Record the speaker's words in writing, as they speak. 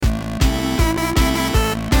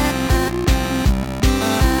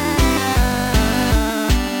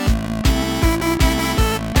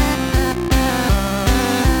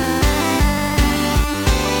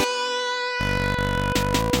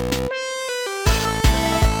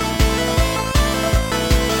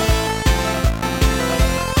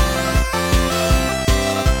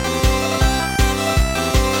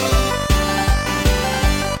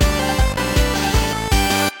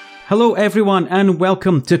Hello everyone and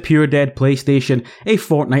welcome to Pure Dead PlayStation, a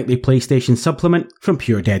fortnightly PlayStation supplement from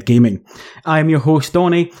Pure Dead Gaming. I am your host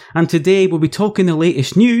Dony, and today we'll be talking the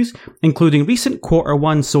latest news, including recent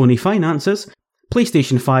Q1 Sony finances,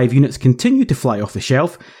 PlayStation 5 units continue to fly off the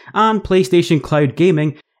shelf, and PlayStation Cloud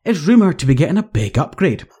Gaming is rumoured to be getting a big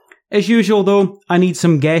upgrade. As usual though, I need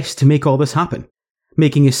some guests to make all this happen.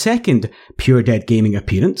 Making his second Pure Dead Gaming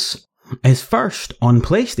appearance, his first on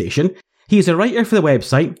PlayStation. He is a writer for the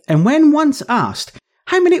website, and when once asked,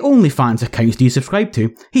 how many OnlyFans accounts do you subscribe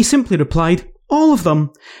to? He simply replied, all of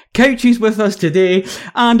them. Couchy's with us today,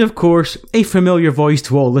 and of course, a familiar voice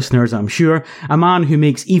to all listeners, I'm sure, a man who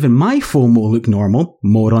makes even my FOMO look normal,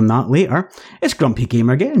 more on that later. It's Grumpy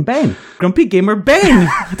Gamer again, Ben. Grumpy Gamer Ben!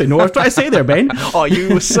 I don't know what I was trying to say there, Ben. Oh,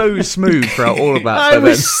 you were so smooth throughout all of that. I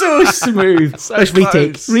was so smooth. So let's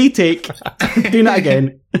retake. Doing that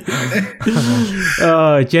again.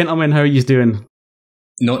 Gentlemen, how are you doing?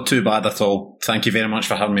 Not too bad at all. Thank you very much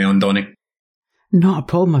for having me on, Dony. Not a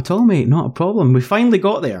problem at all, mate. Not a problem. We finally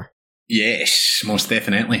got there. Yes, most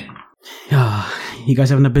definitely. You guys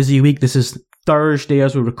having a busy week? This is Thursday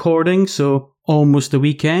as we're recording, so almost the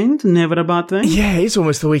weekend. Never a bad thing. Yeah, it's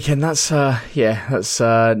almost the weekend. That's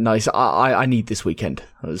nice. I need this weekend.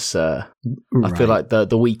 I feel like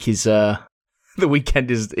the week is the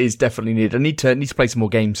weekend is definitely needed. I need to play some more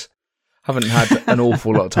games. Haven't had an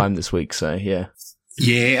awful lot of time this week, so yeah.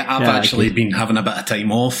 Yeah, I've actually been having a bit of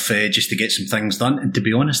time off just to get some things done. And to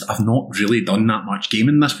be honest, I've not really done that much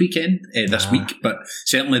gaming this week, but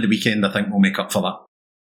certainly the weekend I think will make up for that.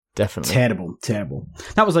 Definitely. Terrible.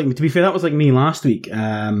 That was like, to be fair, that was like me last week.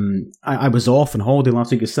 I was off on holiday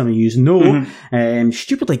last week, as some of you know,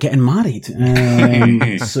 stupidly getting married.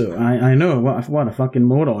 So I know, what a fucking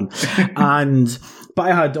moron. But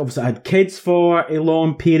I had kids for a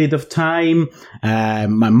long period of time.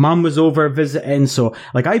 My mum was over visiting, so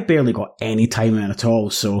like I barely got any time in at all.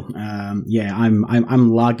 So I'm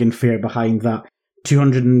lagging fair behind that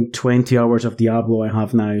 220 hours of Diablo I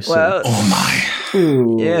have now. So. Well, oh my.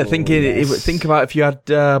 Ooh, yeah, think about if you had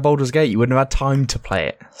Baldur's Gate, you wouldn't have had time to play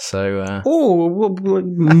it. So,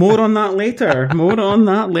 more on that later.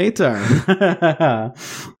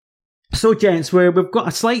 So, gents, we've got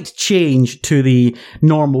a slight change to the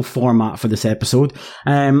normal format for this episode.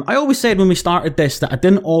 I always said when we started this that I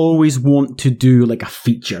didn't always want to do like a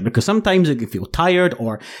feature because sometimes it can feel tired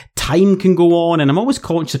or time can go on, and I'm always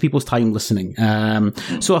conscious of people's time listening.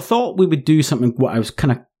 So I thought we would do something what I was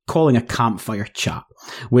kind of calling a campfire chat,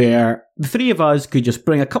 where the three of us could just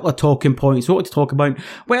bring a couple of talking points, what to talk about,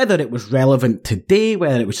 whether it was relevant today,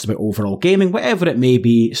 whether it was just about overall gaming, whatever it may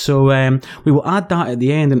be. So we will add that at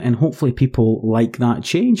the end, and hopefully people like that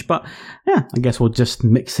change. But yeah, I guess we'll just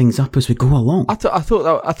mix things up as we go along. I thought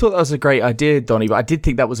that was a great idea, Donny, but I did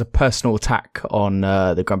think that was a personal attack on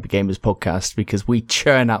the Grumpy Gamers podcast because we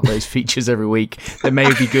churn out those features every week. They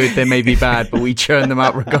may be good, they may be bad, but we churn them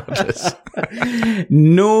out regardless.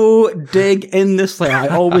 No dig in this. I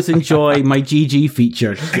always enjoy my GG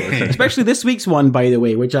features, especially this week's one, by the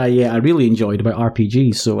way, which I really enjoyed about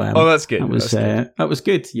RPGs. So that's good. That was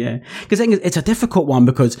good. Yeah, because it's a difficult one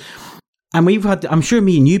because, and I'm sure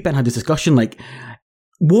me and you, Ben, had this discussion like,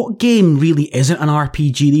 what game really isn't an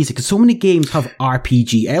RPG these days? Because so many games have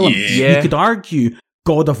RPG elements. Yeah. You could argue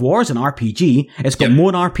God of War is an RPG. It's got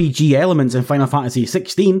more RPG elements than Final Fantasy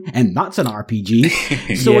 16, and that's an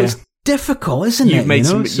RPG. So it's difficult, isn't it?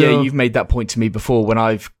 You've made that point to me before when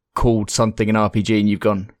I've called something an RPG and you've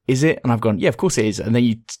gone, is it? And I've gone, yeah, of course it is. And then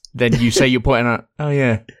you say you're pointing out, oh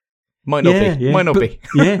yeah, might not be.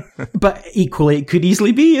 Yeah, but equally it could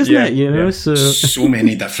easily be, isn't it? You know, so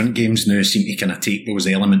many different games now seem to kind of take those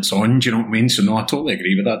elements on. Do you know what I mean? So no, I totally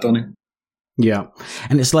agree with that, Donny. Yeah,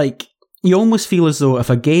 and it's like, you almost feel as though if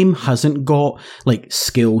a game hasn't got like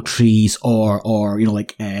skill trees or you know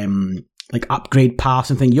like upgrade paths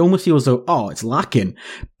and things, you almost feel as though, oh, it's lacking.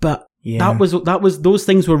 But that was those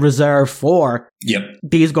things were reserved for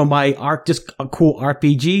days gone by, just quote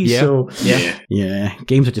RPGs. Yeah. So yeah,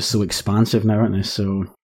 games are just so expansive now, aren't they? So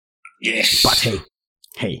yes, but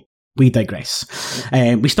hey. We digress.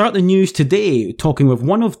 We start the news today talking with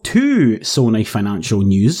one of two Sony financial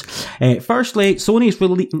news. Firstly, Sony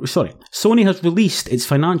has released its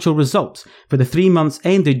financial results for the 3 months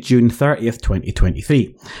ended June 30th,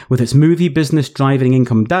 2023, with its movie business driving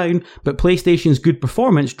income down, but PlayStation's good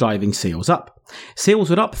performance driving sales up. Sales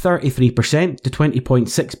were up 33% to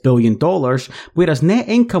 $20.6 billion, whereas net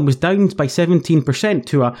income was down by 17%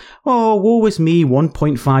 to woe is me,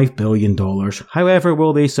 $1.5 billion. However,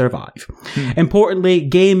 will they survive? Importantly,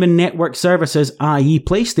 game and network services, i.e.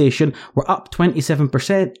 PlayStation, were up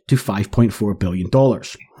 27% to $5.4 billion.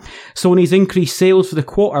 Sony's increased sales for the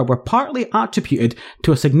quarter were partly attributed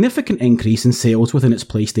to a significant increase in sales within its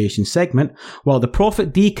PlayStation segment, while the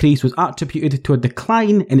profit decrease was attributed to a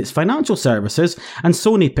decline in its financial services and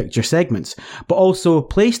Sony Picture segments. But also,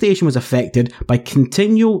 PlayStation was affected by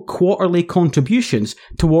continual quarterly contributions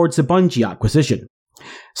towards the Bungie acquisition.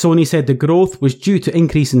 Sony said the growth was due to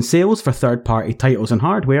increase in sales for third-party titles and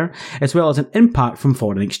hardware, as well as an impact from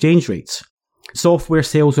foreign exchange rates. Software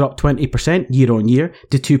sales were up 20% year-on-year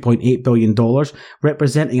to $2.8 billion,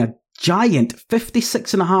 representing a giant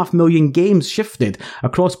 56.5 million games shifted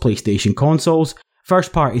across PlayStation consoles.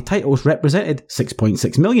 First-party titles represented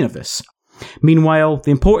 6.6 million of this. Meanwhile, the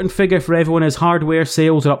important figure for everyone is hardware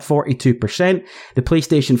sales are up 42%, the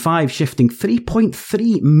PlayStation 5 shifting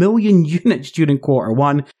 3.3 million units during quarter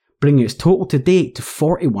one, bringing its total to date to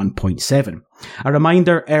 41.7. A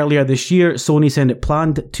reminder, earlier this year, Sony said it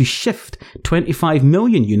planned to shift 25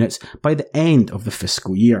 million units by the end of the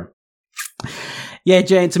fiscal year. Yeah,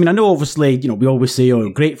 gents, I know obviously, we always say,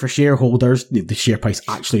 great for shareholders. The share price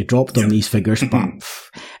actually dropped on these figures, but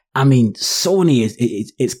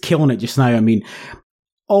Sony is killing it just now.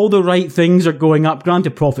 All the right things are going up.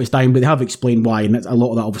 Granted, profit's down, but they have explained why, and a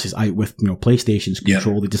lot of that obviously is out with PlayStation's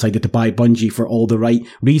control. Yep. They decided to buy Bungie for all the right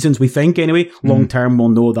reasons, we think, anyway. Long term, we'll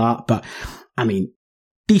know that. But,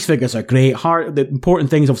 these figures are great. The important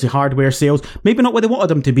thing is obviously hardware sales. Maybe not where they wanted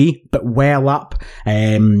them to be, but well up.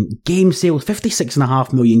 Game sales,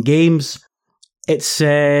 56.5 million games. It's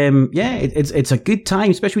a good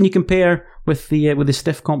time, especially when you compare with the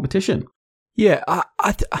stiff competition. Yeah,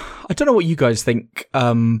 I don't know what you guys think,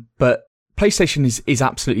 but PlayStation is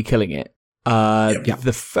absolutely killing it.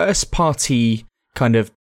 The first party kind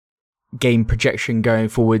of game projection going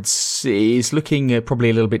forwards is looking probably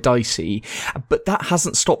a little bit dicey, but that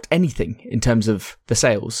hasn't stopped anything in terms of the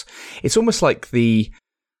sales. It's almost like the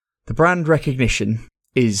brand recognition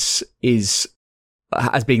is as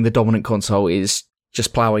being the dominant console is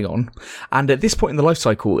just ploughing on, and at this point in the life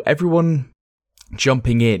cycle, everyone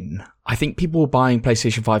jumping in. I think people buying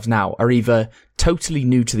PlayStation 5s now are either totally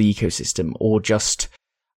new to the ecosystem or just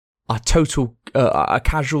are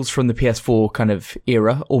casuals from the PS4 kind of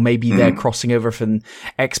era, or maybe they're crossing over from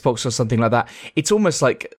Xbox or something like that. It's almost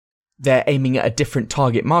like they're aiming at a different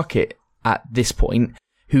target market at this point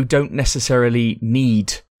who don't necessarily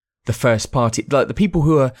need the first party. Like the people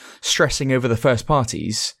who are stressing over the first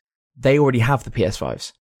parties, they already have the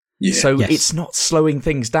PS5s. Yeah. So it's not slowing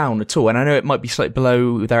things down at all. And I know it might be slightly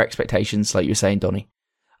below their expectations, like you were saying, Dony.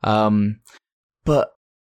 But,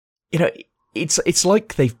 it's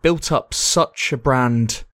like they've built up such a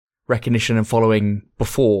brand recognition and following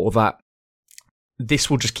before that this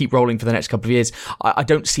will just keep rolling for the next couple of years. I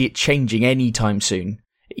don't see it changing anytime soon,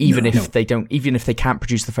 even if they can't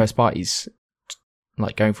produce the first parties,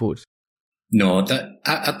 like going forward. No,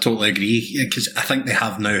 I totally agree, because I think they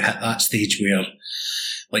have now hit that stage where,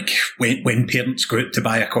 like, when parents go out to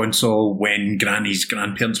buy a console, when grannies,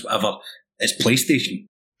 grandparents, whatever, it's PlayStation.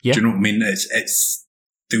 Yeah. Do you know what I mean? It's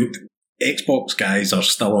the Xbox guys are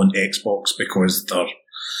still on Xbox because they're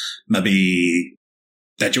maybe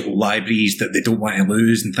digital libraries that they don't want to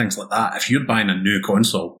lose and things like that. If you're buying a new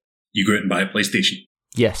console, you go out and buy a PlayStation.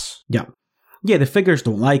 Yes. Yeah. Yeah, the figures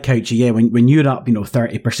don't lie, Couchy. Yeah, when you're up,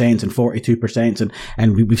 30% and 42%,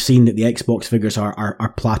 and we've seen that the Xbox figures are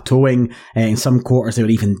plateauing. In some quarters, they're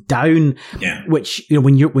even down. Yeah. Which,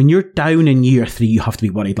 when you're down in year 3, you have to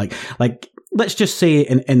be worried. Like let's just say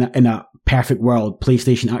in a perfect world,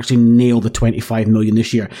 PlayStation actually nailed the 25 million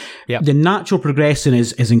this year. Yep. The natural progression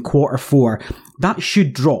is in quarter 4. That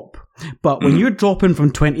should drop. But when you're dropping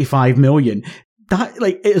from 25 million, that,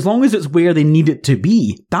 as long as it's where they need it to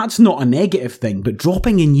be, that's not a negative thing. But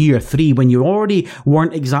dropping in year 3 when you already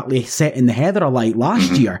weren't exactly set in the heather alight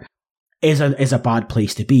last year is a bad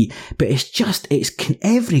place to be. But it's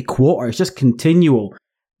every quarter, it's just continual.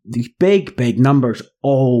 These big numbers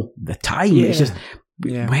all the time. Yeah. It's just,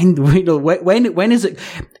 when is it?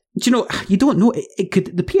 Do you don't know. It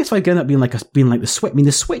could, the PS5 could end up being like the Switch.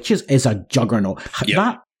 The Switch is a juggernaut. Yeah.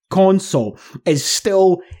 That console is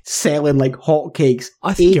still selling like hotcakes.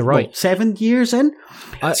 I think you're right. 7 years in?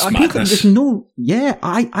 I think there's no... Yeah,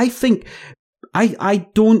 I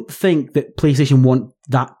don't think that PlayStation want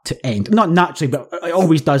that to end. Not naturally, but it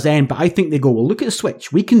always does end. But I think they go, well, look at the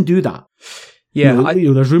Switch. We can do that. Yeah,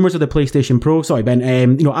 there's rumours of the PlayStation Pro. Sorry, Ben.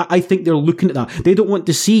 I think they're looking at that. They don't want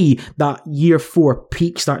to see that year 4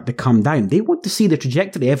 peak start to come down. They want to see the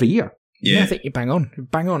trajectory every year. Yeah, I think you're bang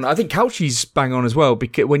on. I think Couchy's bang on as well,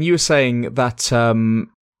 because when you were saying that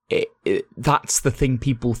that's the thing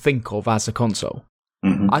people think of as a console,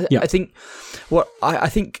 I think I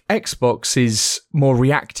think Xbox is more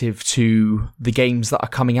reactive to the games that are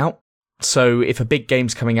coming out. So if a big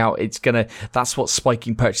game's coming out, that's what's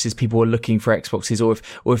spiking purchases. People are looking for Xboxes,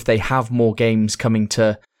 or if they have more games coming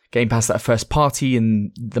to Game Pass that are first party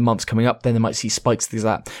in the months coming up, then they might see spikes, things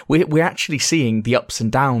like that. We're actually seeing the ups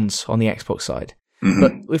and downs on the Xbox side.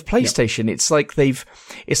 But with PlayStation, it's like they've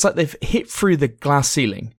hit through the glass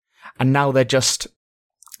ceiling, and now they're just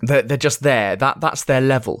there. That's their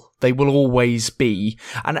level. They will always be,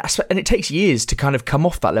 and it takes years to kind of come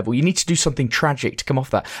off that level. You need to do something tragic to come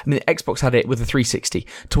off that. I mean, Xbox had it with the 360.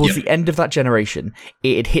 Towards the end of that generation,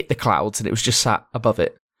 it had hit the clouds and it was just sat above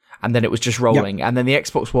it, and then it was just rolling. And then the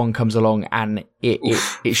Xbox One comes along and it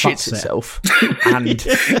shits itself, and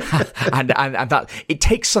that it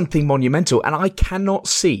takes something monumental. And I cannot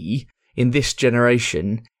see in this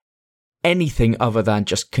generation anything other than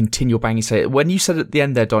just continual banging. So when you said at the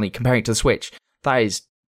end there, Donny, comparing it to the Switch, that is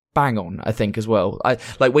bang on, I think, as well.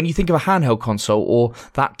 Like when you think of a handheld console or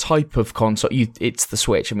that type of console, it's the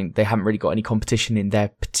Switch. I mean, they haven't really got any competition in their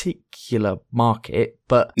particular market,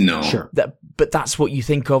 but no, sure. But that's what you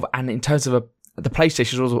think of. And in terms of the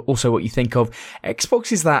PlayStation is also what you think of.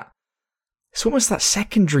 Xbox is that. It's almost that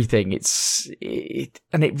secondary thing.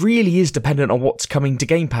 And it really is dependent on what's coming to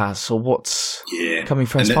Game Pass or what's coming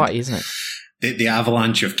first party, isn't it? The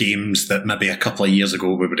avalanche of games that maybe a couple of years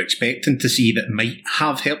ago we were expecting to see that might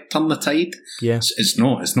have helped turn the tide. Yeah. It's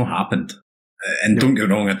not happened. And don't get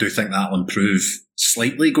me wrong, I do think that'll improve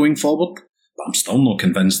slightly going forward, but I'm still not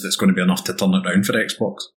convinced it's going to be enough to turn it around for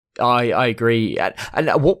Xbox. I agree. And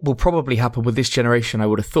what will probably happen with this generation, I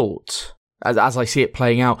would have thought, as I see it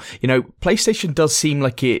playing out, PlayStation does seem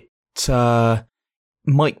like it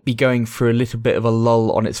might be going through a little bit of a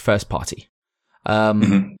lull on its first party.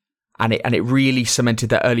 And it really cemented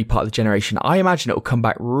that early part of the generation. I imagine it will come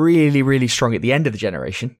back really, really strong at the end of the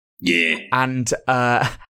generation. Yeah. And I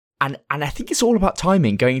think it's all about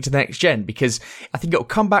timing going into the next gen, because I think it'll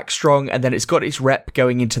come back strong and then it's got its rep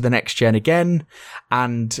going into the next gen again.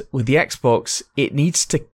 And with the Xbox, it needs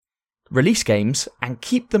to release games and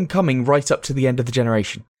keep them coming right up to the end of the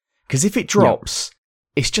generation. Because if it drops,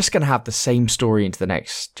 it's just going to have the same story into the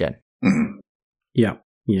next gen. Yeah.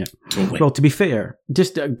 Yeah. Totally. Well, to be fair,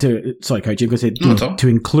 just sorry, Couchy, I'm going to say to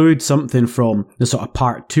include something from the sort of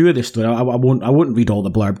part 2 of this story. I won't read all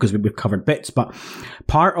the blurb because we've covered bits, but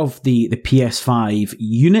part of the PS5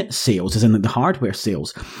 unit sales, as in the hardware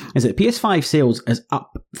sales, is that PS5 sales is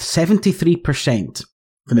up 73%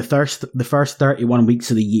 for the first 31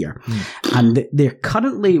 weeks of the year, and they're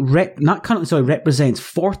currently represents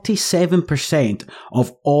 47%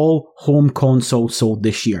 of all home consoles sold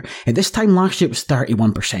this year. At this time last year, it was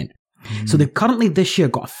 31%. So they've currently this year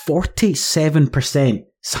got 47%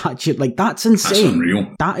 saturated. Like, that's insane. That's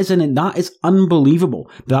unreal. That is unbelievable.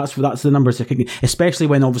 That's the numbers they're kicking, especially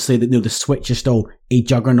when obviously the Switch is still a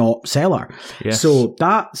juggernaut seller. Yes. So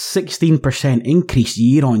that 16% increase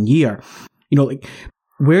year on year,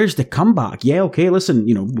 where's the comeback? Yeah, okay, listen,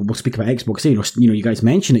 we'll speak about Xbox here. You guys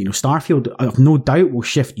mentioned it. Starfield, I have no doubt, will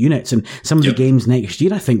shift units, and some of the games next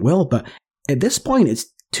year, I think, will. But at this point, it's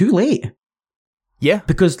too late. Yeah,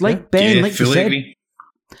 because like you said, agree.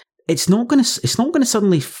 It's not gonna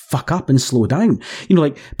suddenly fuck up and slow down.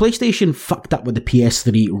 Like PlayStation fucked up with the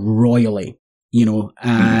PS3 royally.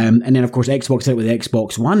 And then of course Xbox out with the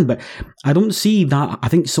Xbox One, but I don't see that. I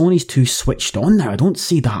think Sony's too switched on now. I don't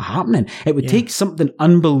see that happening. It would take something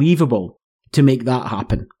unbelievable to make that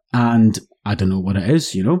happen, and I don't know what it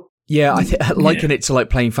is. Yeah, I liken it to like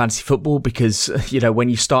playing fantasy football, because when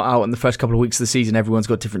you start out in the first couple of weeks of the season, everyone's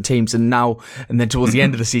got different teams, and then towards the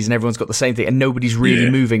end of the season, everyone's got the same thing, and nobody's really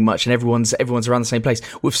moving much, and everyone's around the same place.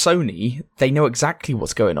 With Sony, they know exactly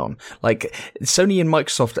what's going on. Like Sony and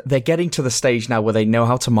Microsoft, they're getting to the stage now where they know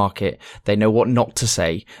how to market, they know what not to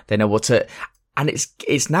say, they know what to, and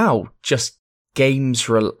it's now just games.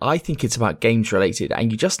 I think it's about games related,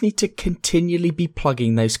 and you just need to continually be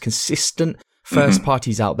plugging those consistent first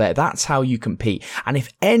parties out there. That's how you compete. And if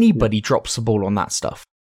anybody drops the ball on that stuff,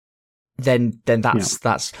 then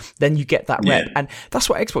then you get that rep. And that's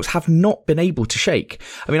what Xbox have not been able to shake.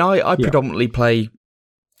 I mean, I predominantly play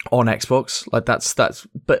on Xbox. Like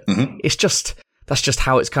but it's just, that's just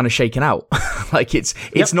how it's kind of shaken out. Like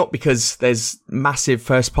it's not because there's massive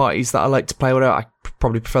first parties that I like to play with. I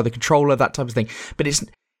probably prefer the controller, that type of thing. But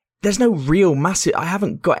there's no real massive, I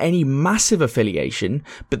haven't got any massive affiliation,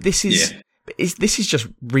 but this is just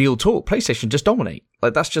real talk. PlayStation just dominate.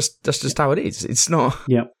 Like that's just how it is. It's not.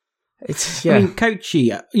 Yeah. It's I mean,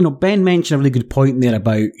 Couchy, Ben mentioned a really good point there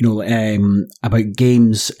about, about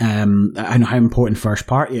games, and how important first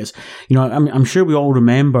party is. I'm sure we all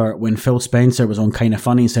remember when Phil Spencer was on Kind of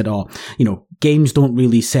Funny and said, games don't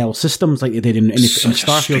really sell systems like they did in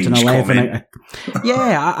Starfield and 11.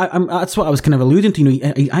 That's what I was kind of alluding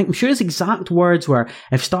to. I'm sure his exact words were,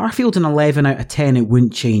 if Starfield's an 11 out of 10, it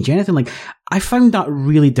wouldn't change anything. Like, I found that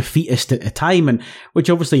really defeatist at the time, and which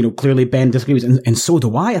obviously, clearly Ben disagrees, and so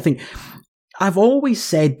do I. I think I've always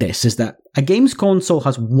said this, is that a games console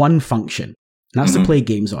has one function, and that's to play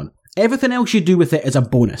games on. Everything else you do with it is a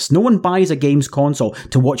bonus. No one buys a games console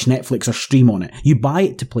to watch Netflix or stream on it. You buy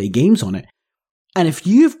it to play games on it. And if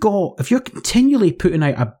you're continually putting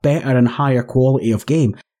out a better and higher quality of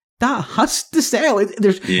game, that has to sell.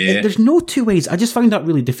 There's no two ways. I just found that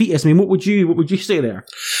really defeatist. I mean, what would you say there?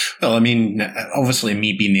 Well, I mean, obviously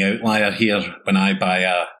me being the outlier here, when I buy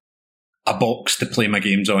a box to play my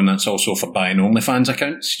games on, that's also for buying OnlyFans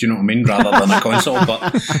accounts. Do you know what I mean? Rather than a console,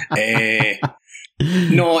 but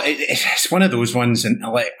no, it's one of those ones, and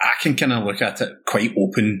I can kind of look at it quite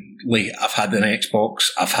openly. I've had an Xbox,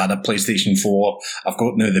 I've had a PlayStation 4, I've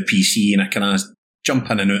got now the PC, and I kind of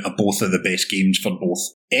jump in and out of both of the best games for both.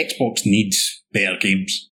 Xbox needs better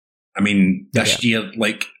games. I mean, this year,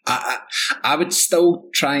 I would still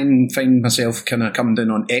try and find myself kind of coming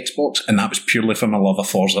down on Xbox, and that was purely for my love of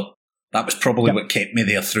Forza. That was probably what kept me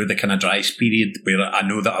there through the kind of dry period, where I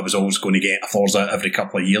know that I was always going to get a Forza every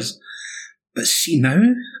couple of years. But see now,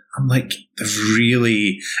 I'm like, they've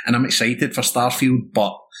really, and I'm excited for Starfield,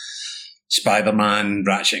 but Spider-Man,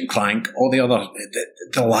 Ratchet and Clank, all the other,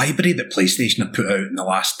 the library that PlayStation have put out in the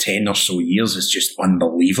last 10 or so years is just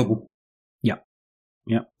unbelievable.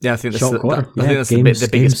 Yeah, I think that's the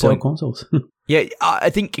biggest point. Consoles. Yeah, I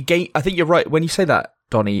think you're right when you say that,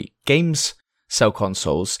 Donny. Games sell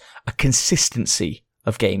consoles. A consistency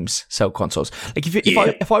of games sell consoles. Like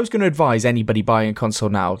if I was going to advise anybody buying a console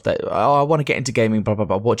now that I want to get into gaming, blah blah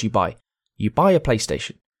blah, what do you buy? You buy a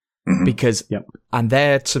PlayStation because and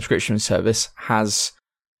their subscription service has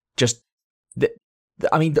just.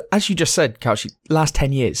 I mean, as you just said, Couchy, last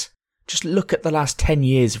 10 years. Just look at the last 10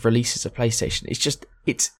 years of releases of PlayStation.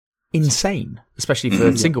 It's insane, especially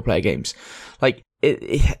for single player games. Like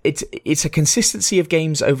it's a consistency of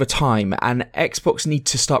games over time, and Xbox need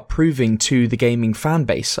to start proving to the gaming fan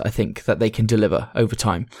base, I think, that they can deliver over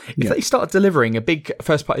time. If they start delivering a big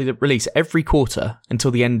first party release every quarter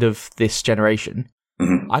until the end of this generation,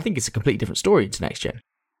 I think it's a completely different story to next gen.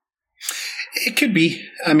 It could be.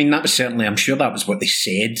 I mean, that was certainly, I'm sure that was what they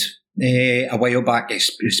said a while back,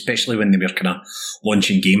 especially when they were kind of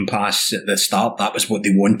launching Game Pass at the start. That was what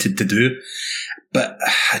they wanted to do. But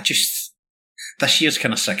this year's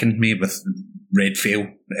kind of sickened me with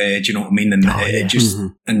Redfall. Do you know what I mean? And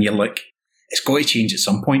and you're like, it's got to change at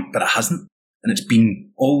some point, but it hasn't. And it's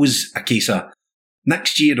been always a case of,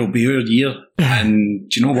 next year will be our year. And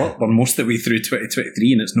do you know what? We're most of the way through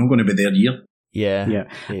 2023 and it's not going to be their year. Yeah,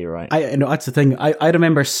 you're right. I know that's the thing. I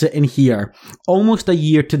remember sitting here almost a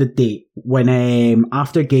year to the date when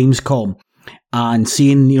after Gamescom and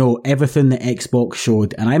seeing everything that Xbox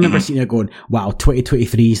showed, and I remember sitting there going, "Wow,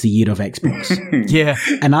 2023 is the year of Xbox." Yeah,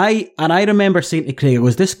 and I remember saying to Craig,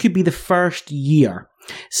 "This could be the first year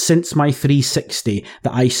since my 360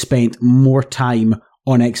 that I spent more time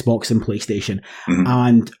on Xbox and PlayStation."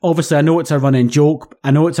 And obviously I know it's a running joke,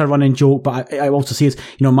 but I also see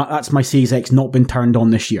that's my Series X not been turned on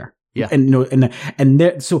this year. Yeah.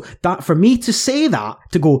 So that, for me to say that,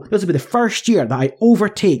 to go, this will be the first year that I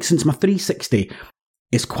overtake since my 360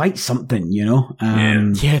 is quite something, yeah,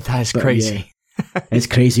 that is crazy. Yeah. It's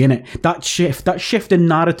crazy, isn't it? That shift in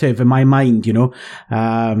narrative in my mind,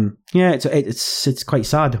 it's quite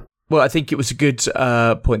sad. Well, I think it was a good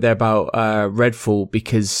point there about Redfall,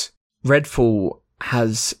 because Redfall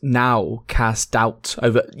has now cast doubt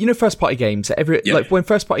over first party games. Like when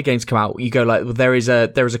first party games come out, you go like, well, there is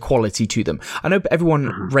a quality to them. I know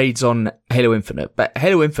everyone raids on Halo Infinite, but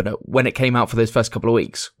Halo Infinite, when it came out for those first couple of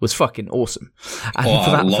weeks, was fucking awesome. And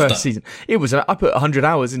for that first season, it was. I put 100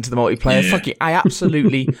 hours into the multiplayer. I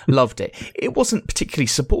absolutely loved it. It wasn't particularly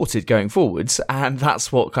supported going forwards, and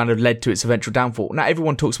that's what kind of led to its eventual downfall. Now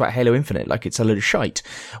everyone talks about Halo Infinite like it's a load of shite,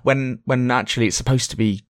 when actually it's supposed to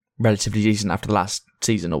be relatively decent after the last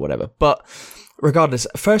season or whatever. But regardless,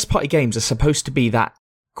 first party games are supposed to be that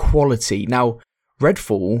quality. Now,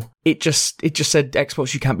 Redfall, it just said,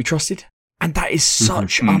 Xbox, you can't be trusted. And that is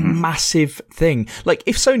such a massive thing. Like,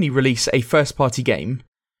 if Sony release a first party game,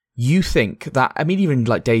 you think that, I mean, even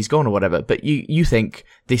like Days Gone or whatever, but you think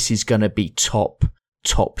this is going to be top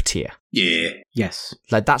tier. Yeah. Yes.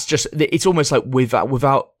 Like, that's just, it's almost like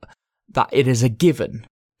without that, it is a given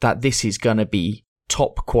that this is going to be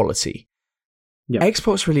top quality. Yep.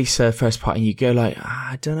 Xbox release their first party and you go like,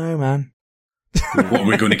 I don't know, man. What are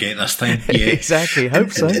we going to get this time? Yeah, exactly.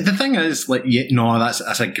 Hope so. The thing is, like, yeah, no, that's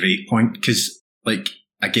a great point, because, like,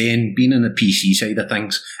 again, being in the PC side of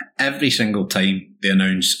things, every single time they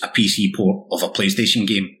announce a PC port of a PlayStation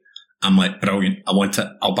game, I'm like, brilliant, I want it,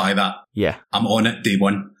 I'll buy that. Yeah. I'm on it day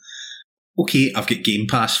one. Okay, I've got Game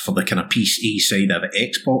Pass for the kind of PC side of the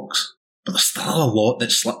Xbox, but there's still a lot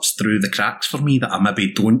that slips through the cracks for me that I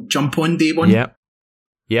maybe don't jump on day one. Yep.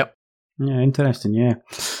 Yeah, interesting. Yeah,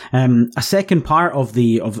 a second part of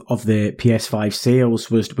the PS5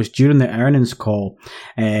 sales was during the earnings call.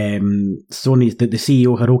 Sony's the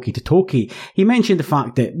CEO Hiroki Totoki, he mentioned the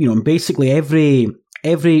fact that, you know, basically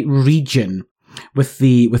every region with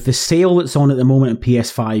the sale that's on at the moment in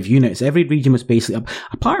PS5 units, every region was basically up,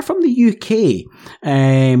 apart from the UK,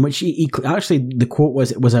 which he actually, the quote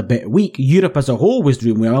was a bit weak. Europe as a whole was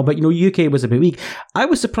doing well, but, you know, UK was a bit weak. I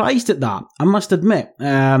was surprised at that, I must admit.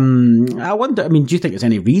 I wonder, I mean, do you think there's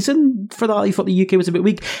any reason for that? You thought the UK was a bit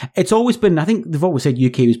weak? It's always been, I think they've always said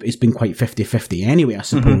UK it's been quite 50-50 anyway, I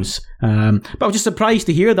suppose. But I was just surprised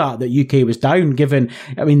to hear that UK was down, given,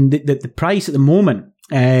 I mean, the price at the moment.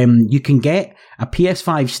 You can get a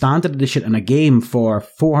PS5 standard edition and a game for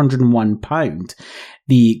 £401.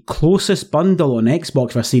 The closest bundle on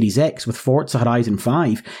Xbox for Series X with Forza Horizon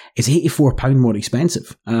 5 is £84 more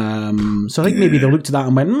expensive. So I think maybe they looked at that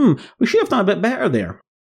and went, we should have done a bit better there.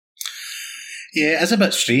 Yeah, it's a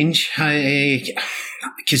bit strange.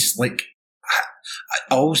 Because, like,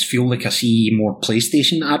 I always feel like I see more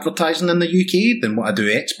PlayStation advertising in the UK than what I do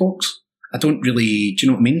Xbox. I don't really, do you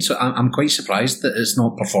know what I mean? So I'm quite surprised that it's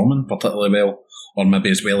not performing particularly well, or maybe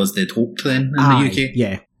as well as they'd hoped then in the UK.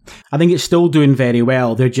 Yeah. I think it's still doing very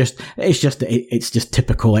well. It's just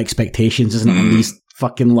typical expectations, isn't it? On these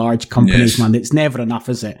fucking large companies, man. It's never enough,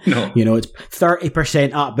 is it? No. You know, it's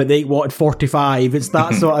 30% up, but they wanted 45. It's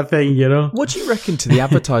that sort of thing, you know? What do you reckon to the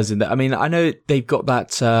advertising? That, I mean, I know they've got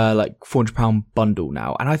that, like £400 bundle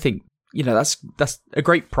now, and I think, you know, that's a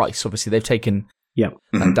great price. Obviously, they've taken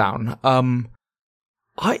that down.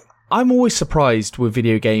 I'm always surprised with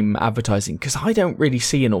video game advertising because I don't really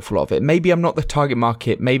see an awful lot of it. Maybe I'm not the target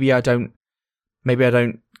market. Maybe I don't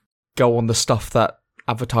go on the stuff that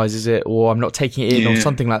advertises it, or I'm not taking it in, or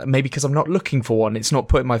something like that. Maybe because I'm not looking for one. It's not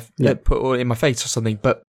put in my face or something.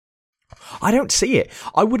 But I don't see it.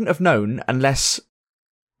 I wouldn't have known unless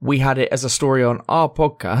we had it as a story on our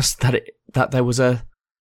podcast that there was a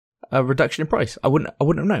reduction in price. I wouldn't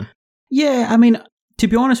have known. Yeah, I mean, to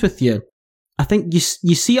be honest with you, I think you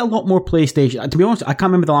see a lot more PlayStation. To be honest, I can't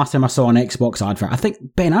remember the last time I saw an Xbox advert. I think,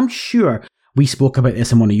 Ben, I'm sure we spoke about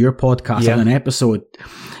this in one of your podcasts in an episode.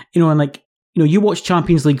 You know, and like, you know, you watch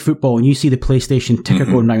Champions League football and you see the PlayStation ticker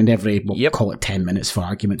going round every, call it 10 minutes for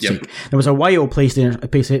argument's sake. There was a while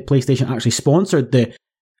PlayStation actually sponsored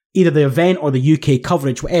either the event or the UK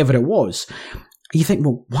coverage, whatever it was. You think,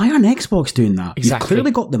 well, why aren't Xbox doing that? Exactly. You've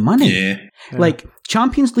clearly got the money. Yeah. Like,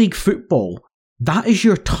 Champions League football, that is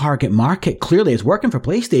your target market. Clearly, it's working for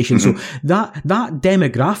PlayStation. So that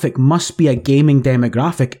demographic must be a gaming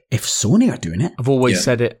demographic if Sony are doing it. I've always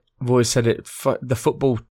said it. The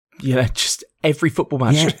football, just every football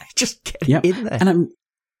match, just get it in there.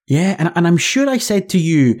 And I'm sure I said to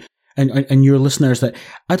you and your listeners that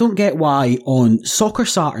I don't get why on Soccer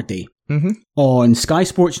Saturday, on Sky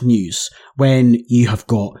Sports News, when you have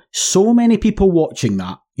got so many people watching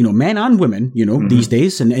that, you know, men and women, you know, these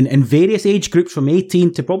days, and in various age groups from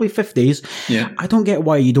 18 to probably 50s, I don't get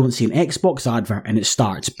why you don't see an Xbox advert and it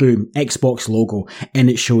starts, boom, Xbox logo, and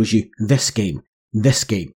it shows you this game, this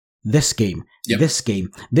game, this game, this game,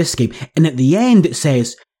 this game. And at the end it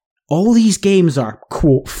says, all these games are,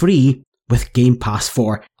 quote, free with Game Pass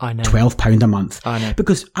for £12 a month. I know.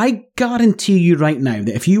 Because I guarantee you right now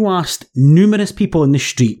that if you asked numerous people in the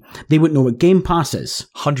street, they wouldn't know what Game Pass is.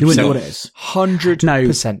 100%. They wouldn't know what it is.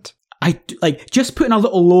 100%. I like just putting a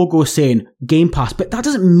little logo saying Game Pass, but that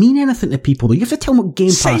doesn't mean anything to people though. You have to tell them what Game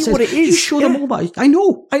Pass is. Say what it is. You show them all that. I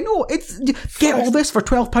know. It's get all this for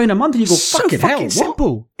 £12 a month, and you go, fucking hell.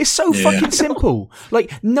 Simple. It's so fucking simple.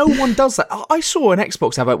 Like, no one does that. I saw an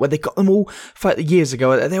Xbox advert where they got them all years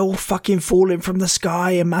ago. They're all fucking falling from the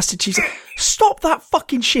sky and Master Chief. Stop that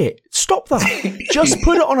fucking shit. Stop that. Just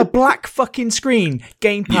put it on a black fucking screen.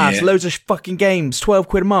 Game Pass, loads of fucking games,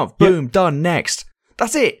 £12 a month. Boom, done. Next.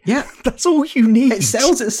 That's it. Yeah. That's all you need. It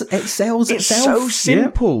sells itself. It's so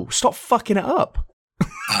simple. Yep. Stop fucking it up.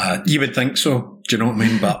 You would think so. Do you know what I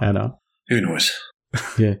mean? But I know. Who knows?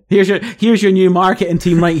 Yeah. Here's your new marketing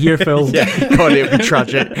team right here, Phil. Yeah, God, it would be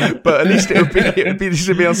tragic, but at least it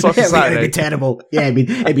would be on Soccer Saturday. It'd be terrible. Yeah,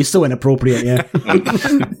 it'd be so inappropriate. Yeah,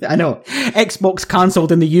 I know. Xbox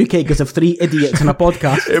cancelled in the UK because of 3 idiots in a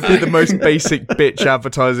podcast. It'd be the most basic bitch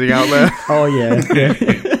advertising out there. Oh yeah.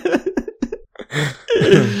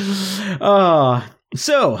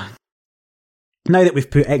 So now that we've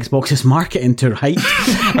put Xbox's marketing to right.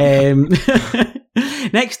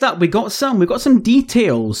 Next up, we got some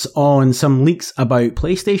details on some leaks about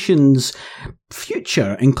PlayStation's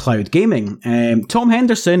future in cloud gaming. Tom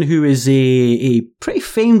Henderson, who is a pretty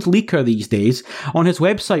famed leaker these days, on his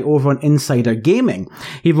website over on Insider Gaming,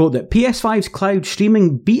 he wrote that PS5's cloud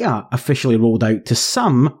streaming beta officially rolled out to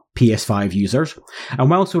some PS5 users, and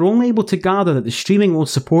whilst we're only able to gather that the streaming will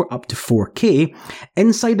support up to 4K,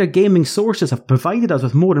 Insider Gaming sources have provided us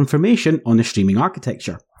with more information on the streaming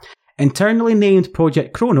architecture. Internally named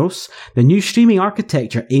Project Kronos, the new streaming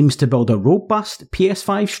architecture aims to build a robust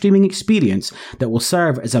PS5 streaming experience that will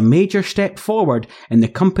serve as a major step forward in the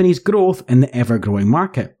company's growth in the ever-growing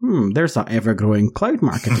market. There's that ever-growing cloud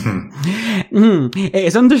marketing. It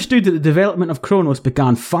is understood that the development of Kronos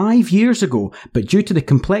began 5 years ago, but due to the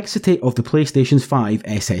complexity of the PlayStation's 5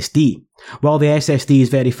 SSD. While the SSD is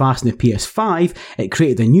very fast in the PS5, it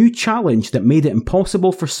created a new challenge that made it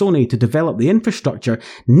impossible for Sony to develop the infrastructure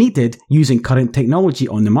needed using current technology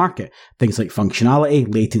on the market, things like functionality,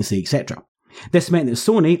 latency, etc. This meant that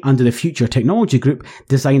Sony, under the Future Technology Group,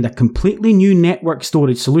 designed a completely new network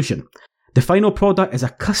storage solution. The final product is a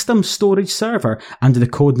custom storage server under the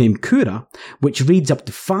codename Kura, which reads up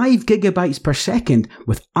to 5 gigabytes per second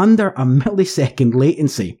with under a millisecond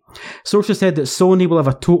latency. Sources said that Sony will have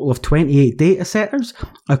a total of 28 data centers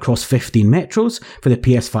across 15 metros for the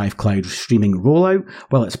PS5 cloud streaming rollout,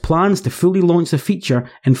 while its plans to fully launch the feature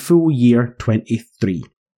in full year 23.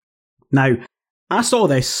 Now, I saw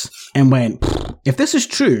this and went, if this is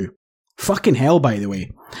true, fucking hell, by the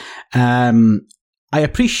way. I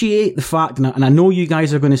appreciate the fact, and I know you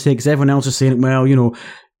guys are going to say, because everyone else is saying, well, you know,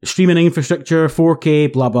 streaming infrastructure,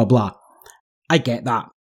 4K, blah, blah, blah. I get that.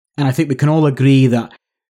 And I think we can all agree that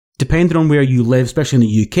depending on where you live, especially in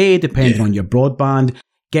the UK, depending on your broadband,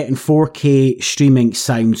 getting 4K streaming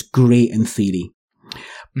sounds great in theory.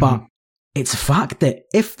 But it's a fact that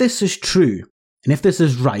if this is true, and if this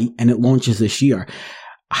is right, and it launches this year,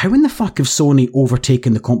 how in the fuck have Sony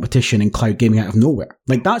overtaken the competition in cloud gaming out of nowhere?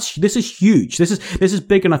 Like this is huge. This is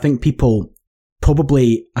bigger than I think people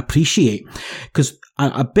probably appreciate. Because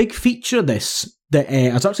a big feature of this that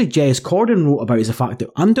as actually Jez Corden wrote about is the fact that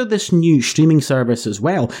under this new streaming service as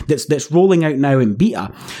well, that's rolling out now in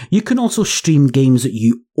beta, you can also stream games that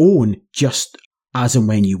you own just as and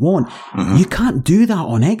when you want. You can't do that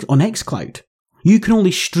on xCloud. You can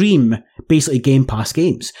only stream basically Game Pass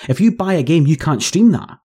games. If you buy a game, you can't stream that.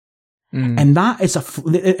 And that is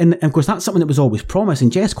and of course that's something that was always promised.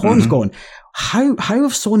 And Jez Corden's gone, how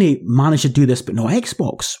have Sony managed to do this but not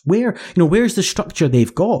Xbox? Where's the structure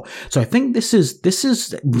they've got? So I think this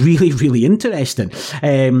is really, really interesting.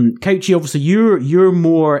 Couchy, obviously you're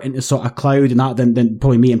more into sort of cloud and that than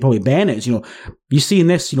probably me and probably Ben is. You seeing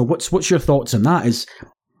this, what's your thoughts on that?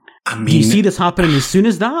 Do you see this happening as soon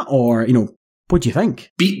as that, or what do you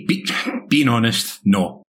think? Being honest,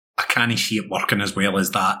 no. I can't see it working as well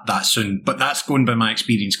as that soon. But that's going by my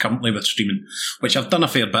experience currently with streaming, which I've done a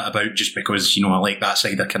fair bit about just because, I like that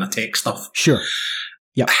side of kind of tech stuff. Sure.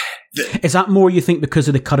 Yeah. Is that more, you think, because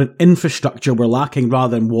of the current infrastructure we're lacking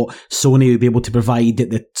rather than what Sony would be able to provide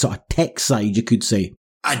at the sort of tech side, you could say?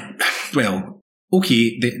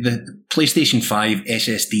 Okay, the PlayStation 5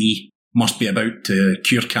 SSD must be about to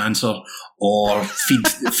cure cancer or feed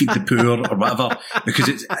the poor or whatever, because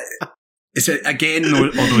it's again all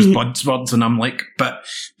those buzzwords, and I'm like, but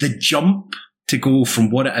the jump to go from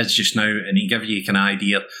what it is just now, and to give you an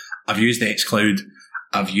idea, I've used xCloud,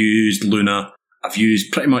 I've used Luna, I've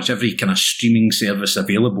used pretty much every kind of streaming service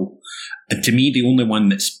available, and to me the only one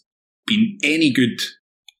that's been any good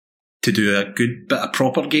to do a good bit of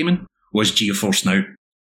proper gaming was GeForce Now.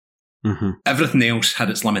 Everything else had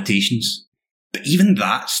its limitations, but even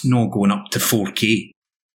that's not going up to 4K.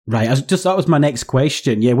 Right, that was my next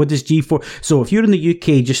question. Yeah, what does GeForce... So if you're in the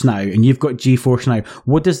UK just now and you've got GeForce Now,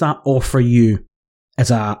 what does that offer you as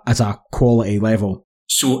a quality level?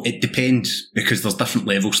 So it depends, because there's different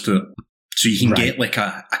levels to it. So you can get like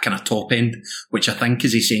a kind of top end, which I think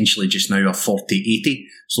is essentially just now a 4080.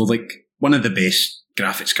 So like one of the best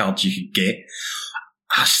graphics cards you could get.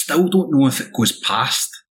 I still don't know if it goes past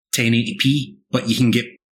 1080p, but you can get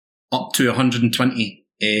up to 120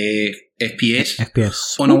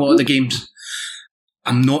 FPS on a lot of the games.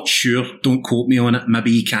 I'm not sure, don't quote me on it,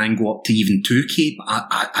 maybe you can go up to even 2K, but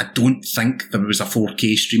I don't think there was a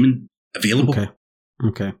 4K streaming available.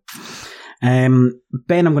 Okay. Ben,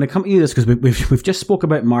 I'm going to come to you this because we've just spoke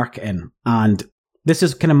about marketing, and this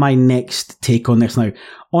is kind of my next take on this now.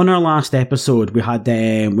 On our last episode, we had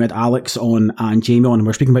Alex on and Jamie on, and we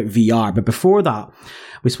were speaking about VR. But before that,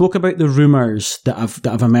 we spoke about the rumours that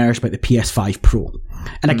have emerged about the PS5 Pro.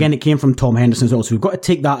 And again, it came from Tom Henderson as well. So we've got to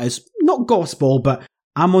take that as not gospel, but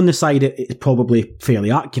I'm on the side it's probably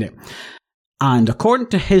fairly accurate. And according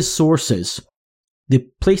to his sources, the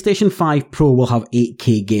PlayStation 5 Pro will have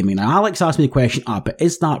 8K gaming. Now, Alex asked me the question, but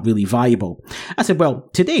is that really viable? I said, well,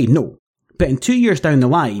 today, no. But in 2 years down the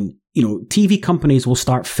line, TV companies will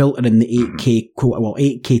start filtering the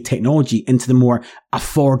 8K technology into the more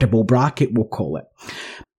affordable bracket, we'll call it.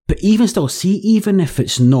 But even still, even if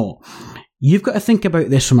it's not, you've got to think about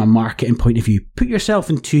this from a marketing point of view. Put yourself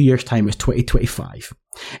in 2 years' time as 2025.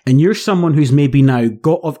 And you're someone who's maybe now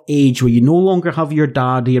got of age where you no longer have your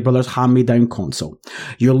dad or your brother's hand-me-down console.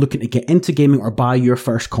 You're looking to get into gaming or buy your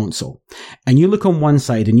first console. And you look on one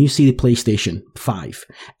side and you see the PlayStation 5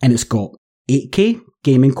 and it's got 8K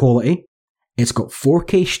gaming quality. It's got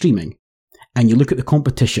 4K streaming. And you look at the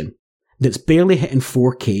competition that's barely hitting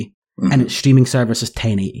 4K and its streaming service is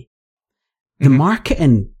 1080. The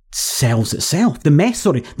marketing sells itself. The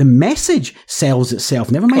message sells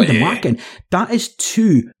itself. Never mind the marketing. That is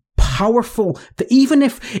too powerful that even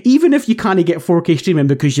if you can't get 4K streaming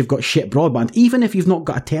because you've got shit broadband, even if you've not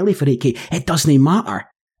got a telly for 8K, it doesn't matter.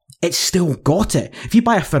 It's still got it. If you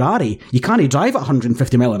buy a Ferrari, you can't drive at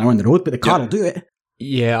 150 mile an hour on the road, but the car will do it.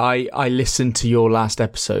 Yeah, I listened to your last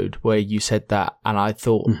episode where you said that, and I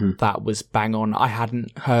thought that was bang on. I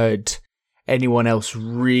hadn't heard anyone else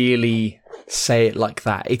really say it like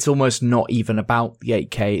that. It's almost not even about the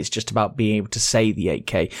 8K. It's just about being able to say the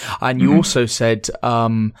 8K. And you also said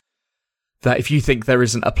that if you think there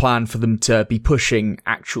isn't a plan for them to be pushing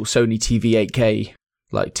actual Sony TV 8K,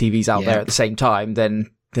 like TVs out there at the same time, then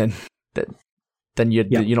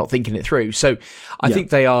you're not thinking it through. So I think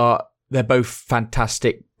they're both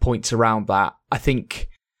fantastic points around that. I think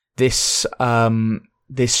this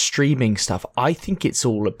streaming stuff, I think it's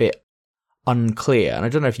all a bit unclear, and I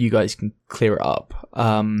don't know if you guys can clear it up.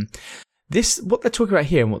 What they're talking about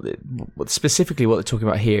here, and what specifically what they're talking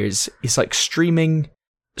about here is like streaming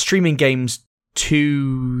games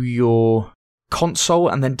to your console,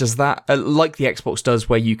 and then does that like the Xbox does,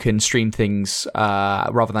 where you can stream things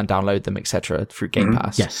rather than download them, etc., through Game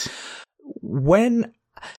Pass. Yes. And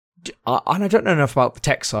I don't know enough about the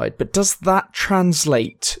tech side, but does that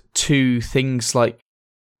translate to things like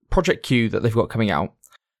Project Q that they've got coming out?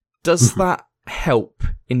 Does that help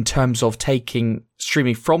in terms of taking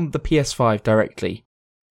streaming from the PS5 directly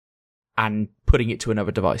and putting it to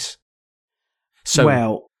another device? So,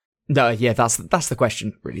 well, no, yeah, that's the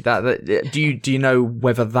question really. Do you know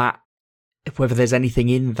whether there's anything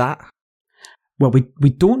in that? Well,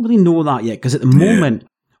 we don't really know that yet, because at the moment,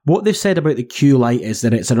 what they've said about the Q Lite is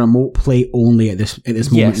that it's a remote play only at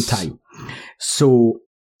this moment in time. So,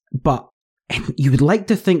 but you would like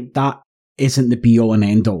to think that isn't the be all and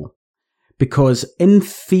end all, because in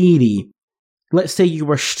theory, let's say you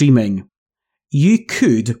were streaming, you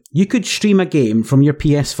could stream a game from your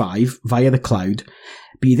PS5 via the cloud,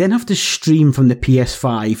 but you then have to stream from the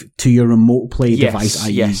PS5 to your remote play device,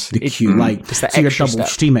 i.e. the Q Lite. So you're double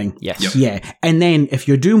streaming. Yes. Yeah. And then if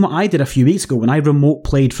you're doing what I did a few weeks ago when I remote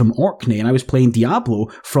played from Orkney and I was playing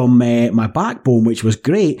Diablo from my backbone, which was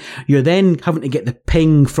great, you're then having to get the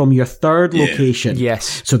ping from your third location.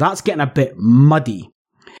 Yes. So that's getting a bit muddy.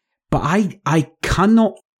 But I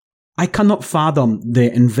cannot fathom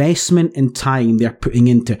the investment in time they're putting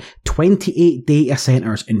into 28 data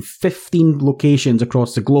centers in 15 locations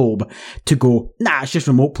across the globe to go, it's just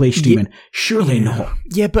remote play streaming. Surely not.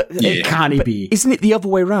 Yeah, but it can't be. Isn't it the other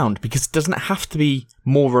way around? Because doesn't it have to be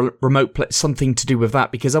more remote play, something to do with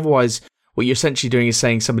that? Because otherwise, what you're essentially doing is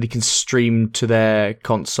saying somebody can stream to their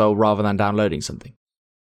console rather than downloading something.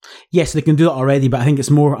 Yes, they can do that already, but I think it's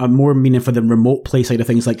more meaning for the remote play side of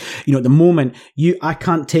things. Like, at the moment, I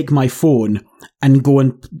can't take my phone and go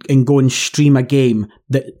and stream a game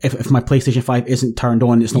that if my PlayStation 5 isn't turned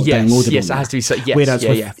on, it's not downloadable. Yes, it has to be so. Yes, whereas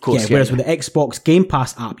of course. Whereas with the Xbox Game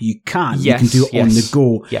Pass app, you can. You can do it on the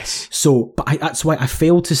go. Yes. So, but that's why I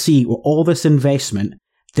fail to see with all this investment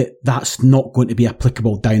that's not going to be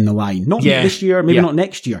applicable down the line. Not this year, maybe not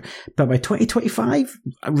next year, but by 2025,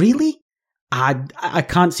 really? I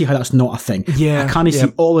can't see how that's not a thing. Yeah, I can't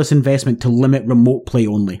see all this investment to limit remote play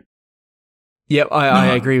only. Yep,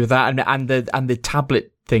 I agree with that. And the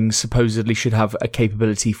tablet thing supposedly should have a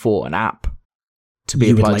capability for an app to be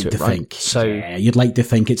applied to it, right? So you'd like to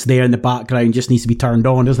think it's there in the background, just needs to be turned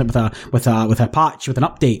on, doesn't it? With a patch, with an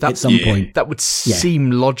update at some point. That would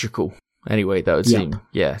seem logical. Anyway, that would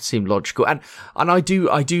seem logical. And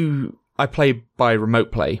I play by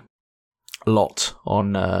remote play a lot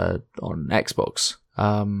on Xbox.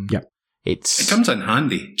 It comes in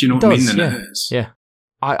handy. Do you know what I mean? It is. Yeah.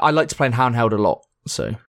 I like to play in handheld a lot,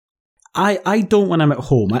 so. I don't when I'm at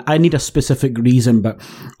home. I need a specific reason, but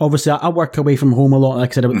obviously I work away from home a lot.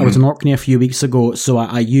 Like I said, I was in Orkney a few weeks ago, so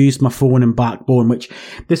I used my phone and Backbone, which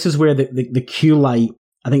this is where the Q Lite,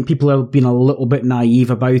 I think people are being a little bit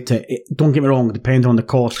naive about it. Don't get me wrong, depending on the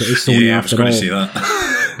cost, it is Sony after all. I was going to say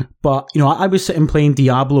that. But, I was sitting playing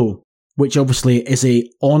Diablo, which obviously is a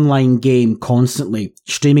online game constantly,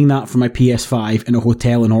 streaming that from my PS5 in a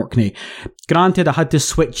hotel in Orkney. Granted, I had to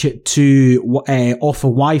switch it to off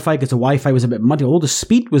of Wi-Fi because the Wi-Fi was a bit muddy. Although the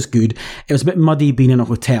speed was good, it was a bit muddy being in a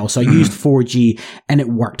hotel. So I used 4G and it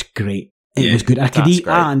worked great. It was good. I could eat,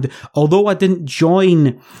 and although I didn't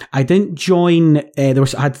join. I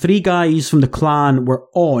had 3 guys from the clan were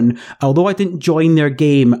on. Although I didn't join their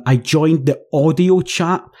game, I joined the audio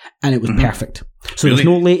chat, and it was perfect. So there's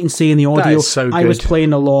no latency in the audio. That is so good. I was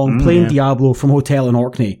playing along, playing Diablo from hotel in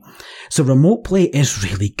Orkney. So remote play is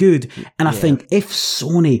really good, and I think if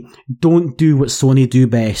Sony don't do what Sony do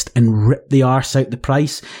best and rip the arse out the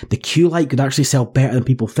price, the Q Lite could actually sell better than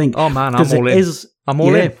people think. Oh man, I'm all in. I'm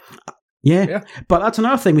all in. Yeah, but that's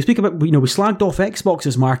another thing. We speak about, we slagged off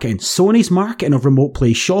Xbox's marketing. Sony's marketing of remote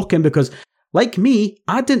play is shocking because, like me,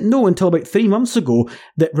 I didn't know until about 3 months ago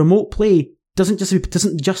that remote play doesn't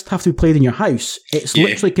just have to be played in your house. It's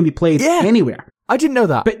literally can be played anywhere. I didn't know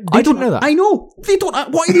that. But they don't know that. I know. They don't.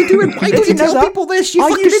 What are you doing? Why don't you tell people this? You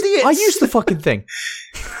fucking idiots. I used the fucking thing.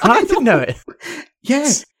 I didn't know it. Yeah,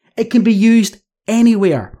 it can be used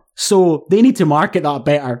anywhere. So they need to market that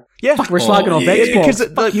better. Yeah. Fuck, we're slagging off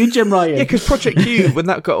Xbox. Fuck you, Jim Ryan. Yeah, because Project Q, when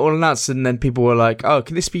that got all announced, and then people were like, "Oh,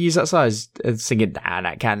 can this be used outside?" Singing,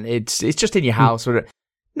 "Nah, it can. It's just in your house." Or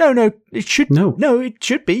no, it should. No, it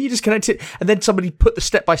should be. You just connect it, and then somebody put the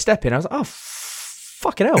step by step in. I was like, "Oh,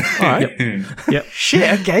 fucking hell! All right, yep.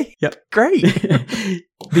 Shit, okay, yep, great."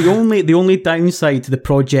 The only downside to the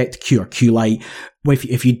Project Q or Q Lite,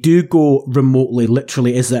 if you do go remotely,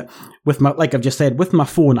 literally, is that like I've just said, with my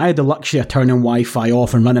phone, I had the luxury of turning Wi-Fi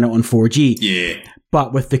off and running it on 4G. Yeah.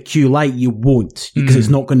 But with the Q Lite, you won't, because it's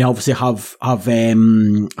not going to obviously have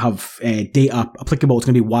data applicable. It's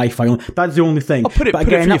going to be Wi-Fi on. That's the only thing. I'll put it for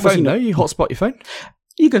your phone, though. You hotspot your phone.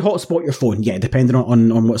 You could hotspot your phone, depending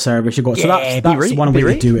on what service you got. So that's one way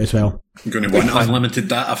to do it as well. I'm going to want unlimited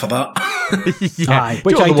data for that. Aye,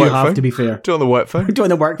 which I do have, to be fair. Do it on the work phone. Do it on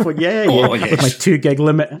the work phone, yeah. With my 2 gig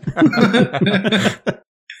limit.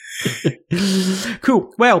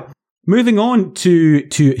 Cool. Well, moving on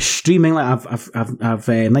to streaming, like I've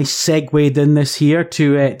nice segued in this here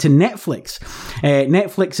to Netflix.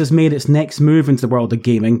 Netflix has made its next move into the world of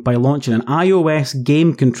gaming by launching an iOS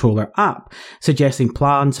game controller app, suggesting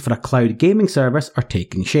plans for a cloud gaming service are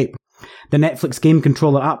taking shape. The Netflix game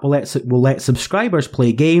controller app will let subscribers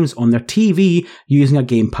play games on their TV using a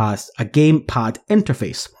gamepad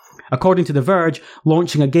interface. According to The Verge,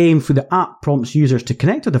 launching a game through the app prompts users to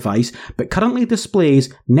connect a device, but currently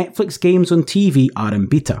displays Netflix games on TV are in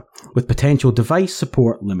beta, with potential device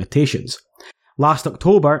support limitations. Last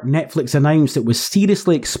October, Netflix announced it was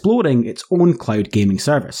seriously exploring its own cloud gaming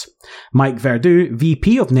service. Mike Verdu,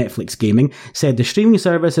 VP of Netflix Gaming, said the streaming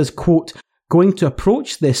service is, quote, going to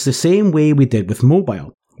approach this the same way we did with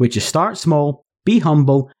mobile, which is start small, be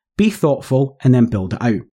humble, be thoughtful, and then build it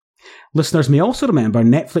out. Listeners may also remember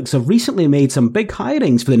Netflix have recently made some big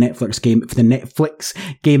hirings for the Netflix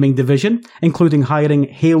gaming division, including hiring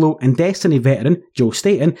Halo and Destiny veteran Joe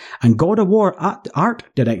Staten and God of War art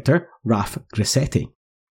director Raf Grassetti.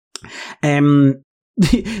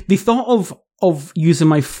 The thought of using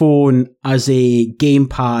my phone as a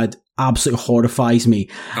gamepad absolutely horrifies me.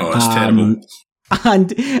 Oh, that's terrible.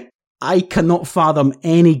 And I cannot fathom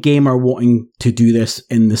any gamer wanting to do this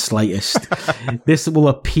in the slightest. This will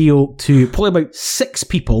appeal to probably about 6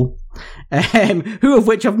 people, who of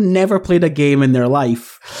which have never played a game in their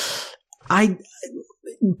life.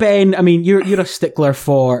 Ben, I mean, you're a stickler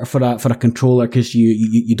for a controller because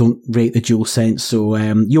you don't rate the DualSense, so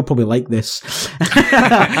you'll probably like this.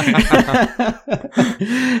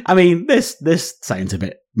 I mean, this sounds a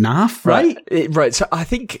bit naff, right? Right. So I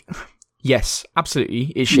think. Yes,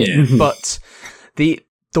 absolutely, it's shit. Yeah. But the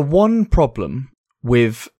one problem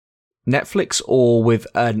with Netflix or with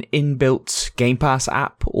an inbuilt Game Pass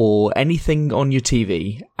app or anything on your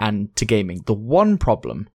TV and to gaming, the one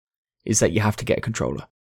problem is that you have to get a controller.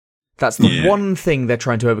 That's the one thing they're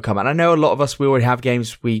trying to overcome. And I know a lot of us, we already have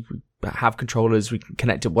games, we have controllers, we can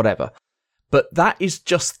connect it, whatever. But that is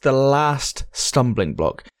just the last stumbling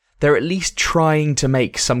block. They're at least trying to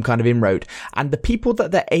make some kind of inroad. And the people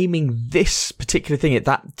that they're aiming this particular thing at,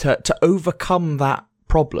 that to overcome that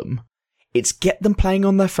problem, it's get them playing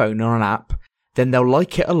on their phone or an app, then they'll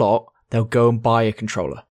like it a lot, they'll go and buy a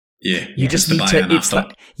controller. Yeah, you just need to.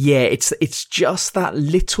 It's just that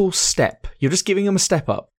little step. You're just giving them a step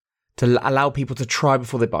up to allow people to try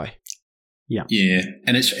before they buy. Yeah,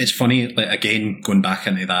 and it's funny. Like again, going back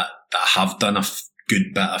into that I have done a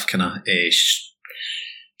good bit of kind of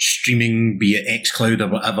streaming, be it xCloud or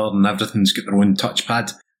whatever, and everything's got their own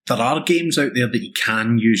touchpad. There are games out there that you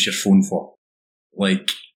can use your phone for,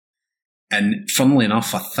 like. And funnily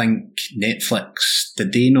enough, I think Netflix,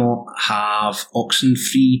 did they not have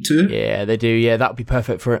Oxenfree too? Yeah, they do. Yeah, that would be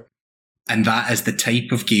perfect for it. And that is the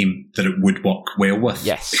type of game that it would work well with.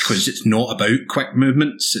 Yes. Because it's not about quick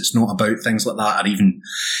movements. It's not about things like that. Or even,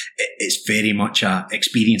 it's very much a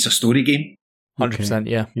experience, a story game. 100%,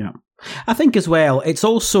 yeah. Yeah. I think as well, it's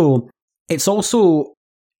also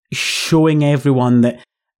showing everyone that,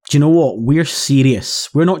 do you know what? We're serious.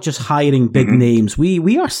 We're not just hiring big names.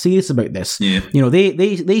 We are serious about this. Yeah. You know,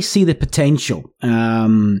 they see the potential.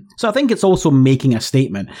 So I think it's also making a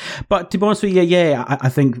statement. But to be honest with you, I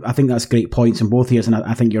think that's great points in both ears, and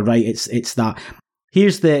I think you're right. It's that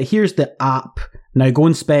here's the app. Now go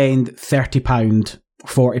and spend £30,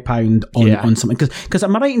 £40 on something. Because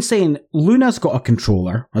am I right in saying Luna's got a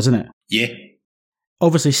controller, hasn't it? Yeah.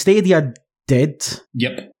 Obviously, Stadia did.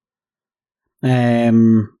 Yep.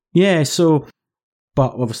 So,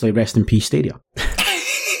 but obviously rest in peace Stadia.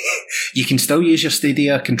 You can still use your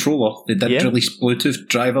Stadia controller. They did release Bluetooth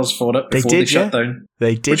drivers for it before they shut down.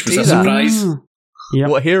 They did, which was a surprise. Yep.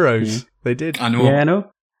 What heroes. They did. I know. Yeah, I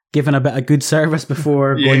know. Giving a bit of good service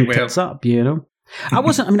before going tits up, you know. To be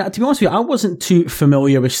honest with you, I wasn't too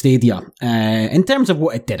familiar with Stadia in terms of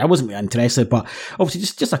what it did. I wasn't really interested, but obviously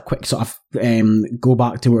just a quick sort of go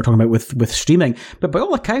back to what we were talking about with streaming. But by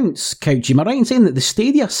all accounts, Couchy, am I right in saying that the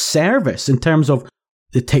Stadia service in terms of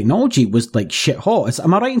the technology was like shit hot?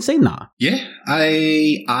 Am I right in saying that? Yeah,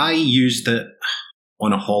 I used it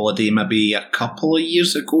on a holiday maybe a couple of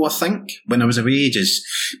years ago, I think, when I was away, just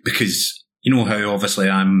because... You know how obviously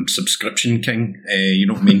I'm subscription king, you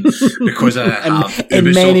know what I mean? Because I have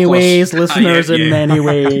in many ways, listeners, in many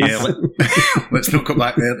ways. Yeah, let's not go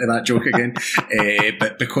back there to that joke again.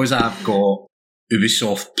 But because I've got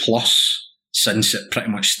Ubisoft Plus since it pretty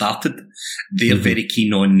much started, they're very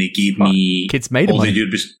keen on. They gave me kids made all money. the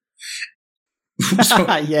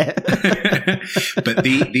Ubisoft. Yeah. But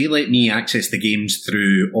they let me access the games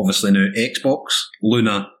through obviously now Xbox,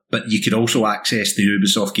 Luna. But you could also access the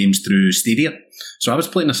Ubisoft games through Stadia. So I was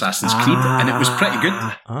playing Assassin's Creed, and it was pretty good.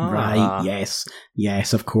 Right,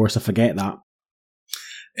 yes, of course, I forget that.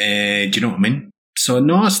 Do you know what I mean? So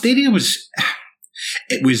no, Stadia was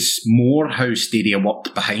more how Stadia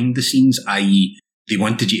worked behind the scenes, i.e. they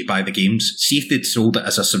wanted you to buy the games. See if they'd sold it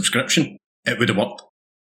as a subscription, it would have worked.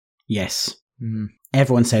 Yes.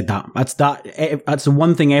 Everyone said that. That's the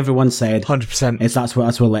one thing everyone said. 100%. Is that's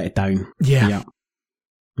what let it down. Yeah.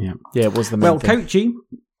 Yeah, it was the main thing.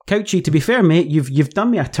 Couchy, to be fair, mate, you've done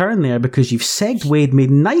me a turn there because you've segued me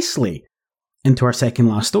nicely into our second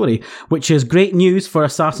last story, which is great news for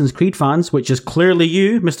Assassin's Creed fans, which is clearly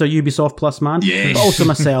you, Mr. Ubisoft Plus man, yes. But also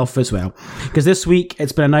myself as well. Because this week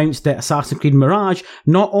it's been announced that Assassin's Creed Mirage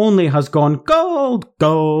not only has gone gold,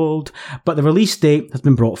 but the release date has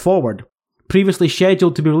been brought forward. Previously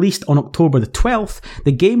scheduled to be released on October the 12th,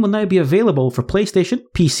 the game will now be available for PlayStation,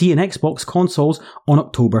 PC and Xbox consoles on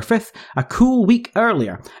October 5th, a cool week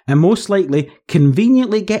earlier, and most likely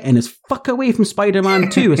conveniently getting as fuck away from Spider-Man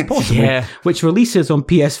 2 as possible, which releases on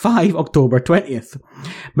PS5 October 20th.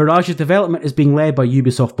 Mirage's development is being led by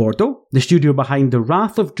Ubisoft Bordeaux, the studio behind the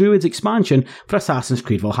Wrath of Druids expansion for Assassin's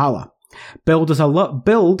Creed Valhalla. Billed as a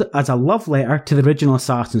love letter to the original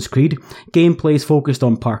Assassin's Creed, gameplay is focused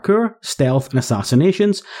on parkour, stealth and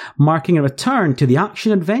assassinations, marking a return to the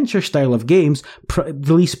action-adventure style of games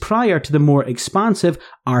released prior to the more expansive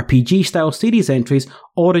RPG-style series entries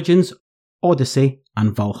Origins, Odyssey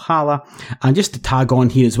and Valhalla. And just to tag on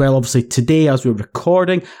here as well, obviously today as we're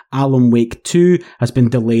recording, Alan Wake 2 has been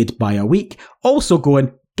delayed by a week, also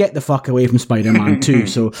going get the fuck away from Spider-Man 2.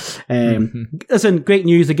 So, listen, great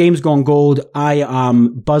news. The game's gone gold. I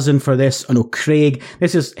am buzzing for this. I know Craig,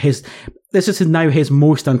 this is now his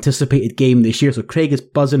most anticipated game this year. So Craig is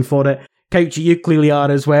buzzing for it. Couchy, you clearly are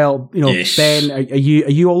as well. You know, yes. Ben, are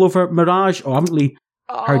you all over Mirage? Or haven't we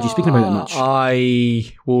heard you speaking about it much?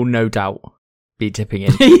 I will no doubt be dipping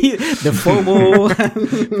in. The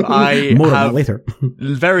FOMO. I More have on that later.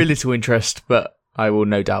 very little interest, but I will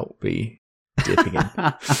no doubt be dipping in.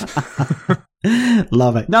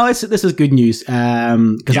 Love it. No, this is good news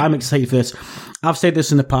because I'm excited for this. I've said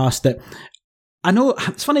this in the past that I know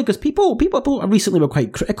it's funny because people recently were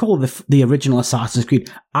quite critical of the original Assassin's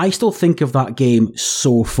Creed. I still think of that game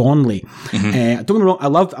so fondly. Don't get me wrong, I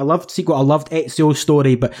loved sequel, I loved Ezio's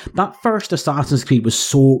story, but that first Assassin's Creed was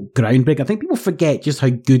so groundbreaking. I think people forget just how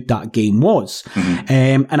good that game was.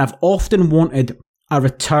 And I've often wanted a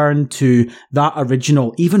return to that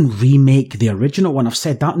original, even remake the original one. I've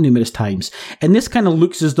said that numerous times. And this kind of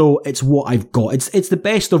looks as though it's what I've got. It's the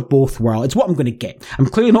best of both worlds. It's what I'm going to get. I'm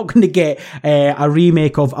clearly not going to get a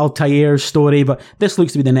remake of Altair's story, but this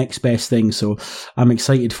looks to be the next best thing. So I'm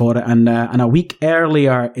excited for it. And a week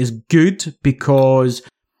earlier is good because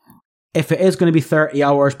if it is going to be 30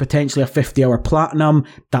 hours, potentially a 50-hour platinum,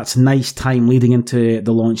 that's nice time leading into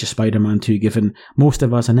the launch of Spider-Man 2, giving most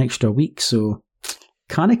of us an extra week. So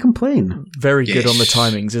can't I complain? Very good on the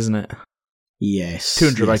timings, isn't it? Yes.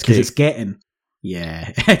 200 IQ. Because it's getting...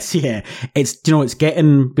 It's it's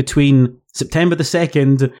getting between September the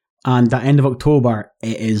 2nd and the end of October.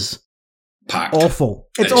 It is packed. Awful.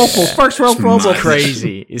 It's awful. First world problem.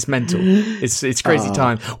 Crazy. It's mental. It's crazy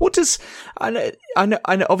time. What does... I know,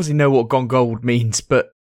 obviously know what Gone Gold means, but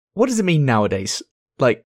what does it mean nowadays?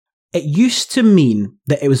 Like... It used to mean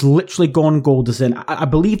that it was literally gone gold, as in, I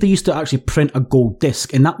believe they used to actually print a gold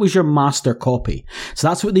disc, and that was your master copy. So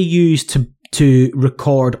that's what they used to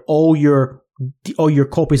record all your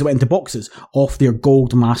copies that went into boxes off their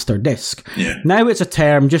gold master disc. Yeah. Now it's a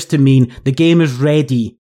term just to mean the game is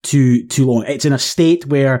ready to launch. It's in a state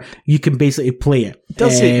where you can basically play it.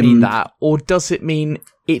 Does it mean that, or does it mean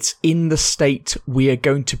it's in the state we are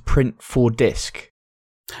going to print for disc?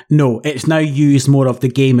 No, it's now used more of the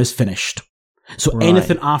game is finished. So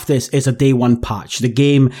anything after this is a day one patch. The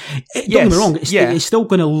game, don't get me wrong, it's still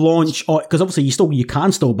going to launch, because obviously you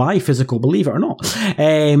can still buy physical, believe it or not.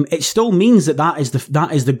 It still means that is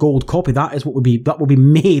the gold copy. That is what will be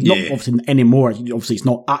made. Not obviously anymore. Obviously, it's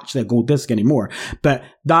not actually a gold disc anymore. But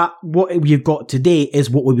what you've got today is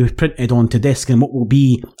what will be printed onto disc and what will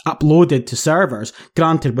be uploaded to servers.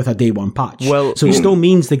 Granted, with a day one patch. Well, so it still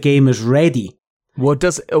means the game is ready. Well,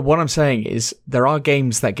 what I'm saying is there are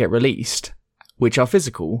games that get released which are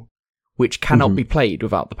physical, which cannot be played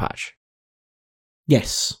without the patch.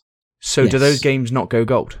 Yes. So do those games not go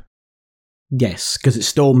gold? Yes, because it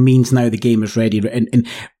still means now the game is ready.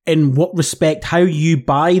 In what respect, how you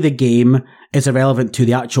buy the game is irrelevant to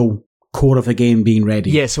the actual core of the game being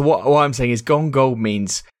ready. Yeah, so what I'm saying is Gone Gold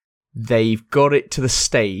means they've got it to the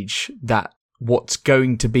stage that what's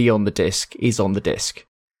going to be on the disc is on the disc.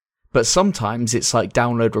 But sometimes it's like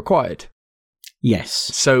download required. Yes.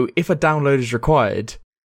 So if a download is required,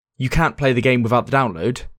 you can't play the game without the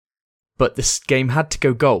download, but this game had to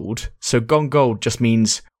go gold. So Gone Gold just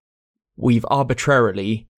means we've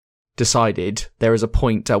arbitrarily decided there is a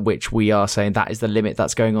point at which we are saying that is the limit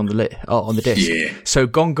that's going on the disc. Yeah. So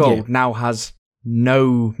Gone Gold now has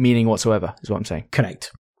no meaning whatsoever, is what I'm saying.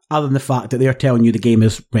 Correct. Other than the fact that they're telling you the game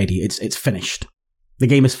is ready. It's finished. The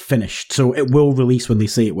game is finished, so it will release when they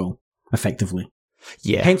say it will, effectively.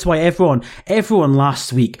 Yeah. Hence why everyone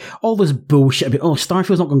last week, all this bullshit about,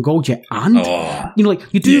 Starfield's not gone gold yet. And,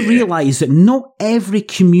 you do realise that not every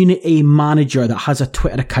community manager that has a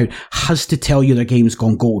Twitter account has to tell you their game's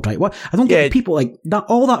gone gold, right? What? I don't get people like that.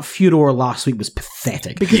 All that furor last week was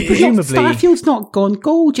pathetic. Because presumably Starfield's not gone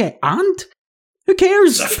gold yet. And? Who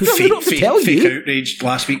cares? Fake outrage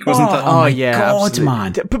last week, wasn't it? Oh my God,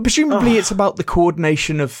 man. But presumably it's about the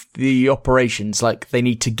coordination of the operations. Like, they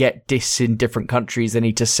need to get discs in different countries. They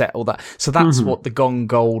need to set all that. So that's what the Gone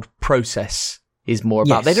Gold process is more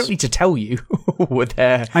about. They don't need to tell you with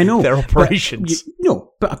their operations.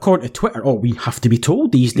 But according to Twitter, we have to be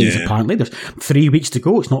told these days, apparently. There's 3 weeks to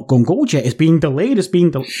go. It's not gone gold yet. It's being delayed.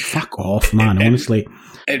 Fuck off, man, honestly.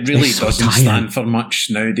 It really doesn't stand for much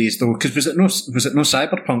nowadays, though, because was it no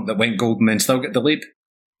Cyberpunk that went gold and then still got delayed?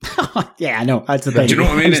 Yeah, I know. That's the thing. Do you know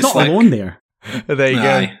what I mean? It's not alone there. There you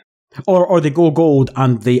go. Or they go gold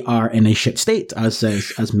and they are in a shit state,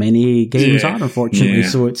 as many games are, unfortunately.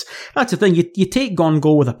 So that's the thing. You take Gone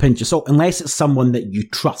Gold with a pinch of salt, unless it's someone that you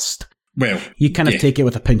trust. Well, you kind of take it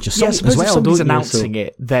with a pinch of salt as well. If somebody's announcing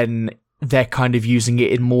it, then they're kind of using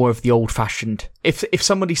it in more of the old-fashioned. If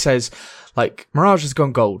somebody says, like, Mirage has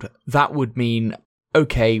gone gold, that would mean,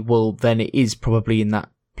 okay, well, then it is probably in that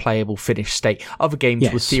playable finished state. Other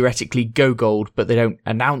games would theoretically go gold, but they don't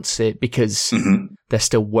announce it because they're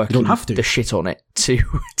still working the shit on it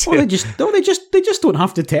Well, they just don't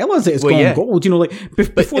have to tell us it's gone gold. You know, like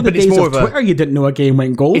before the days of Twitter, you didn't know a game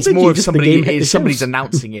went gold. It's more of somebody's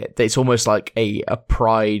announcing it. It's almost like a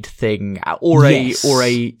pride thing, or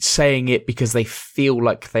a saying it because they feel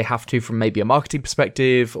like they have to from maybe a marketing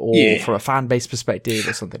perspective or from a fan base perspective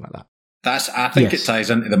or something like that. I think it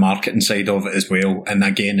ties into the marketing side of it as well. And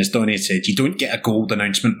again, as Dony said, you don't get a gold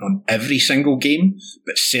announcement on every single game,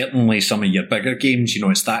 but certainly some of your bigger games, you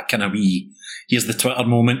know, it's that kind of here's the Twitter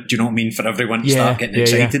moment, do you know what I mean, for everyone to start getting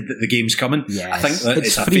excited that the game's coming. Yes. I think that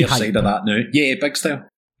it's a fair side of that now. Yeah, big style.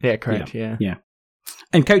 Yeah, correct, yeah.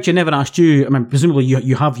 And Couchy, I never asked you, I mean, presumably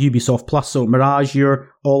you have Ubisoft Plus, so Mirage,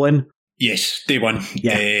 you're all in? Yes, day one.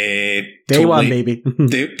 Yeah. Day one, baby.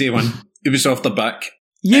 Day one. Ubisoft are back.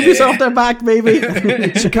 Ubisoft are back, baby.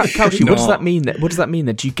 So, Couchy, what does that mean? What does that mean?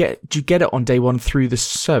 That do you get it on day one through the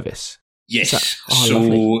service? Yes.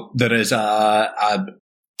 Lovely. There is an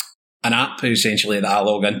app essentially that I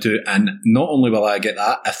log into, and not only will I get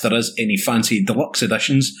that, if there is any fancy deluxe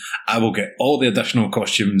editions, I will get all the additional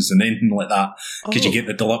costumes and anything like that, because you get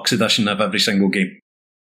the deluxe edition of every single game.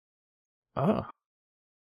 Oh.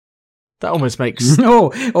 That almost makes...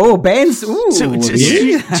 Ben's... Ooh, so, can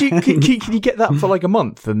you get that for like a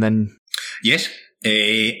month and then... Yes.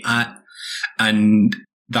 And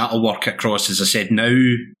that'll work across, as I said, now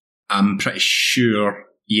I'm pretty sure,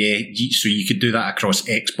 so you could do that across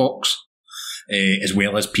Xbox as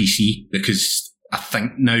well as PC, because I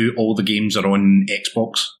think now all the games are on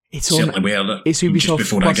Xbox. It's Ubisoft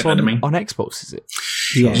Plus on Xbox, is it?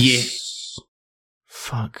 Yes. Yeah.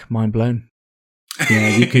 Fuck, mind blown.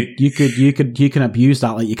 Yeah, you can abuse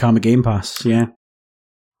that like you can with Game Pass. Yeah.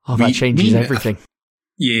 Oh, that changes everything.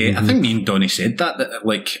 Yeah, I think me and Dony said that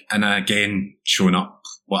like, and again, showing up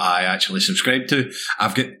what I actually subscribe to.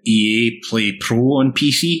 I've got EA Play Pro on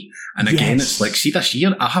PC, and again, it's like, see, this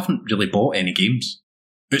year I haven't really bought any games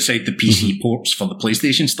outside the PC ports for the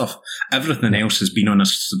PlayStation stuff. Everything else has been on a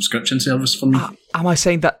subscription service for me. Am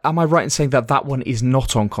I right in saying that one is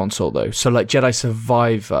not on console though? So like Jedi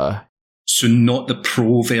Survivor. So not the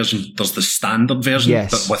Pro version, there's the standard version,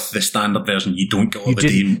 but with the standard version you don't get all the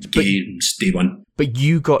games day one. But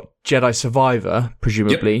you got Jedi Survivor,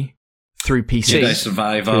 presumably, through PC. Jedi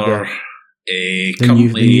Survivor, the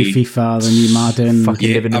new FIFA, the new Madden.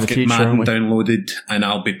 I've got Madden downloaded, and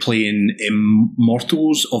I'll be playing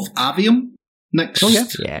Immortals of Avium next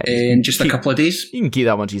in just a couple of days. You can keep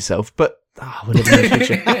that one to yourself, but... whatever.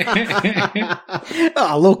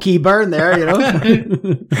 Low-key burn there, you know.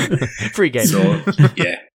 Free game. So,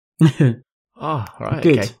 yeah.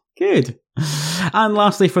 Right. Good. And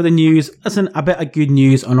lastly, for the news, listen, a bit of good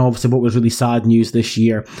news on obviously what was really sad news this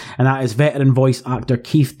year, and that is veteran voice actor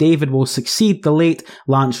Keith David will succeed the late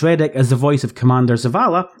Lance Reddick as the voice of Commander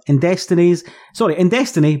Zavala in Destiny,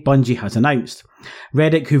 Bungie has announced.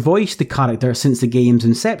 Reddick, who voiced the character since the game's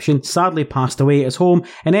inception, sadly passed away at his home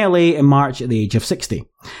in LA in March at the age of 60.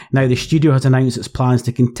 Now the studio has announced its plans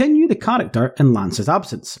to continue the character in Lance's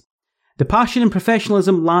absence. The passion and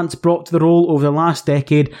professionalism Lance brought to the role over the last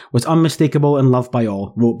decade was unmistakable and loved by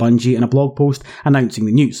all, wrote Bungie in a blog post announcing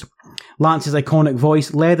the news. Lance's iconic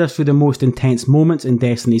voice led us through the most intense moments in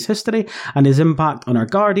Destiny's history, and his impact on our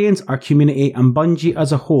Guardians, our community, and Bungie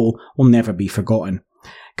as a whole will never be forgotten.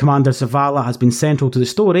 Commander Zavala has been central to the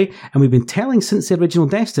story, and we've been telling since the original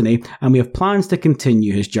Destiny, and we have plans to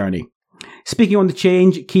continue his journey. Speaking on the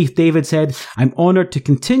change, Keith David said, "I'm honoured to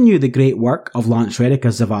continue the great work of Lance Reddick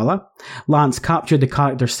as Zavala. Lance captured the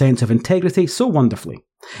character's sense of integrity so wonderfully.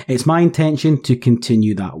 It's my intention to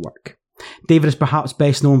continue that work." David is perhaps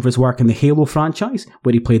best known for his work in the Halo franchise,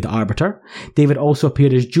 where he played the Arbiter. David also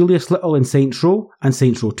appeared as Julius Little in Saints Row and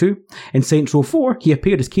Saints Row 2. In Saints Row 4, he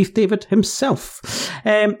appeared as Keith David himself.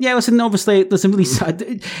 Obviously, really sad.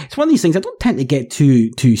 It's one of these things, I don't tend to get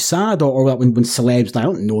too sad or when celebs, I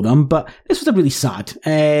don't know them, but this was a really sad.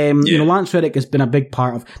 Lance Reddick has been a big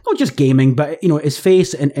part of, not just gaming, but, his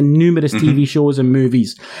face in numerous TV shows and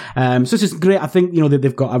movies. So this is great. I think, that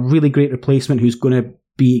they've got a really great replacement who's going to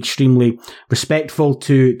be extremely respectful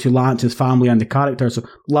to Lance, his family, and the character. So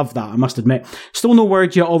love that, I must admit. Still no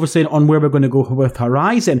word yet, obviously, on where we're going to go with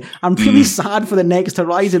Horizon. I'm really sad for the next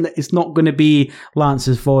Horizon that it's not going to be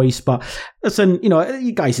Lance's voice. But listen,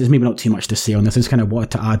 you guys, there's maybe not too much to say on this. I just kind of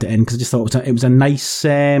wanted to add it in because I just thought it was a nice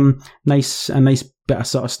bit of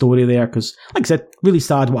sort of story there. Because, like I said, really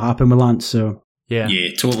sad what happened with Lance. So yeah,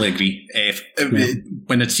 totally agree.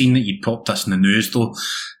 When I'd seen that you'd popped this in the news, though.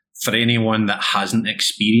 For anyone that hasn't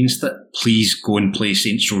experienced it, please go and play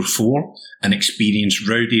Saints Row 4 and experience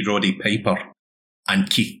Rowdy Roddy Piper and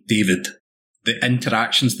Keith David, the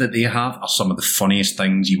interactions that they have are some of the funniest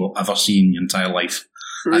things you will ever see in your entire life.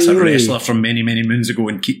 Really? That's a wrestler from many, many moons ago,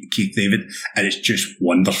 and Keith David, and it's just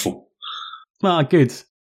wonderful. Ah, good.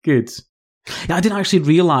 Yeah, I didn't actually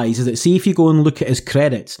realise is that, see, if you go and look at his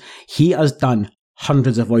credits, he has done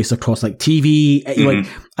hundreds of voices across like TV. Like,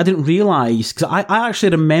 I didn't realise, because I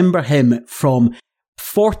actually remember him from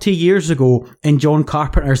 40 years ago in John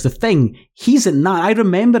Carpenter's The Thing. He's in that. I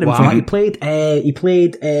remember him from that. He played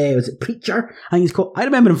was it Preacher? I think he's called. I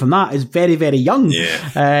remember him from that as very, very young.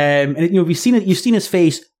 Yeah. And you've seen his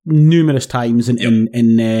face numerous times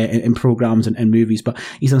in programs and movies, but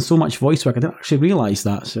he's done so much voice work. I didn't actually realise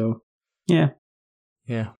that. So, yeah.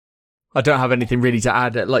 I don't have anything really to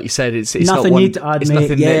add. Like you said, it's nothing not one, need to add, it's mate.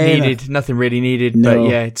 nothing needed, nothing really needed. No. But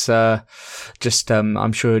yeah, it's just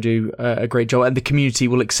I'm sure he'll do a great job, and the community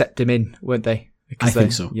will accept him in, won't they? Because I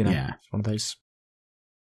think so. You know, yeah, it's one of those.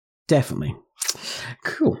 Definitely.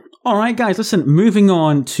 Cool. All right, guys. Listen, moving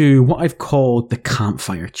on to what I've called the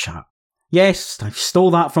Campfire Chat. Yes, I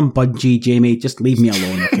stole that from Bungie, Jamie. Just leave me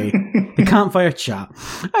alone, okay? The Campfire Chat.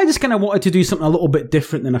 I just kind of wanted to do something a little bit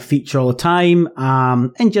different than a feature all the time,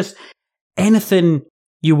 and just anything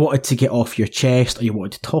you wanted to get off your chest or you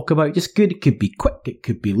wanted to talk about, just good. It could be quick, it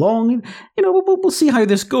could be long. You know, we'll see how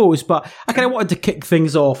this goes. But I kind of wanted to kick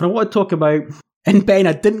things off, and I want to talk about. And Ben,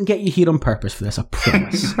 I didn't get you here on purpose for this, I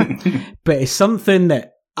promise. But it's something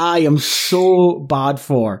that I am so bad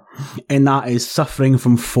for, and that is suffering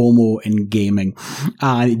from FOMO in gaming.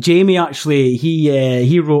 And Jamie actually,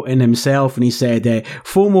 he wrote in himself and he said,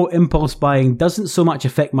 FOMO impulse buying doesn't so much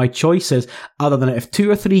affect my choices, other than if 2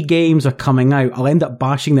 or 3 games are coming out, I'll end up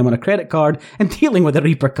bashing them on a credit card and dealing with the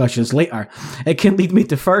repercussions later. It can lead me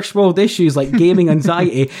to first world issues like gaming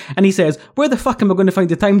anxiety. And he says, where the fuck am I going to find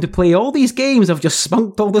the time to play all these games I've just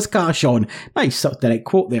spunked all this cash on? Nice direct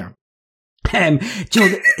quote there. Joe,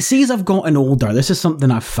 see, as I've gotten older, this is something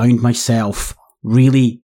I've found myself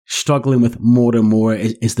really struggling with more and more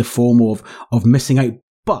is the FOMO of missing out.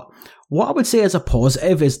 But what I would say as a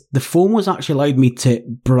positive is the FOMO has actually allowed me to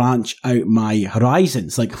branch out my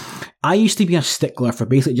horizons. Like, I used to be a stickler for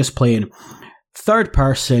basically just playing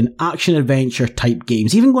third-person action-adventure type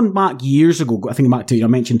games. Even going back years ago, I think back to, I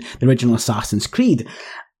mentioned the original Assassin's Creed.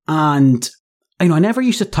 And I never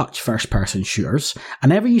used to touch first-person shooters. I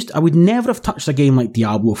would never have touched a game like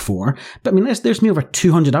Diablo 4. But I mean, there's me over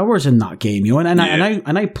 200 hours in that game, and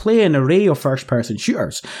I play an array of first-person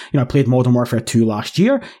shooters. I played Modern Warfare 2 last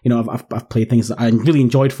year. I've played things that I really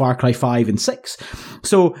enjoyed, Far Cry 5 and 6.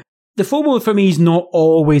 So the FOMO for me is not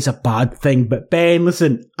always a bad thing. But Ben,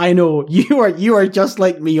 listen, I know you are just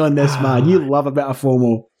like me on this, man. You love a bit of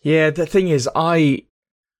FOMO. Yeah, the thing is, I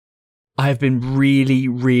have been really,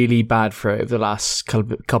 really bad for it over the last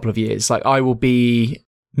couple of years. Like, I will be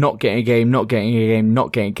not getting a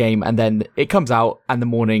game, and then it comes out, and the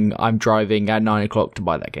morning I'm driving at 9 o'clock to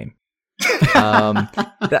buy that game.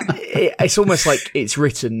 It's almost like it's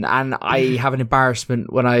written, and I have an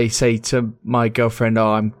embarrassment when I say to my girlfriend,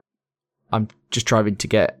 "Oh, I'm just driving to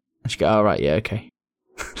get," and she goes, "Oh, right, yeah, okay."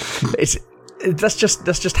 That's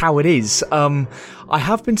just how it is. I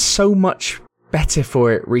have been so much better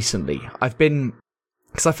for it recently.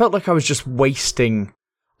 Because I felt like I was just wasting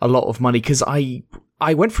a lot of money, because I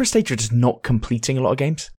went for a stage of just not completing a lot of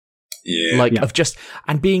games. Yeah.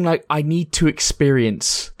 And being like, I need to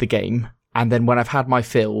experience the game, and then when I've had my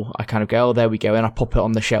fill, I kind of go, oh, there we go, and I pop it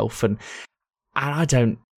on the shelf, and I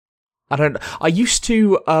used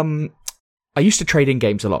to trade in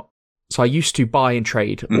games a lot. So I used to buy and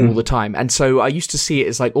trade all the time. And so I used to see it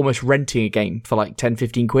as like almost renting a game for like 10,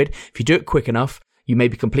 15 quid. If you do it quick enough, you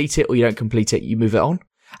maybe complete it, or you don't complete it, you move it on.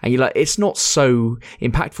 And you're like, it's not so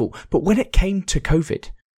impactful. But when it came to COVID,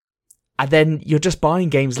 and then you're just buying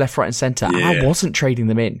games left, right and centre, and I wasn't trading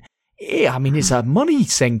them in. Yeah, I mean, it's a money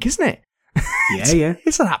sink, isn't it? Yeah.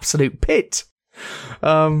 It's an absolute pit.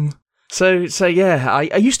 So yeah,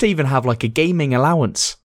 I used to even have like a gaming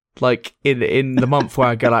allowance. Like in the month where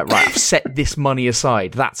I go like, right, I've set this money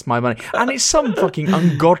aside. That's my money, and it's some fucking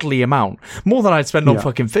ungodly amount, more than I'd spend on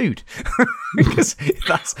fucking food, because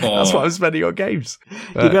that's what I'm spending on games.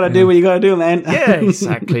 But, you gotta do what you gotta do, man. Yeah,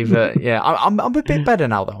 exactly. But yeah, I'm a bit better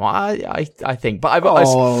now though. I think. But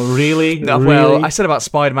really? No, really? Well, I said about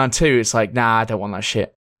Spider-Man 2. It's like, nah, I don't want that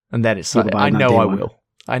shit. And then it's like, I know I will.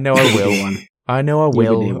 I know I will. I know I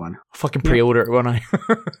will. I'll fucking pre-order it, won't I?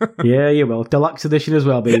 Yeah, you will. Deluxe edition as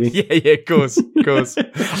well, baby. Yeah, of course.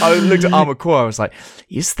 I looked at Armored Core. I was like,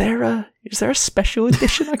 is there a special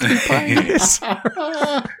edition I can be buying this?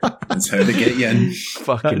 That's how they get you in.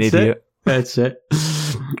 Fucking idiot. That's it.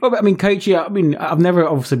 Well, I mean, Couchy, I've never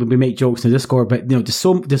obviously been make jokes in the Discord, but does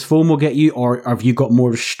FOMO get you, or have you got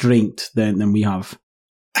more restraint than we have?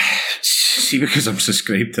 See, because I'm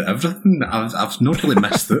subscribed to everything, I've not really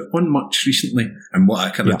missed out on much recently, and what I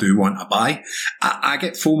kind of do want to buy. I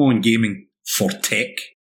get FOMO in gaming for tech.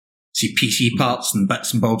 See, PC parts and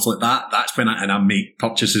bits and bobs like that, that's when I make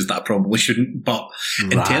purchases that I probably shouldn't. But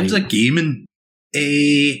in terms of gaming,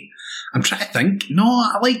 I'm trying to think. No,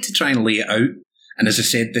 I like to try and lay it out. And as I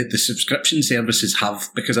said, the subscription services have,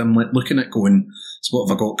 because I'm like looking at going, so what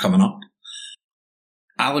have I got coming up?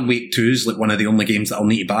 Alan Wake 2 is like one of the only games that I'll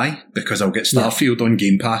need to buy, because I'll get Starfield on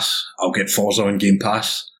Game Pass, I'll get Forza on Game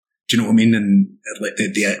Pass. Do you know what I mean? And like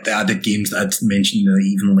the added games that I'd mentioned,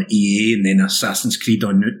 even like EA and then Assassin's Creed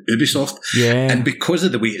on Ubisoft. Yeah. And because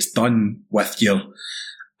of the way it's done with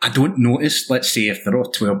I don't notice, let's say if they're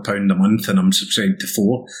all £12 a month and I'm subscribed to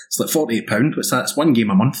 4, it's like £48. What's that? It's one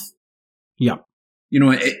game a month. Yeah. You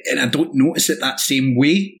know, and I don't notice it that same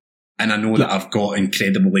way. And I know that I've got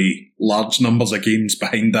incredibly large numbers of games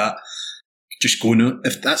behind that. Just going,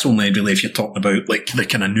 if that's only really if you're talking about like the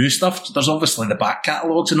kind of new stuff, there's obviously the back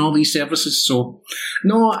catalogues and all these services. So,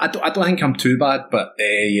 no, I don't think I'm too bad, but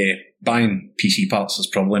buying PC parts is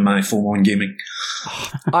probably my FOMO in gaming.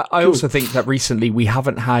 I also think that recently we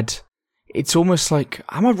haven't had, it's almost like,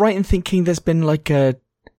 am I right in thinking there's been like a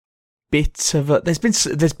bit of a,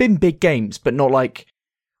 there's been big games, but not like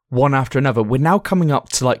one after another. We're now coming up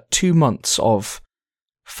to like 2 months of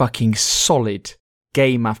fucking solid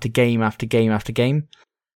game after game after game after game.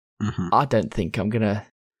 Mm-hmm. I don't think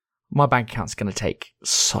my bank account's gonna take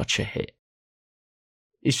such a hit.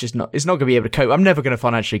 It's not going to be able to cope. I'm never going to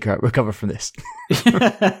financially recover from this.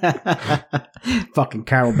 Fucking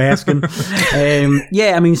Carol Baskin.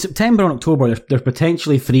 I mean, September and October, there's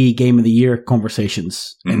potentially 3 Game of the Year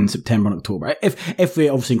conversations in September and October. If we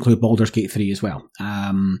obviously include Baldur's Gate 3 as well.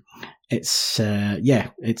 It's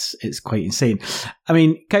quite insane. I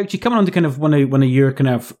mean, Couchy, coming on to kind of one of your kind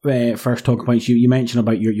of first talking points, you mentioned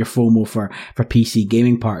about your FOMO for PC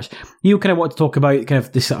gaming parts. You kind of want to talk about kind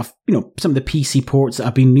of this sort of, some of the PC ports that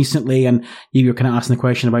have been recently, and you were kind of asking the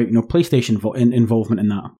question about, PlayStation involvement in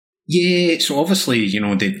that. Yeah, so obviously,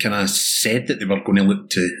 they'd kind of said that they were going to look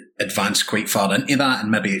to advance quite far into that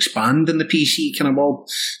and maybe expand in the PC kind of world.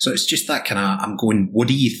 So it's just that kind of, I'm going, what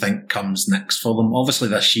do you think comes next for them? Obviously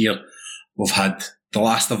this year, we've had The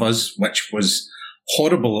Last of Us, which was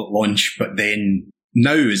horrible at launch, but then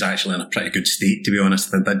now is actually in a pretty good state, to be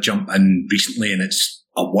honest. I did jump in recently, and it's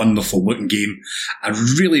a wonderful looking game. I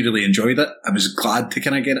really, really enjoyed it. I was glad to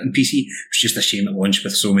kind of get it on PC. It was just a shame it launched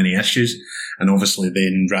with so many issues. And obviously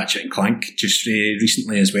then Ratchet and Clank just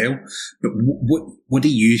recently as well. But what do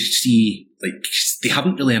you see? Like, they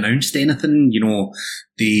haven't really announced anything.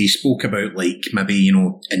 They spoke about like maybe,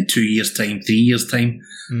 in 2 years' time, 3 years' time.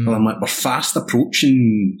 Well, I'm like, we're fast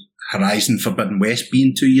approaching Horizon Forbidden West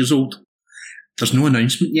being 2 years old. There's no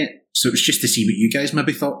announcement yet. So it was just to see what you guys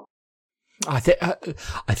maybe thought. I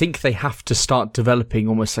think they have to start developing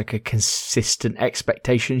almost like a consistent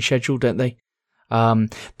expectation schedule, don't they?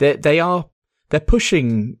 They're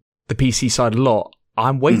pushing the PC side a lot.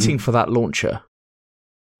 I'm waiting for that launcher.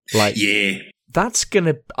 Like, yeah,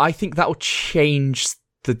 I think that will change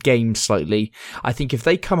the game slightly. I think if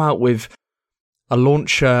they come out with a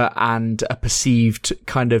launcher and a perceived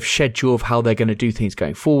kind of schedule of how they're going to do things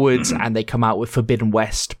going forwards, and they come out with Forbidden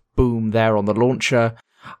West, boom, there on the launcher.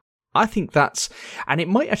 I think and it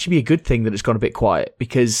might actually be a good thing that it's gone a bit quiet,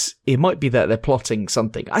 because it might be that they're plotting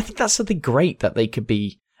something. I think that's something great that they could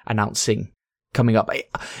be announcing coming up.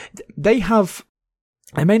 They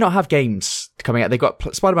may not have games coming out. They've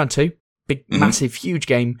got Spider-Man 2, big, massive, huge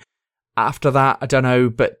game. After that, I don't know,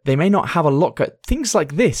 but they may not have a lot. Things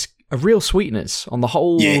like this are real sweeteners on the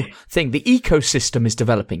whole thing. The ecosystem is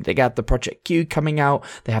developing. They got the Project Q coming out.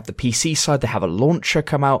 They have the PC side. They have a launcher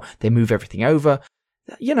come out. They move everything over.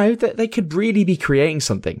 They could really be creating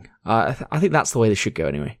something. I think that's the way they should go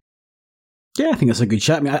anyway. Yeah, I think that's a good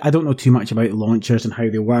chat. I mean, I don't know too much about launchers and how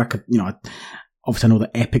they work. Obviously I know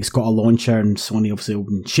that Epic's got a launcher and Sony obviously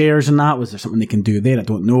opened shares in that. Was there something they can do there? I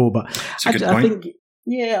don't know, but I think,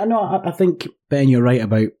 I think, Ben, you're right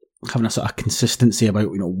about having a sort of consistency about,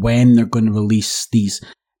 when they're going to release these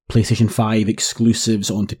PlayStation 5 exclusives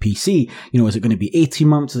onto PC. Is it going to be 18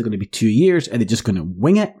 months? Is it going to be 2 years? Are they just going to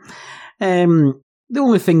wing it? The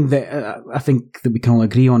only thing that I think that we can all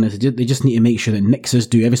agree on is they just need to make sure that Nixes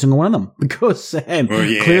do every single one of them, because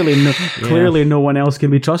clearly no one else can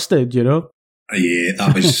be trusted, Yeah,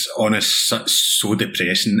 that was honest, so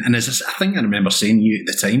depressing. And I think I remember saying to you at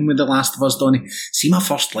the time with The Last of Us, Dony, see my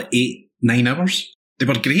first 8-9 hours? They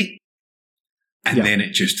were great. And then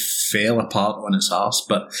it just fell apart on its arse.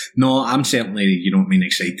 But no, I'm certainly,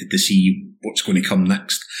 excited to see what's going to come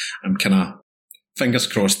next. I'm kind of fingers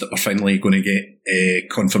crossed that we're finally going to get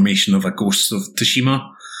confirmation of a Ghost of Tsushima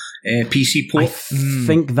PC port. I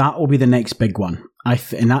think that will be the next big one.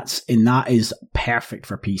 And that is perfect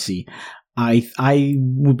for PC. I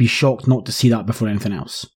would be shocked not to see that before anything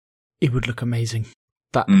else. It would look amazing.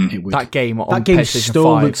 That game on that game PlayStation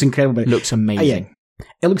still 5 looks incredible. Looks amazing.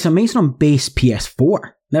 It looks amazing on base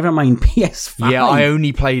PS4. Never mind PS5. Yeah, I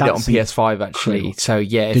only played it on PS5 actually. Incredible. So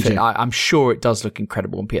yeah, I'm sure it does look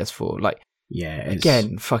incredible on PS4. Like, yeah,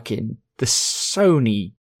 again, fucking the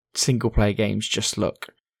Sony single player games just look.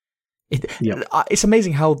 It's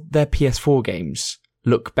amazing how their PS4 games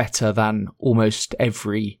look better than almost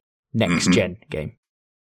every next gen game.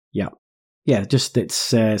 Yeah. Yeah, just it's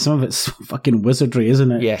some of it's fucking wizardry,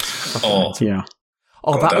 isn't it? Yes. Yeah.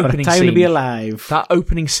 Oh, that opening time scene to be alive. That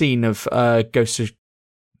opening scene of Ghost of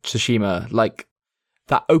Tsushima, like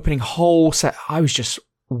that opening whole set, I was just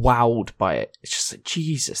wowed by it. It's just like,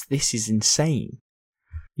 Jesus, this is insane.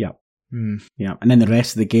 Yeah. Yeah. And then the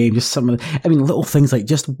rest of the game, just some of the, little things like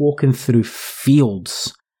just walking through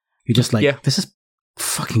fields. You're just like, this is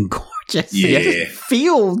fucking gorgeous. Yeah. Just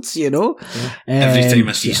fields, Yeah. Every time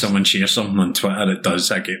I see someone share something on Twitter, it does.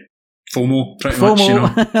 I get FOMO, pretty much,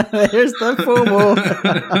 There's the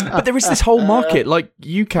FOMO. But there is this whole market, like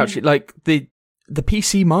you couch it, like the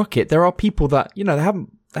PC market. There are people that, they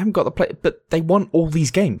haven't got the play, but they want all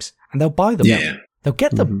these games and they'll buy them. Yeah. They'll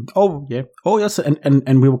get them. Mm-hmm. Oh, yeah. Oh, yes.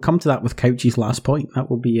 And we will come to that with Couchy's last point. That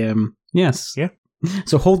will be, yes. Yeah.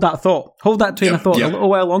 So hold that thought. Hold that train of thought a little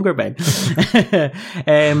while longer, Ben.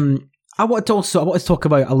 I want to talk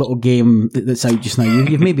about a little game that's out just now.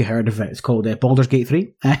 You've maybe heard of it. It's called Baldur's Gate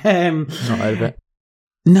 3. Not heard of it.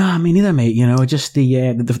 Nah, me neither, mate. Just the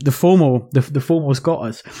FOMO. The FOMO's got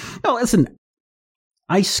us. No, listen.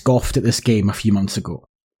 I scoffed at this game a few months ago.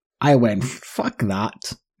 I went, fuck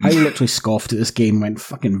that. I literally scoffed at this game, went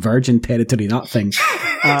fucking virgin territory, that thing.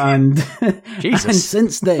 And, Jesus. And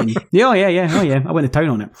since then, oh yeah, I went to town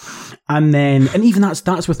on it. And even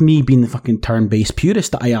that's with me being the fucking turn-based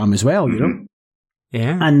purist that I am as well,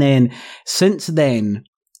 Yeah. And then, since then,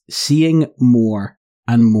 seeing more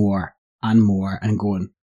and more and more and going,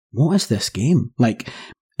 what is this game? Like,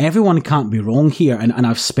 everyone can't be wrong here. And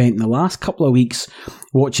I've spent the last couple of weeks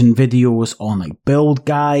watching videos on like build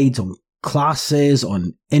guides, on classes,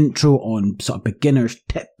 on intro, on sort of beginner's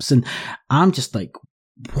tips, and I'm just like,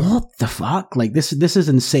 what the fuck? Like this is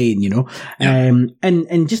insane, Yeah.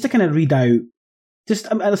 And just to kind of read out,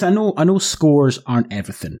 I know scores aren't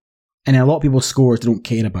everything, and a lot of people's scores they don't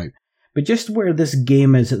care about, but just where this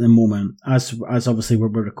game is at the moment, as obviously we're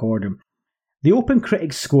recording, the Open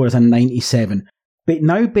Critics score is a 97. But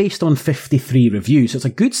now based on 53 reviews, so it's a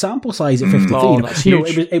good sample size at 53. Oh, that's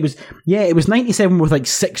huge. It was 97 with like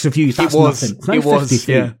 6 reviews. That's nothing. It's now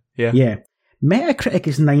 53. Yeah. Metacritic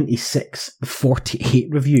is 96 with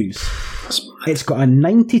 48 reviews. It's got a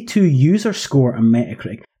 92 user score on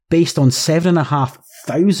Metacritic based on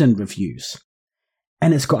 7,500 reviews.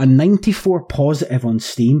 And it's got a 94 positive on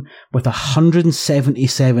Steam with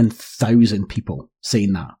 177,000 people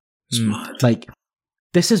saying that. Mad. Like,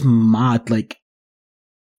 this is mad. Like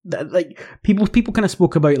people kind of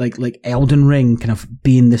spoke about like Elden Ring kind of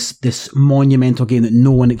being this monumental game that no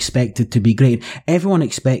one expected to be great. Everyone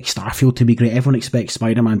expects Starfield to be great. Everyone expects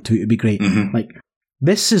Spider-Man 2 to be great. Mm-hmm. Like,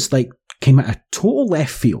 this is like came out of total left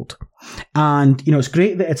field. And, it's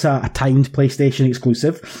great that it's a timed PlayStation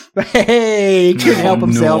exclusive. Hey, he couldn't help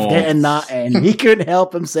himself getting that in. He couldn't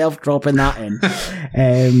help himself dropping that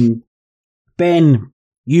in. Ben,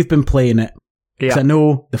 you've been playing it. Yeah. 'Cause I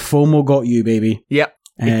know the FOMO got you, baby. Yep.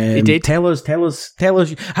 It did. Tell us. How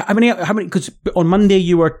many? Because on Monday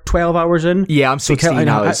you were 12 hours in. Yeah, I'm 16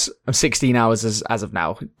 hours. I'm 16 hours as of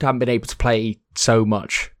now. Haven't been able to play so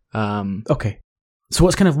much. Okay. So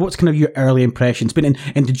what's kind of your early impressions been?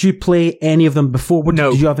 And did you play any of them before?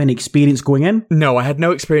 No. Did you have any experience going in? No, I had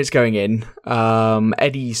no experience going in.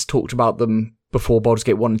 Eddie's talked about them before Baldur's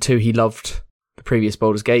Gate 1 and 2. He loved the previous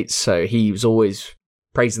Baldur's Gates, so he was always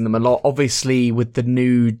praising them a lot. Obviously, with the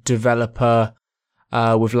new developer.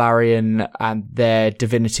 With Larian and their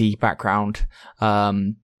Divinity background.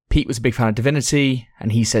 Pete was a big fan of Divinity,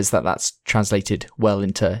 and he says that that's translated well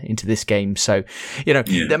into this game. So,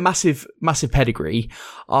 they're massive pedigree.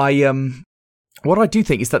 What I do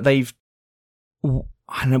think is that I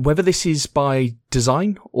don't know whether this is by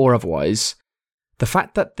design or otherwise, the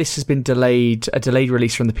fact that this has been a delayed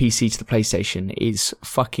release from the PC to the PlayStation is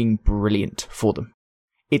fucking brilliant for them.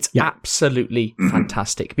 It's absolutely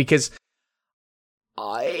fantastic because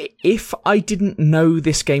if I didn't know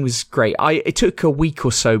this game was great, it took a week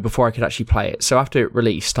or so before I could actually play it. So after it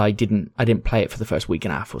released, I didn't play it for the first week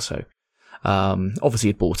and a half or so. Obviously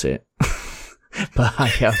I'd bought it, but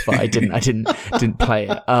I didn't play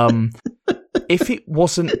it. If it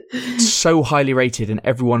wasn't so highly rated and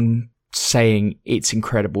everyone saying it's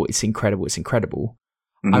incredible,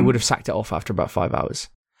 I would have sacked it off after about 5 hours.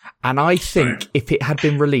 And I think if it had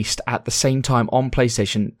been released at the same time on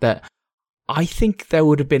PlayStation, that I think there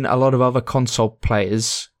would have been a lot of other console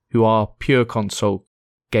players who are pure console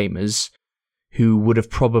gamers who would have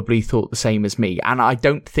probably thought the same as me. And I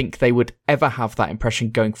don't think they would ever have that impression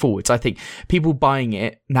going forwards. I think people buying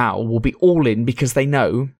it now will be all in because they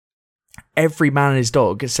know every man and his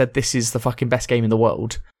dog has said this is the fucking best game in the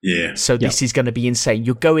world. Yeah. So this is going to be insane.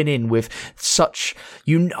 You're going in with such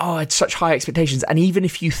high expectations. And even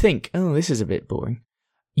if you think, oh, this is a bit boring,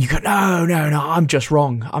 you go, no, I'm just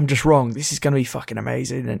wrong. This is going to be fucking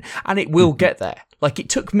amazing. And it will get there. Like, it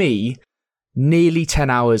took me nearly 10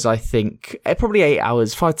 hours, I think, probably 8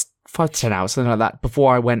 hours, 5 to 10 hours, something like that,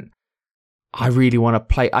 before I went, I really want to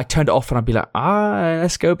play. I turned it off and I'd be like,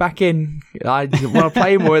 let's go back in. I want to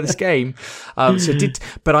play more of this game.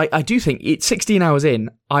 But I do think it's 16 hours in,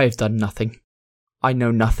 I have done nothing. I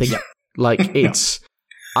know nothing. Like, it's,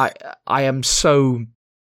 I am so,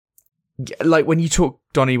 like, when you talk,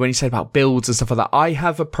 Dony, when you said about builds and stuff like that, I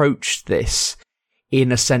have approached this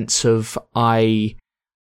in a sense of I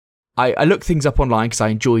look things up online because I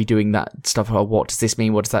enjoy doing that stuff. Oh, what does this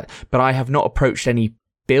mean? What does that? But I have not approached any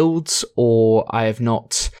builds, or I have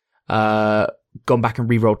not gone back and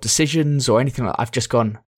re-rolled decisions or anything like that. I've just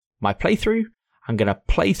gone, my playthrough, I'm going to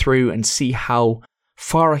play through and see how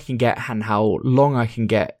far I can get and how long I can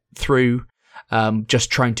get through, just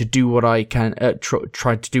trying to do what I can,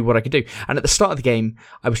 trying to do what I can do. And at the start of the game,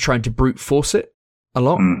 I was trying to brute force it a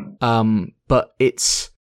lot, but it's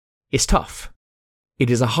tough. It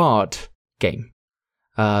is a hard game.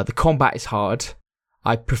 The combat is hard.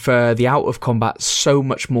 I prefer the out of combat so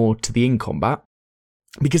much more to the in combat,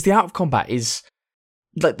 because the out of combat is,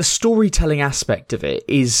 like, the storytelling aspect of it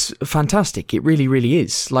is fantastic. It really, really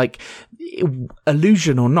is. Like,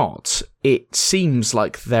 illusion or not, it seems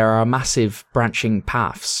like there are massive branching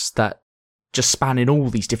paths that just span in all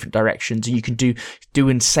these different directions, and you can do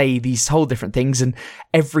and say these whole different things, and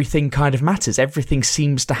everything kind of matters. Everything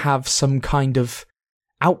seems to have some kind of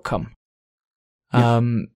outcome. Yeah.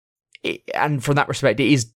 And from that respect,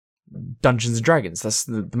 it is Dungeons and Dragons. That's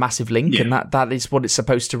the massive link, and that is what it's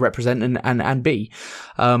supposed to represent and be.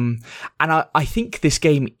 And I think this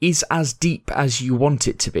game is as deep as you want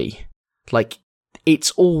it to be. Like, it's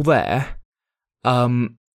all there.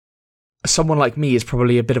 Someone like me is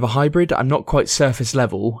probably a bit of a hybrid. I'm not quite surface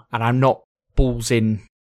level, and I'm not balls deep.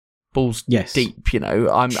 You know,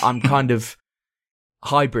 I'm kind of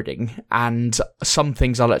hybriding, and some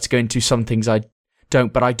things I like to go into, some things I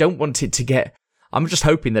don't, but I don't want it to get, I'm just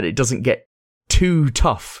hoping that it doesn't get too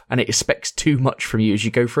tough and it expects too much from you as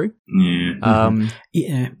you go through.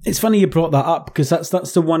 Yeah, it's funny you brought that up, because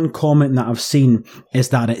that's the one comment that I've seen, is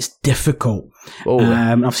that it's difficult.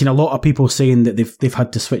 I've seen a lot of people saying that they've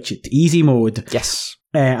had to switch it to easy mode. Yes.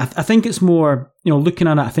 I think it's more, looking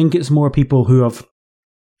at it, I think it's more people who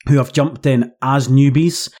have jumped in as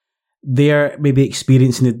newbies. They're maybe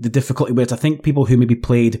experiencing the difficulty, whereas I think people who maybe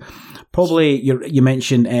played, probably you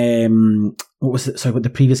mentioned, what was it? Sorry, what the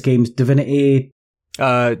previous games? Divinity?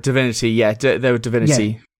 Divinity, yeah. They were Divinity.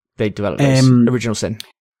 Yeah. They developed those. Original Sin.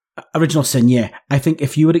 Original Sin, yeah. I think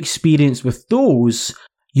if you were experienced with those,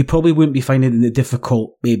 you probably wouldn't be finding it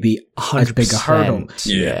difficult, maybe 100%. As big a hurdle.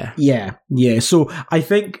 Yeah. So I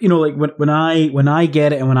think, like when I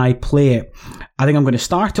get it and when I play it, I think I'm going to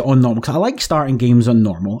start it on normal, because I like starting games on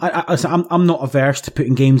normal. I'm not averse to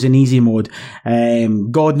putting games in easy mode.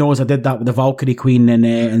 God knows I did that with the Valkyrie Queen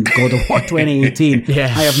in God of War 2018. I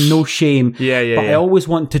have no shame. But I always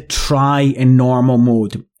want to try in normal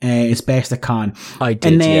mode as best I can. I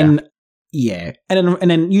did, and then. Yeah, and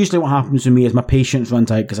then usually what happens with me is my patience runs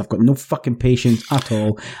out, because I've got no fucking patience at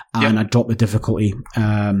all, and I drop the difficulty.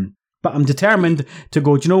 But I'm determined to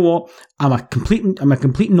go, do you know what? I'm a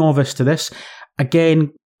complete novice to this.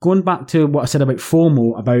 Again, going back to what I said about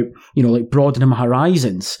FOMO, about, like broadening my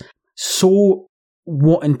horizons. So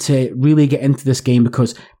wanting to really get into this game,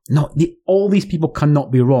 because all these people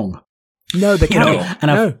cannot be wrong. No, they can't.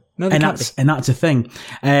 And that's the thing.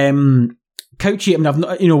 Couchy, I mean, I've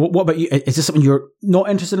not, what about you? Is this something you're not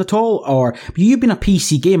interested in at all? Or you've been a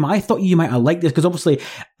PC gamer. I thought you might have liked this because obviously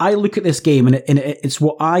I look at this game and it's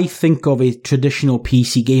what I think of a traditional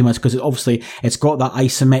PC game as, because obviously it's got that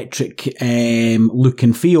isometric look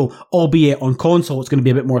and feel, albeit on console it's going to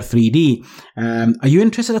be a bit more 3D. Are you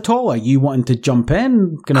interested at all? Are you wanting to jump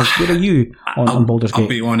in? Where are you on Baldur's Gate? I'll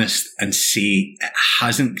be honest and say it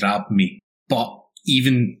hasn't grabbed me, but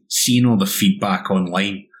even seeing all the feedback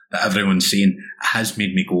online that everyone's saying has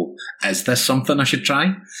made me go, is this something I should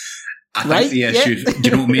try? I think the issue, do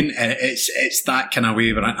you know what I mean? It's that kind of way,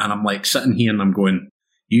 and I'm like sitting here and I'm going,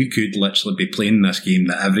 you could literally be playing this game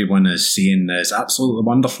that everyone is saying is absolutely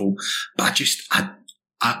wonderful, but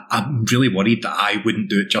I'm really worried that I wouldn't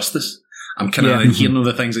do it justice. I'm kind of hearing all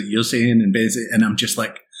the things that you're saying and I'm just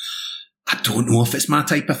like, I don't know if it's my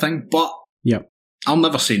type of thing, but I'll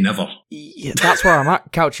never say never. Yeah, that's where I'm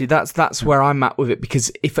at, Couchy. That's where I'm at with it,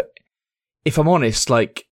 because if I'm honest,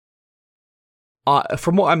 like,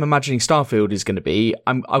 from what I'm imagining Starfield is going to be,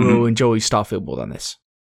 I will enjoy Starfield more than this.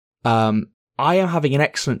 I am having an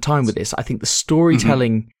excellent time with this. I think the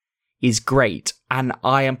storytelling is great, and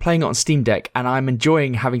I am playing it on Steam Deck, and I'm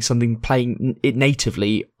enjoying having something playing it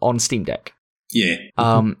natively on Steam Deck. Yeah.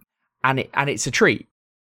 And it's a treat.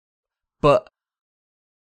 But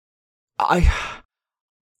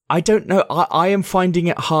I don't know. I am finding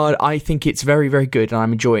it hard. I think it's very, very good, and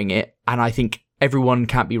I'm enjoying it. And I think everyone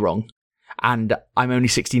can't be wrong. And I'm only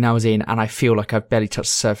 16 hours in, and I feel like I've barely touched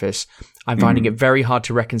the surface. I'm finding it very hard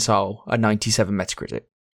to reconcile a 97 Metacritic.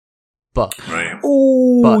 But,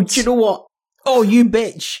 do you know what? Oh, you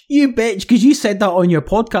bitch, because you said that on your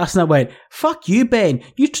podcast, and I went, "Fuck you, Ben.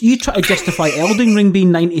 You try to justify Elden Ring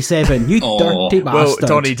being 97. You dirty bastard."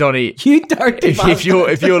 Well, Dony, you dirty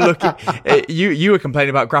bastard. If you're looking, you were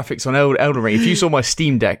complaining about graphics on Elden Ring. If you saw my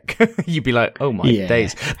Steam Deck, you'd be like, "Oh my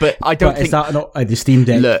days!" But I don't think is that not the Steam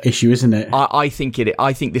Deck issue, isn't it? I think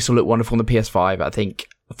this will look wonderful on the PS5. I think.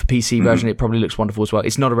 For PC version, it probably looks wonderful as well.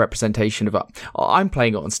 It's not a representation of I'm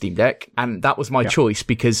playing it on Steam Deck, and that was my choice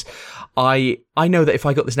because I know that if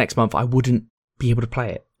I got this next month, I wouldn't be able to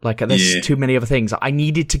play it. Like, there's too many other things. I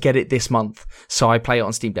needed to get it this month, so I play it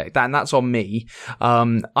on Steam Deck. And that's on me.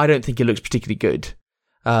 I don't think it looks particularly good.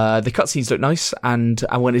 The cutscenes look nice, and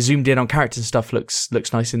when it zoomed in on characters and stuff,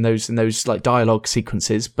 looks nice in those like dialogue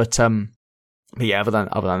sequences. But yeah, other than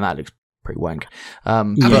that, it looks pretty wank. I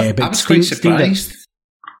was quite surprised.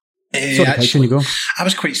 Actually, you go. I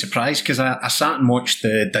was quite surprised because I sat and watched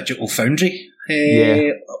the Digital Foundry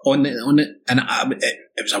on it, and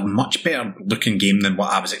it was a much better looking game than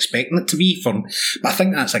what I was expecting it to be. But I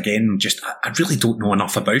think that's again just I really don't know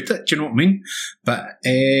enough about it. Do you know what I mean? But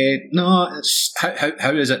no, it's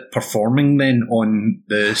how is it performing then on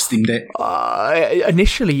the Steam Deck?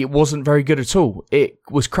 Initially, it wasn't very good at all. It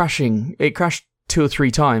was crashing. It crashed 2 or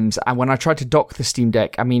 3 times, and when I tried to dock the Steam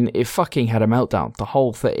Deck, I mean, it fucking had a meltdown. The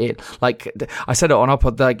whole thing, I said it on our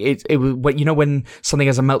pod, like it was, when something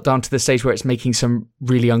has a meltdown to the stage where it's making some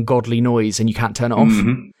really ungodly noise and you can't turn it off.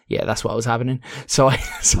 Yeah, that's what was happening. So I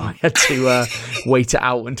had to wait it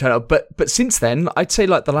out and turn it off. But since then, I'd say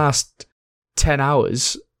like the last 10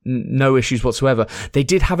 hours, no issues whatsoever. They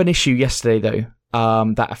did have an issue yesterday though,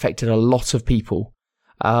 that affected a lot of people.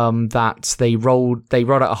 That they rolled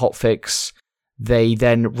out a hotfix. They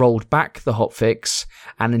then rolled back the hotfix,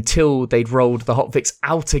 and until they'd rolled the hotfix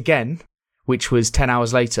out again, which was 10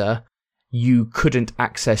 hours later, you couldn't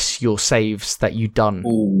access your saves that you'd done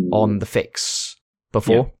on the fix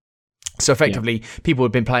before. Yeah. So effectively, people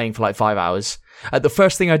had been playing for like 5 hours. The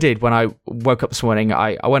first thing I did when I woke up this morning,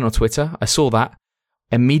 I went on Twitter, I saw that,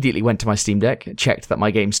 immediately went to my Steam Deck, checked that my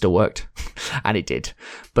game still worked, and it did.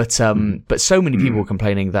 But so many people were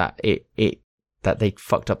complaining that that they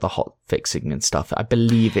fucked up the hot fixing and stuff. I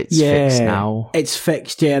believe it's fixed now. It's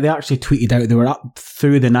fixed, yeah. They actually tweeted out they were up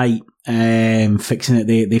through the night fixing it.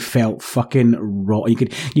 They felt fucking raw. You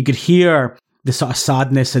could hear the sort of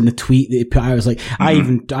sadness in the tweet that he put out. I was like, I've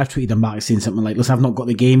tweeted him back saying something like, listen, I've not got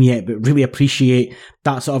the game yet, but really appreciate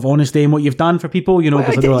that sort of honesty and what you've done for people,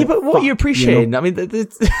 Well, but what are you appreciating? I mean, they were their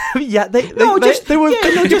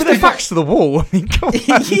backs to the wall. I mean, come on.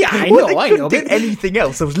 Yeah, I know. But anything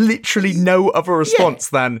else. There was literally no other response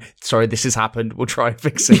than, sorry, this has happened. We'll try and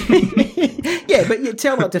fix it. Yeah, but you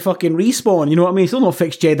tell that to fucking Respawn, you know what I mean? Still not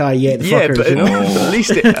fixed Jedi yet, but at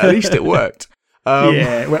least it worked.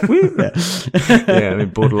 Yeah, I mean,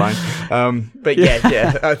 borderline. But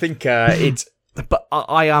yeah, I think it's. But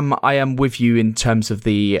I am with you in terms of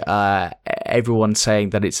the everyone saying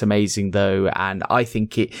that it's amazing though, and I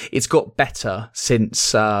think it's got better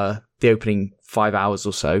since the opening 5 hours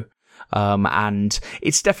or so, and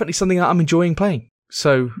it's definitely something that I'm enjoying playing.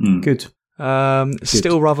 So good.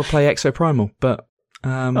 Still rather play Exoprimal, but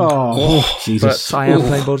Jesus! But I am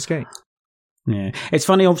playing Baldur's Gate. Yeah, it's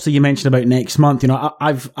funny. Obviously, you mentioned about next month. You know,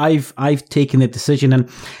 I've taken the decision, and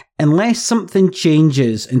unless something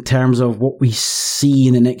changes in terms of what we see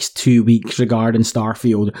in the next 2 weeks regarding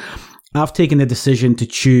Starfield, I've taken the decision to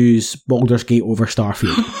choose Baldur's Gate over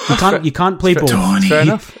Starfield. You can't play both. Fair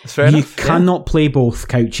enough. You cannot play both,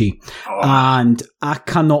 Couchy, and I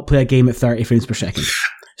cannot play a game at 30 frames per second.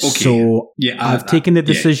 Okay. So I've taken the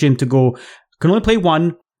decision to go. Can only play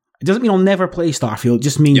one. It doesn't mean I'll never play Starfield. It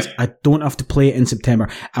just means I don't have to play it in September.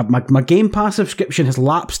 My Game Pass subscription has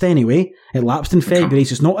lapsed anyway. It lapsed in February,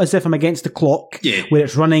 so it's not as if I'm against the clock where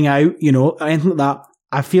it's running out, you know, or anything like that.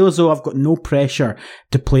 I feel as though I've got no pressure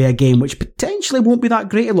to play a game which potentially won't be that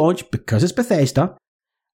great at launch because it's Bethesda.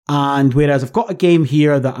 And whereas I've got a game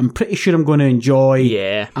here that I'm pretty sure I'm going to enjoy,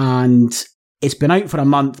 and it's been out for a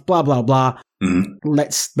month, blah, blah, blah.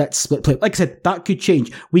 Let's play. Like I said, that could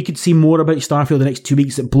change. We could see more about Starfield the next 2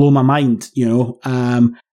 weeks that blow my mind, you know.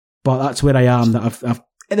 But that's where I am. That I've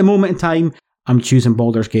at the moment in time, I'm choosing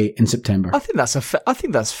Baldur's Gate in September. I think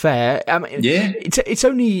that's fair. I mean, it's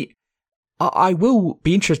only. I will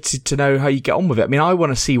be interested to know how you get on with it. I mean, I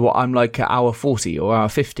want to see what I'm like at hour 40 or hour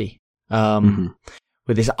 50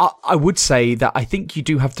 with this. I would say that I think you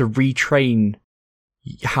do have to retrain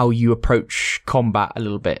how you approach combat a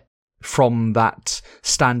little bit from that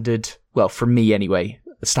standard, well, from me anyway,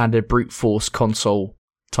 the standard brute force console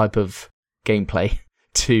type of gameplay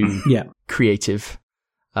to creative,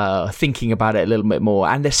 thinking about it a little bit more.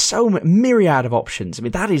 And there's so myriad of options. I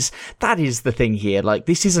mean, that is the thing here. Like,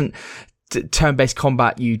 this isn't turn-based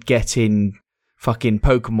combat you'd get in fucking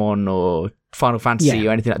Pokemon or Final Fantasy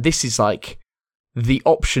or anything like that. This is like, the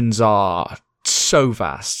options are so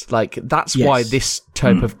vast. Like, that's why this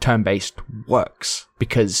type of turn-based works,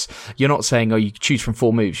 because you're not saying, you choose from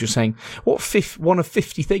 4 moves. You're saying, what one of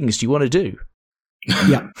 50 things do you want to do?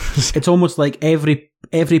 Yeah. It's almost like every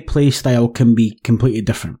play style can be completely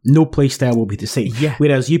different. No play style will be the same. Yeah.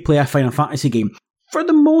 Whereas you play a Final Fantasy game, for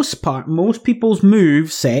the most part, most people's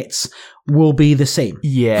move sets will be the same.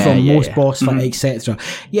 From most boss fight, etc.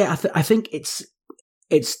 Yeah, I think it's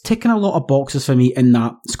ticking a lot of boxes for me in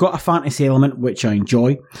that it's got a fantasy element, which I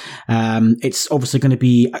enjoy. It's obviously going to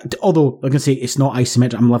be, although I'm going to say it's not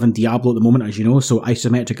isometric. I'm loving Diablo at the moment, as you know, so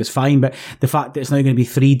isometric is fine. But the fact that it's now going to be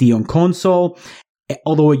 3D on console,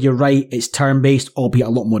 although you're right, it's turn-based, albeit a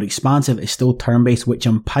lot more expansive, it's still turn-based, which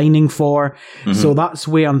I'm pining for. So that's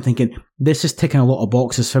where I'm thinking, this is ticking a lot of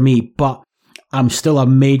boxes for me, but I'm still a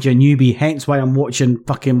major newbie, hence why I'm watching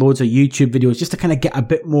fucking loads of YouTube videos, just to kind of get a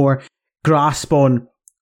bit more grasp on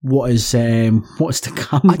what's to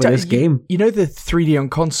come with this game. You know the 3D on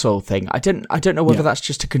console thing? I don't know whether that's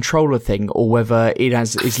just a controller thing or whether it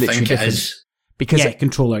is literally different. Because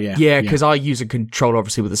controller, because I use a controller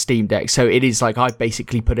obviously with a Steam Deck, so it is like I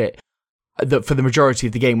basically put it for the majority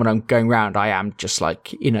of the game when I'm going around, I am just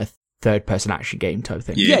like in a third-person action game type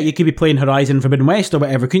thing. Yeah, you could be playing Horizon Forbidden West or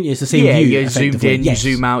whatever, couldn't you? It's the same view. Yeah, you zoomed in, you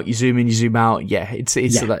zoom out, you zoom in, you zoom out. Yeah, it's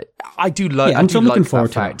like, I do like. I'm still looking forward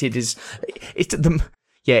to that fact.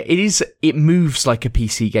 It moves like a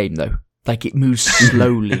PC game though. Like, it moves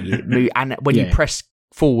slowly. And when you press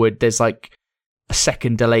forward, there's like a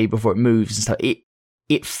second delay before it moves and stuff.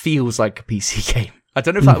 It feels like a PC game. I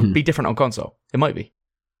don't know if that would be different on console. It might be.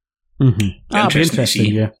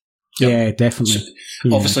 Interesting. Yeah, definitely.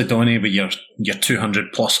 So, obviously, Dony, with your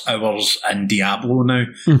 200 plus hours in Diablo now,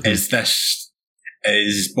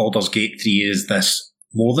 is Baldur's Gate 3, is this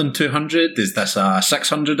more than 200? Is this a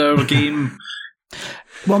 600-hour game?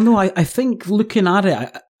 Well, no, I think looking at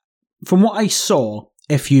it, from what I saw,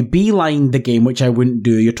 if you beeline the game, which I wouldn't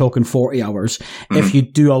do, you're talking 40 hours. If you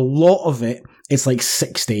do a lot of it, it's like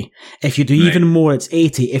 60. If you do even more, it's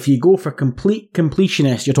 80. If you go for complete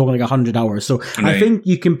completionist, you're talking like 100 hours. So I think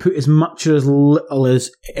you can put as much or as little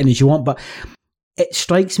as you want, but it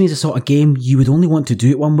strikes me as a sort of game you would only want to do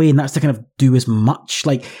it one way, and that's to kind of do as much,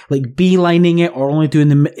 like beelining it or only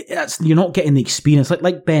doing you're not getting the experience.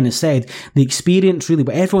 Like Ben has said, the experience really,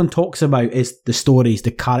 what everyone talks about is the stories,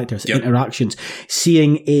 the characters, interactions,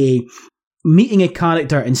 meeting a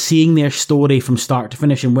character and seeing their story from start to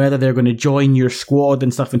finish and whether they're going to join your squad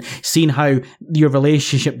and stuff and seeing how your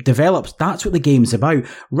relationship develops. That's what the game's about.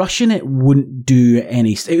 Rushing it wouldn't do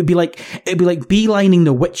any. It would be like beelining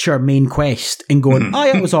the Witcher main quest and going, oh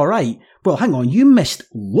yeah, it was alright. Well, hang on, you missed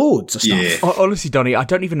loads of stuff. Yeah. Honestly, Donny, I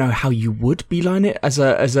don't even know how you would beeline it as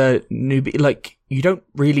a newbie. Like, you don't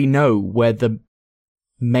really know where the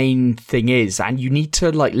main thing is, and you need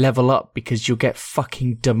to like level up because you'll get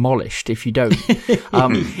fucking demolished if you don't.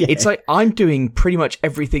 It's like I'm doing pretty much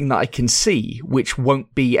everything that I can see, which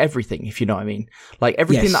won't be everything, if you know what I mean. Like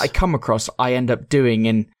everything that I come across, I end up doing,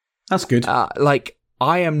 and that's good. Like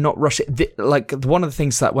I am not rushing. Like one of the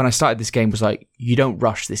things that when I started this game was like, you don't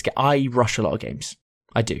rush this game. I rush a lot of games.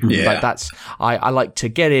 I do. Yeah. Like I like to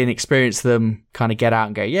get in, experience them, kind of get out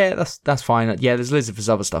and go, yeah, that's fine. Yeah, there's loads of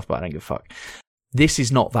other stuff, but I don't give a fuck. This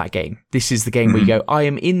is not that game. This is the game where you go, I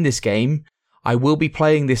am in this game. I will be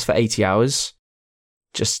playing this for 80 hours.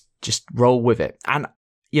 Just roll with it. And,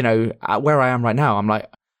 you know, where I am right now, I'm like,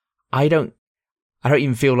 I don't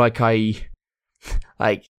even feel like I've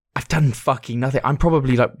done fucking nothing. I'm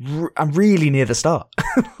probably like, I'm really near the start.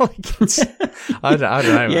 Like I don't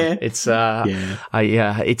know. Yeah.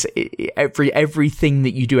 It's, everything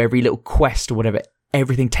that you do, every little quest or whatever,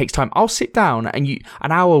 everything takes time. I'll sit down and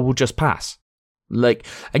an hour will just pass. Like,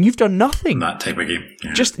 and you've done nothing. That type of game.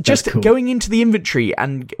 Yeah. Just cool. Going into the inventory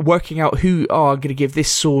and working out I'm going to give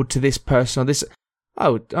this sword to this person or this.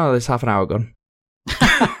 Oh, there's half an hour gone.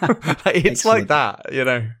 It's like that, you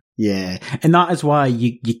know. Yeah, and that is why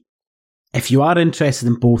you if you are interested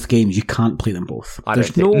in both games, you can't play them both.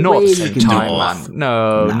 There's no way you can time, man.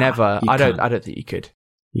 No, never. I don't think you could.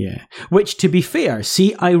 Yeah. Which, to be fair,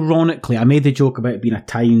 see, ironically, I made the joke about it being a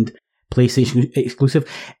timed PlayStation exclusive.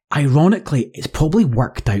 Ironically, it's probably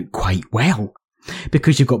worked out quite well.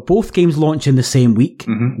 Because you've got both games launching the same week.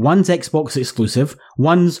 Mm-hmm. One's Xbox exclusive.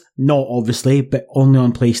 One's not, obviously, but only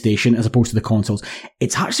on PlayStation as opposed to the consoles.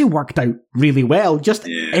 It's actually worked out really well, just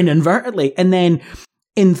inadvertently. And then,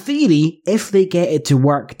 in theory, if they get it to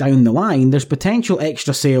work down the line, there's potential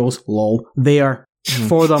extra sales, there,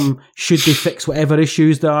 for them, should they fix whatever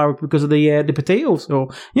issues there are because of the potatoes. So,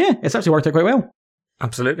 yeah, it's actually worked out quite well.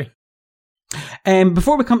 Absolutely.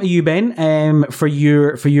 Before we come to you, Ben, for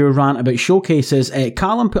your rant about showcases,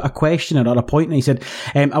 Callum put a question at a point and he said,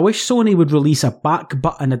 I wish Sony would release a back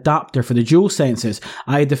button adapter for the DualSenses.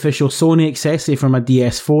 I had the official Sony accessory for my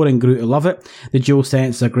DS4 and grew to love it. The DualSense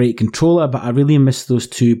is a great controller, but I really miss those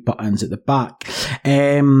two buttons at the back.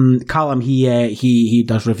 Callum, he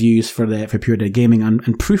does reviews for Pure Dead Gaming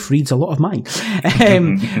and proofreads a lot of mine.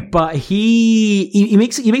 But he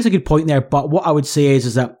makes a good point there, but what I would say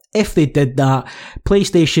is that if they did that,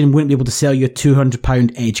 PlayStation wouldn't be able to sell you a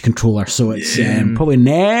 £200 Edge controller, so it's probably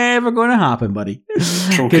never going to happen, buddy.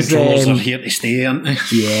 Pro controllers are here to stay, aren't they?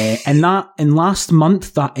 Yeah, and last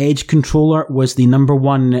month, that Edge controller was the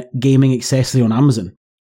 #1 gaming accessory on Amazon.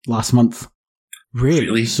 Last month.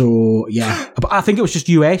 Really? So, yeah. But I think it was just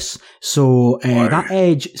US. So, that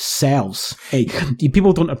Edge sells.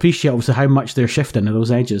 People don't appreciate, obviously, how much they're shifting to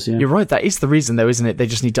those edges. Yeah. You're right. That is the reason, though, isn't it? They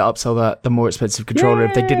just need to upsell the more expensive controller.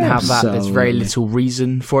 If they didn't have that, there's very little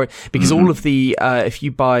reason for it. Because all of the, if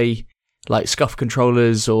you buy, like, scuff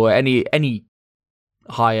controllers or any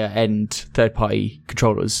higher-end third-party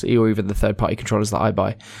controllers, or even the third-party controllers that I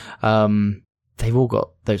buy, they've all got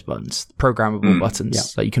those buttons, programmable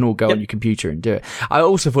buttons, so you can all go on your computer and do it. I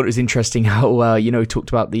also thought it was interesting how, talked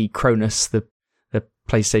about the Cronus, the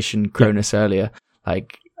PlayStation Cronus earlier.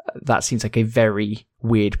 Like, that seems like a very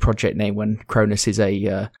weird project name when Cronus is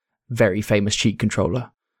a very famous cheat controller.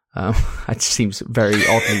 It just seems very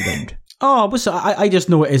oddly named. Oh, but so I just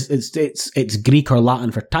know it's Greek or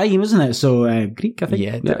Latin for time, isn't it? So Greek, I think.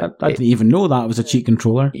 Yeah, I didn't even know that was a cheat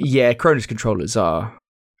controller. Yeah, Cronus controllers are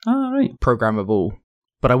programmable,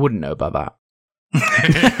 but I wouldn't know about that.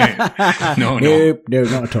 No,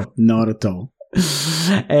 not at all.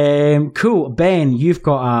 Cool, Ben. You've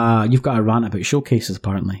got a rant about showcases,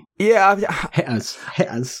 apparently. Yeah, hit us.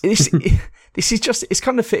 This is just, it's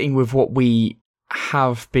kind of fitting with what we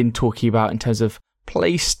have been talking about in terms of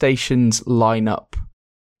PlayStation's lineup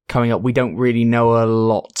coming up. We don't really know a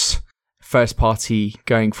lot first party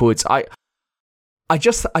going forwards. I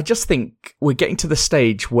just think we're getting to the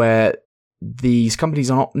stage where these companies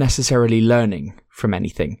are not necessarily learning from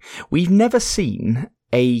anything. We've never seen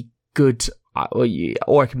a good,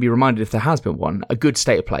 or I can be reminded if there has been one, a good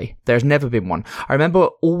state of play. There's never been one. I remember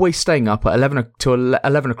always staying up at 11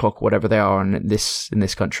 o'clock, whatever they are in this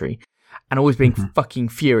country, and always being fucking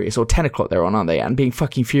furious, or 10 o'clock they're on, aren't they? And being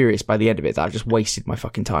fucking furious by the end of it that I've just wasted my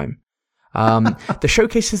fucking time. The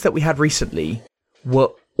showcases that we had recently were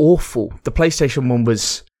awful. The PlayStation one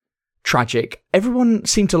was tragic. Everyone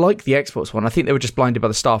seemed to like the Xbox one. I think they were just blinded by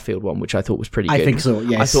the Starfield one, which I thought was pretty good. I think so,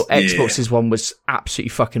 yes. I thought Xbox's one was absolutely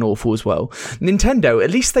fucking awful as well. Nintendo, at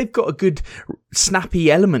least they've got a good snappy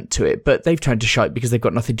element to it, but they've turned to shite because they've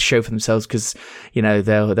got nothing to show for themselves because,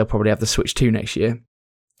 they'll probably have the Switch 2 next year.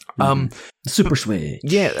 Super Switch.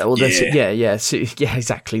 Yeah, well, that's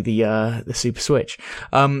exactly, the Super Switch.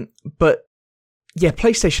 But yeah,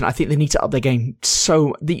 PlayStation, I think they need to up their game.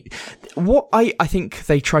 So what I think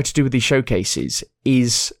they try to do with these showcases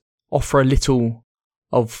is offer a little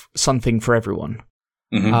of something for everyone.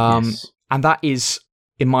 Yes. And that is,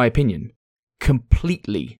 in my opinion,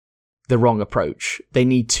 completely the wrong approach. They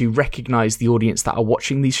need to recognize the audience that are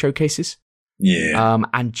watching these showcases. Yeah.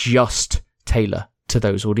 And just tailor to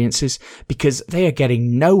those audiences, because they are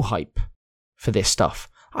getting no hype for this stuff.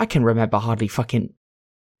 I can remember hardly fucking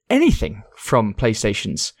anything from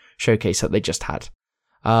PlayStation's showcase that they just had.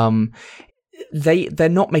 They're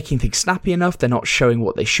not making things snappy enough. They're not showing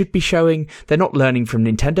what they should be showing. They're not learning from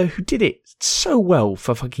Nintendo, who did it so well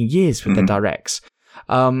for fucking years with their directs.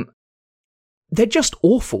 They're just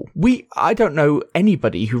awful. I don't know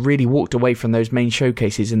anybody who really walked away from those main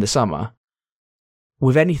showcases in the summer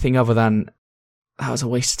with anything other than, that was a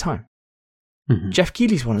waste of time. Jeff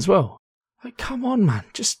Keighley's one as well. Like, come on, man,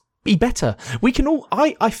 just be better. We can all.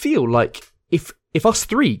 I feel like if us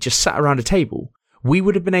three just sat around a table, we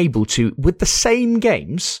would have been able to, with the same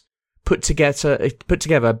games, put together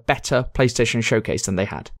a better PlayStation showcase than they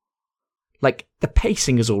had. Like, the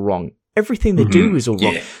pacing is all wrong. Everything they do is all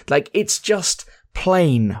wrong. Yeah. Like, it's just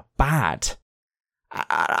plain bad.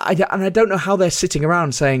 And I don't know how they're sitting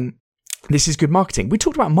around saying, this is good marketing. We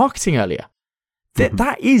talked about marketing earlier.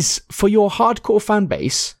 That is, for your hardcore fan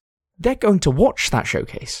base, they're going to watch that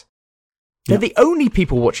showcase. They're the only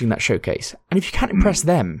people watching that showcase. And if you can't impress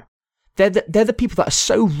them, they're the people that are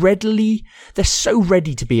so ready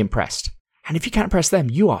to be impressed. And if you can't impress them,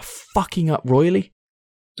 you are fucking up royally.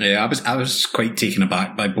 Yeah, I was quite taken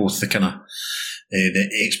aback by both the kind of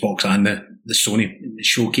the Xbox and the Sony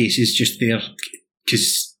showcases just there,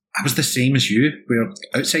 because I was the same as you, where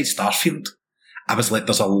outside Starfield, I was like,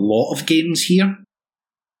 there's a lot of games here,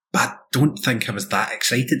 but I don't think I was that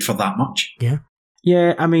excited for that much.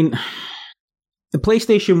 Yeah, I mean, the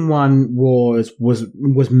PlayStation 1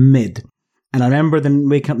 was mid, and I remember then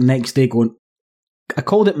waking up the next day going, I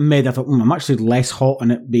called it mid, I thought, I'm actually less hot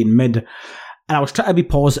on it being mid. And I was trying to be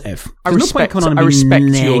positive. I respect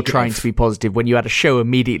you're trying to be positive when you had a show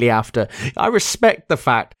immediately after. I respect the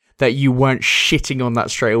fact that you weren't shitting on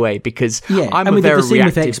that straight away, because I'm a very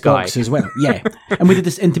reactive guy. As well. Yeah, and we did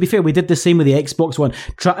this. And to be fair, we did the same with the Xbox One.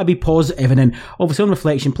 Try to be positive, and then obviously on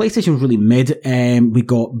reflection, PlayStation was really mid. We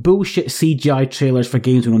got bullshit CGI trailers for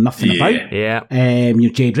games we know nothing about. Yeah.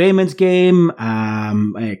 Your Jade Raymond's game,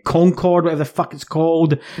 Concord, whatever the fuck it's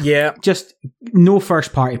called. Yeah. Just no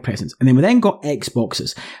first party presence. And then we then got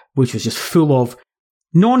Xboxes, which was just full of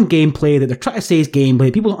non-gameplay that they're trying to say is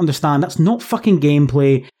gameplay. People don't understand that's not fucking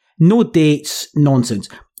gameplay. No dates, nonsense.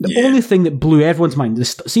 The only thing that blew everyone's mind,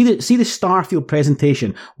 see the Starfield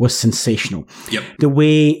presentation was sensational. Yep. The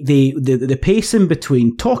way the pacing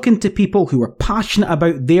between talking to people who are passionate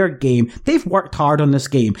about their game, they've worked hard on this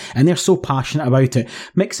game and they're so passionate about it.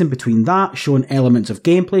 Mixing between that, showing elements of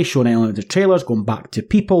gameplay, showing elements of trailers, going back to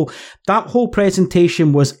people. That whole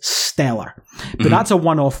presentation was stellar. But that's a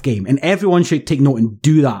one-off game, and everyone should take note and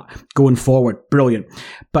do that going forward. Brilliant.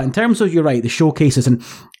 But in terms of, you're right, the showcases, and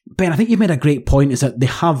Ben, I think you made a great point, is that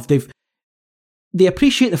they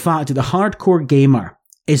appreciate the fact that the hardcore gamer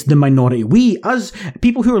is the minority. We, as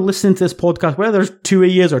people who are listening to this podcast, whether there's 2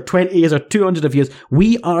 years or 20 years or 200 of years,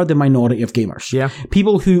 we are the minority of gamers. Yeah.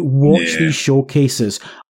 People who watch these showcases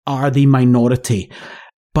are the minority.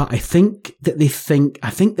 But I think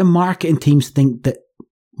the marketing teams think that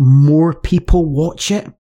more people watch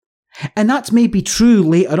it. And that's maybe true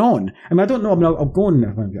later on. I mean, I don't know. I mean, I'll go and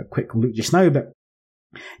I'll get a quick look just now, but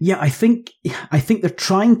yeah, I think they're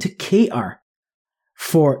trying to cater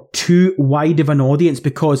for too wide of an audience,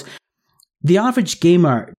 because the average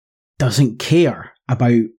gamer doesn't care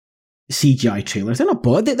about CGI trailers. They're not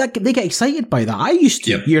bothered. They get excited by that. I used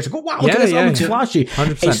to years ago. Wow, look at this, looks flashy.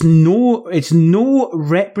 100%. It's no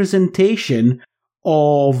representation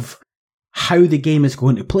of how the game is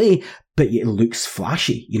going to play, but it looks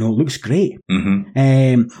flashy. You know, it looks great.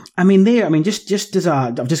 Just as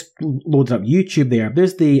I've just loaded up YouTube there.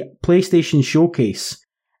 There's the PlayStation Showcase,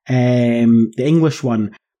 the English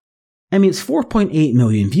one. I mean, it's 4.8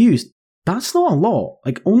 million views. That's not a lot.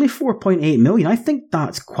 Like, only 4.8 million. I think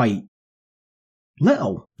that's quite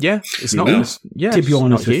little. Yeah, it's not. To be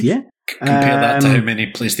honest with you, compare that to how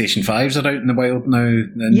many PlayStation 5s are out in the wild now,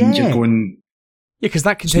 and you're going. Yeah, because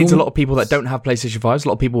that contains a lot of people that don't have PlayStation 5s. A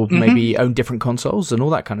lot of people maybe own different consoles and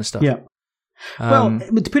all that kind of stuff. Yeah. Well,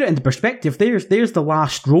 to put it into perspective, there's the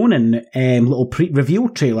Last Ronin little reveal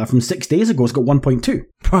trailer from 6 days ago. It's got 1.2.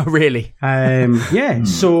 Oh, really? Yeah.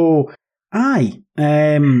 So,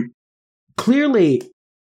 clearly,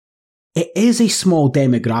 it is a small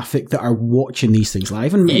demographic that are watching these things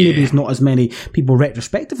live, and maybe there's not as many people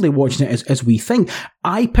retrospectively watching it as we think.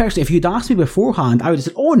 I personally, if you'd asked me beforehand, I would have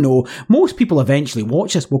said, oh no, most people eventually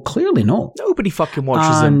watch this. Well, clearly not. Nobody fucking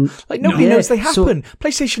watches them. Like, nobody knows they happen.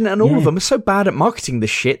 PlayStation and all of them are so bad at marketing this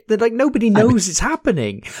shit that, like, nobody knows it's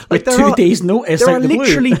happening. Like, there 2 days notice. There are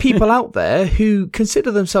literally people out there who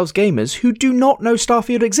consider themselves gamers who do not know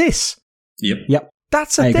Starfield exists. Yep.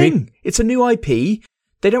 That's a thing. It's a new IP.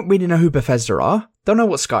 They don't really know who Bethesda are. Don't know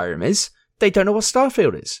what Skyrim is. They don't know what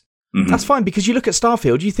Starfield is. Mm-hmm. That's fine, because you look at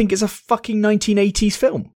Starfield, you think it's a fucking 1980s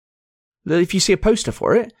film. If you see a poster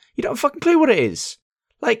for it, you don't have a fucking clue what it is.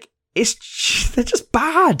 Like, they're just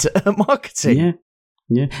bad at marketing.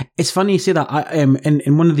 Yeah, it's funny you say that.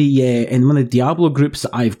 In one of the Diablo groups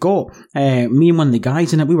that I've got, me and one of the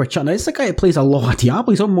guys in it, we were chatting. It's the guy that plays a lot of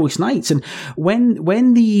Diablo. He's on most nights. And when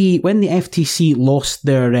the FTC lost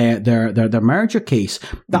their merger case,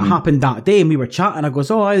 that happened that day, and we were chatting. I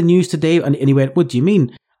goes, "Oh, the news today," and he went, "What do you mean?"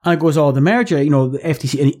 And I goes, "Oh, the merger, the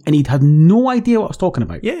FTC," and he had no idea what I was talking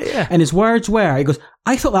about. Yeah. And his words were, he goes,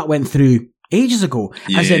 "I thought that went through ages ago."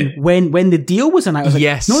 As in, when the deal was in, I was like,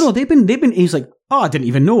 yes. No, they've been. He's like, "Oh, I didn't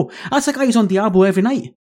even know." That's like, he's on Diablo every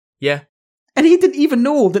night. Yeah. And he didn't even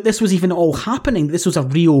know that this was even all happening. This was a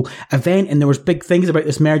real event, and there was big things about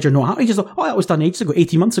this merger not happening. He just thought, "Oh, that was done ages ago,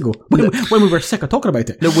 18 months ago," when we were sick of talking about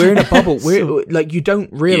it. No, we're in a bubble. We're like, you don't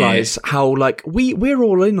realise how, like, we're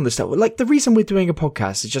all in on this stuff. Like, the reason we're doing a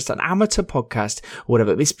podcast is just an amateur podcast or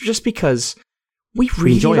whatever. It's just because we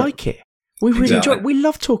really like it. We really enjoy it. We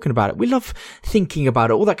love talking about it. We love thinking about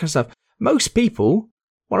it, all that kind of stuff. Most people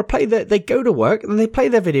want to play they go to work and they play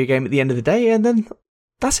their video game at the end of the day, and then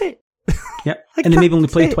that's it. Yep. Like, and they maybe only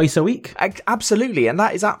play twice a week. Absolutely. And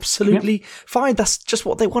that is absolutely fine. That's just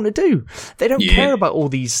what they want to do. They don't care about all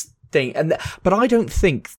these things. But I don't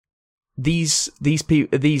think these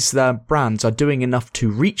brands are doing enough to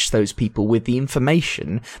reach those people with the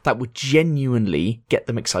information that would genuinely get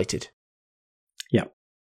them excited. Yeah.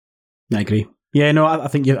 I agree. Yeah, no, I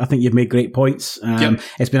think you've made great points.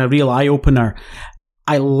 It's been a real eye opener.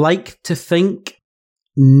 I like to think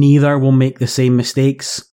neither will make the same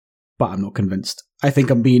mistakes, but I'm not convinced. I think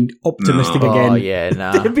I'm being optimistic again. Oh yeah,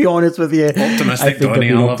 nah. To be honest with you, optimistic. I think I'm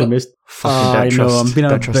being optimistic. I know, I'm being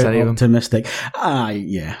a bit optimistic.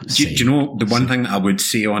 Yeah. Do you know the one thing that I would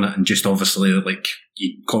say on it, and just obviously, like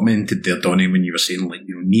you commented there, Dony, when you were saying, like,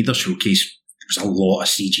 neither showcase there was a lot of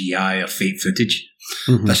CGI or fake footage.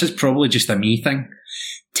 Mm-hmm. This is probably just a me thing.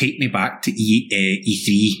 Take me back to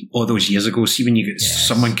E3 all those years ago. See when you get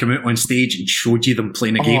someone come out on stage and showed you them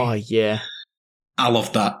playing a game. Oh yeah, I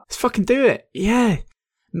love that. Let's fucking do it. Yeah.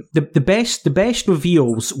 The best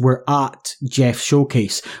reveals were at Jeff's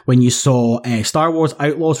showcase when you saw Star Wars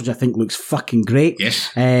Outlaws, which I think looks fucking great. Yes.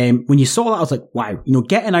 When you saw that, I was like, wow,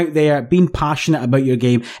 getting out there, being passionate about your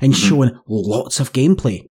game, and showing lots of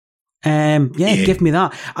gameplay. Give me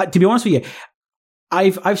that. To be honest with you,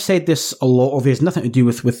 I've said this a lot of it has nothing to do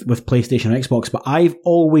with PlayStation or Xbox, but I've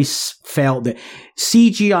always felt that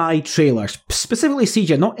CGI trailers, specifically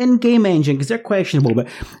CGI, not in-game engine because they're questionable, but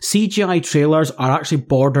CGI trailers are actually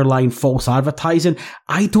borderline false advertising.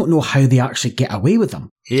 I don't know how they actually get away with them,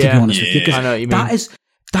 to be honest with you. I know what you mean.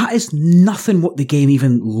 That is nothing what the game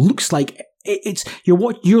even looks like.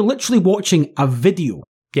 You're literally watching a video.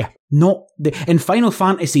 Yeah. And Final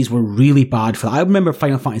Fantasies were really bad for that. I remember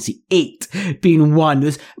Final Fantasy VIII being one,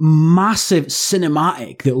 this massive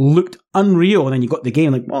cinematic that looked unreal, and then you got the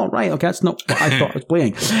game like, oh, right, okay, that's not what I thought I was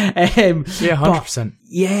playing. 100%.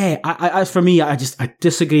 Yeah, for me, I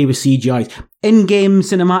disagree with CGI. In-game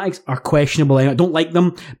cinematics are questionable. I don't like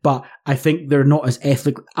them, but I think they're not as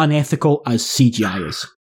unethical as CGI is.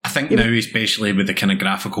 I think now, especially with the kind of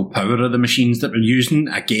graphical power of the machines that we're using,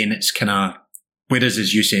 again, it's kind of, whereas,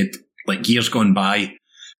 as you said, like years gone by,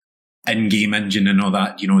 in-game engine and all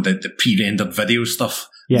that, the pre-rendered video stuff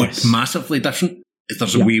looked massively different.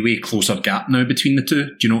 There's a way closer gap now between the two.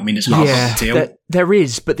 Do you know what I mean? It's hard to tell. There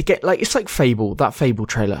is, but it's like Fable, that Fable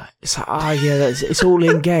trailer. It's like, it's all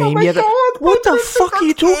in-game. What the fuck are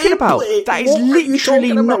you talking about? That is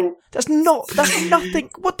literally not, that's nothing.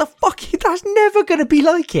 What the fuck? That's never going to be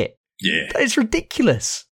like it. Yeah. That is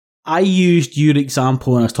ridiculous. I used your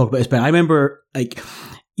example when I was talking about this, but I remember,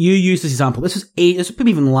 you used this example. This was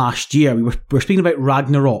maybe even last year. We were speaking about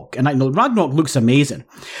Ragnarok, and I know Ragnarok looks amazing,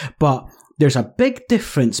 but there's a big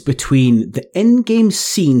difference between the in-game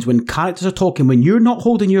scenes when characters are talking, when you're not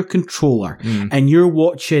holding your controller and you're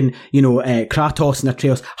watching, Kratos and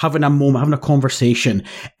Atreus having a moment, having a conversation,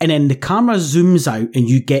 and then the camera zooms out and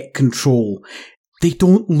you get control. they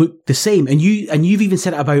don't look the same. And you've even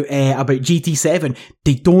said it about GT7.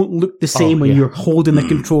 They don't look the same when you're holding the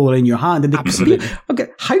controller in your hand. And absolutely. Okay,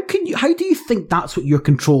 how do you think that's what you're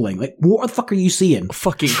controlling? Like, what the fuck are you seeing?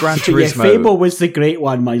 Fucking Gran Turismo. Yeah, Fable was the great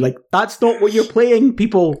one, man. Like, that's not what you're playing,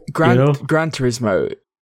 people. Gran Turismo.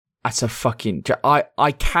 That's a fucking...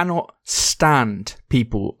 I cannot stand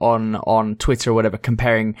people on Twitter or whatever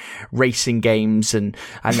comparing racing games and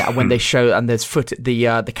when they show and there's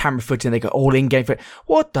the camera footage and they go all in-game footage.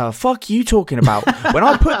 What the fuck are you talking about? When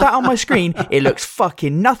I put that on my screen, it looks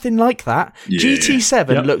fucking nothing like that. Yeah.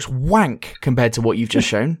 GT7 looks wank compared to what you've just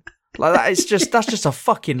shown. Like that's just a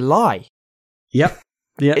fucking lie. Yep.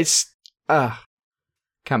 Yeah. It's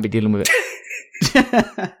can't be dealing with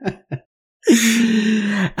it.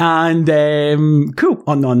 And cool.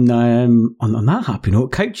 On that happy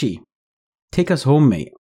note, Couchy, take us home,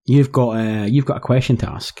 mate. You've got a question to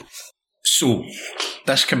ask. So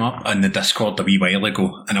this came up in the Discord a wee while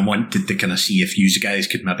ago, and I wanted to kind of see if you guys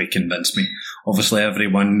could maybe convince me. Obviously,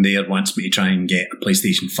 everyone there wants me to try and get a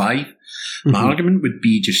PlayStation 5. Mm-hmm. My argument would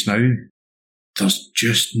be just now, there's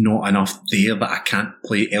just not enough there that I can't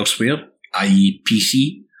play elsewhere, i.e.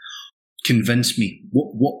 PC. Convince me.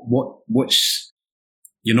 What's...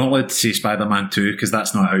 You're not allowed to say Spider-Man 2 because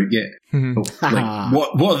that's not out yet. Mm-hmm. Like,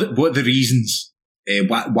 what are the reasons?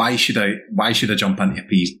 Why should I jump into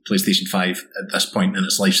PlayStation 5 at this point in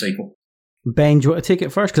its life cycle? Ben, do you want to take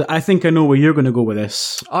it first? Because I think I know where you're going to go with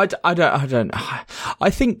this. I don't. I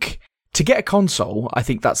think to get a console, I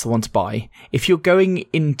think that's the one to buy. If you're going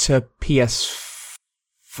into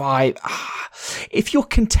PS5, if you're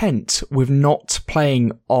content with not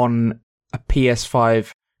playing on a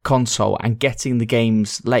PS5 console and getting the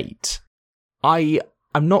games late, I'm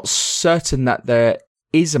not certain that there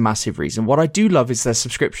is a massive reason. What I do love is their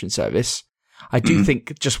subscription service. I do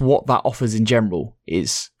think just what that offers in general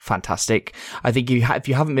is fantastic. I think if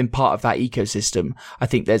you haven't been part of that ecosystem, I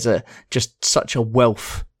think there's just such a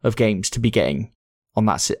wealth of games to be getting on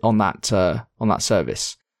that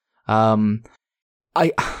service. I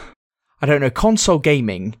don't know. Console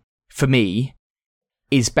gaming for me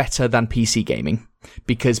is better than PC gaming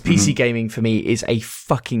because PC gaming for me is a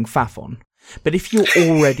fucking faff on. But if you're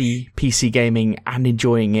already PC gaming and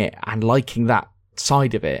enjoying it and liking that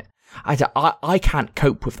side of it, I can't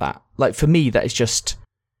cope with that. Like for me, that is just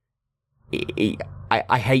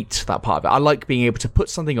I hate that part of it. I like being able to put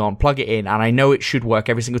something on, plug it in, and I know it should work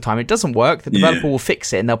every single time. It doesn't work, the developer will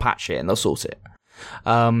fix it and they'll patch it and they'll sort it.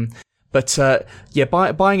 But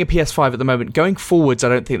buying a PS5 at the moment, going forwards, I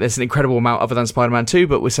don't think there's an incredible amount other than Spider-Man 2,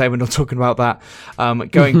 but we're saying we're not talking about that.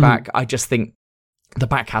 Going back, I just think the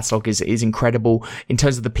back catalogue is incredible. In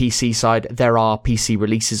terms of the PC side, there are PC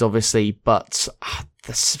releases, obviously, but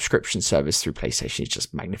the subscription service through PlayStation is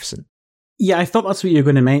just magnificent. Yeah, I thought that's what you were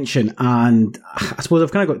going to mention, and I suppose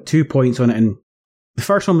I've kind of got 2 points on it, and the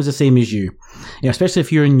first one was the same as you. Especially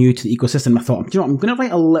if you're new to the ecosystem, I thought, I'm going to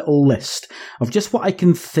write a little list of just what I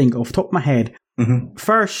can think off the top of my head. Mm-hmm.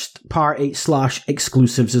 First party /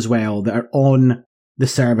 exclusives as well that are on the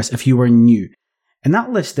service if you were new. And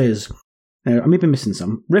that list is, I may be missing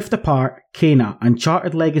some, Rift Apart, Kena,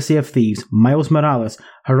 Uncharted Legacy of Thieves, Miles Morales,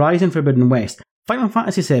 Horizon Forbidden West, Final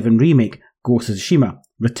Fantasy VII Remake, Ghost of Tsushima,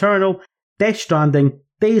 Returnal, Death Stranding,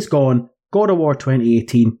 Days Gone, God of War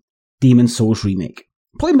 2018, Demon's Souls Remake.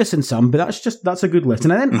 Probably missing some, but that's a good list.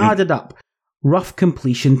 And I then added up rough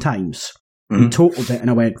completion times and totaled it, and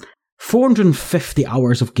I went 450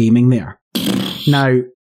 hours of gaming there. Now,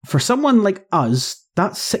 for someone like us,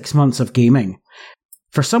 that's 6 months of gaming.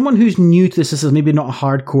 For someone who's new to this is maybe not a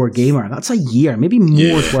hardcore gamer, that's a year, maybe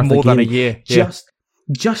more's worth more of than gaming. A year. Yeah.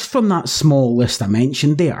 Just from that small list I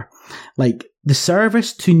mentioned there. Like, the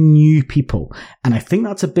service to new people, and I think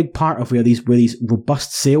that's a big part of where these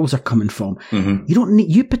robust sales are coming from. Mm-hmm.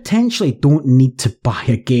 You potentially don't need to buy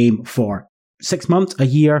a game for 6 months, a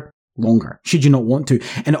year, longer, should you not want to.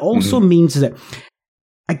 And it also means that,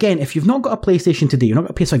 again, if you've not got a PlayStation today, you're not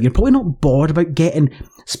got a PS5, you're probably not bored about getting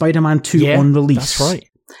Spider-Man 2 on release. That's right.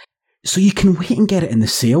 So you can wait and get it in the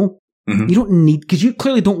sale. Mm-hmm. You don't need, because you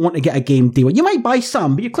clearly don't want to get a game day one. You might buy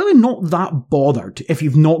some, but you're clearly not that bothered if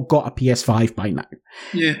you've not got a PS5 by now.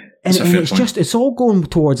 Yeah. And it's all going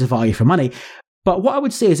towards the value for money. But what I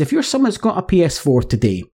would say is, if you're someone that's got a PS4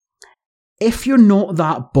 today, if you're not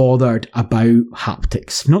that bothered about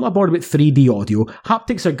haptics, not that bothered about 3D audio,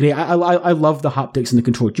 haptics are great. I love the haptics in the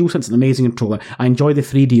controller. DualSense is an amazing controller. I enjoy the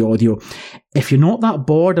 3D audio. If you're not that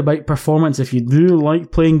bored about performance, if you really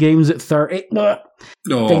like playing games at 30,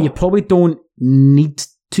 then you probably don't need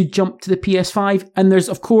to jump to the PS5. And there's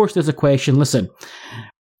a question. Listen,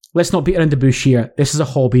 let's not beat around the bush here. This is a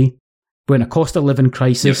hobby. We're in a cost of living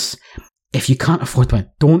crisis. Yep. if you can't afford one,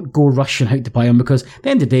 don't go rushing out to buy them, because at the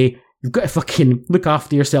end of the day, you've got to fucking look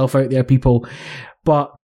after yourself out there, people.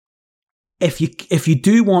 But if you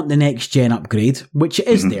do want the next gen upgrade, which it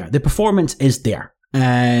is there, the performance is there.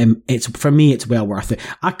 It's, for me, it's well worth it.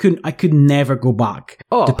 I could never go back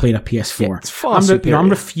to playing a PS4. Yeah, it's far superior.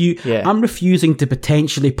 I'm refusing to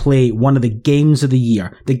potentially play one of the games of the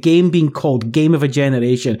year, the game being called Game of a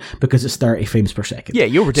Generation, because it's 30 frames per second. Yeah,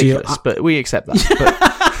 you're ridiculous, but we accept that.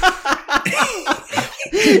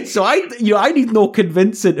 So I need no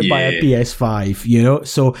convincing to buy a PS5,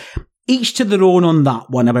 So each to their own on that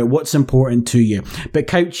one about what's important to you. But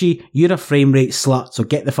Couchy, you're a frame rate slut, so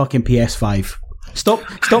get the fucking PS5. Stop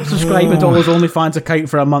subscribing to all those OnlyFans account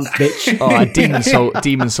for a month, bitch.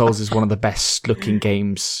 Demon Souls is one of the best looking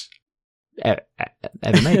games ever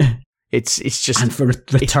made. It's just, and for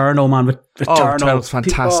Returnal, man. Returnal's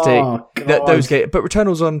fantastic. Those games, but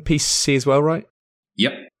Returnal's on PC as well, right?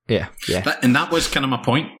 Yep. Yeah. And that was kind of my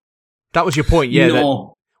point. That was your point, yeah.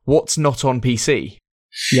 No. What's not on PC?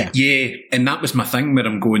 Yeah, and that was my thing where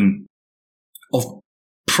I'm going.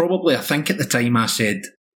 Probably, I think at the time I said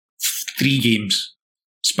 3 games,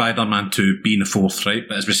 Spider-Man 2 being the 4th, right?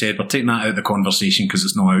 But as we said, we're taking that out of the conversation because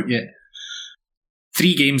it's not out yet.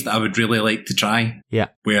 3 games that I would really like to try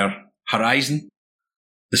were Horizon,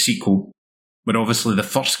 the sequel, where obviously the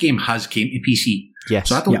first game has came to PC. Yes.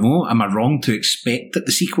 So I don't know, am I wrong to expect that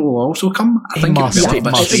the sequel will also come? I think it would be a little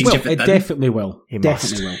bit strange if it didn't. Definitely will.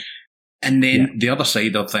 Definitely will. And then the other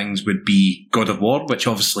side of things would be God of War, which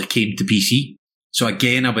obviously came to PC. So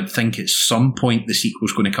again, I would think at some point the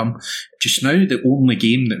sequel's going to come. Just now, the only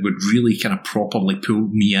game that would really kind of properly pull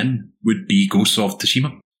me in would be Ghost of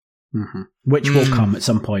Tsushima. Mm-hmm. Which will come at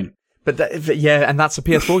some point. But and that's a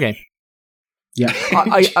PS4 game. Yeah.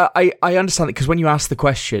 I understand it, because when you ask the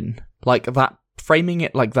question, like that, framing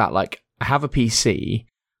it like that, like, I have a PC,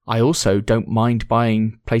 I also don't mind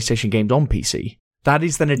buying PlayStation games on PC. That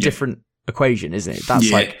is then a different equation, isn't it?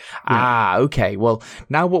 That's okay, well,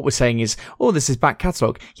 now what we're saying is, this is back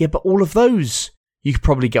catalogue. Yeah, but all of those you could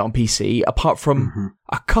probably get on PC, apart from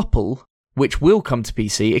a couple which will come to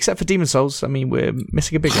PC, except for Demon Souls. I mean, we're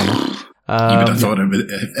missing a big one. You would have thought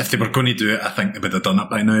if they were going to do it, I think they would have done it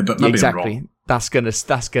by now, but maybe exactly. I'm wrong. That's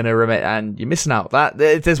gonna remit, and you're missing out. That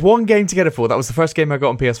there's one game to get it for. That was the first game I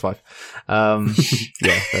got on PS5.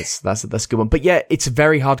 That's a good one. But yeah, it's a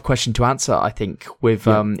very hard question to answer, I think, with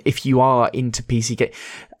if you are into PC game.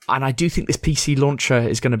 And I do think this PC launcher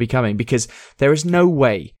is going to be coming, because there is no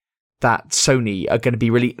way that Sony are going to be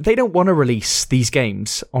they don't want to release these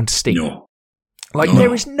games onto Steam. No.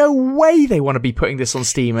 There is no way they want to be putting this on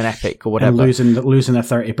Steam and Epic or whatever. And losing a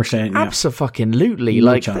 30%. Yeah. Absolutely.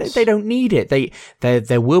 They don't need it.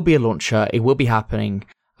 There will be a launcher. It will be happening.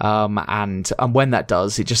 And when that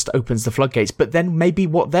does, it just opens the floodgates. But then maybe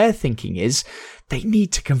what they're thinking is they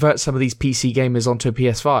need to convert some of these PC gamers onto a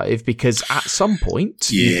PS5, because at some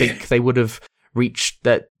point you think they would have reached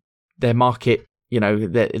their market,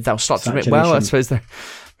 they'll start to admit, well, I suppose they're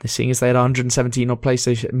seeing as they had 117 million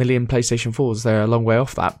PlayStation 4s, they're a long way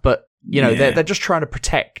off that. But, they're just trying to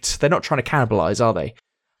protect. They're not trying to cannibalize, are they?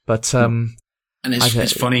 But, and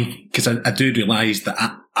it's funny, because I do realise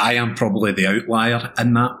that I am probably the outlier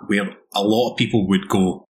in that, where a lot of people would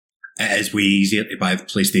go, it is way easier to buy the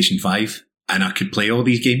PlayStation 5 and I could play all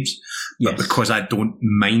these games. But because I don't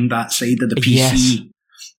mind that side of the PC,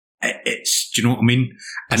 it's, do you know what I mean?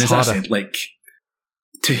 And as I said,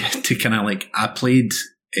 to kind of I played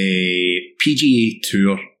a PGA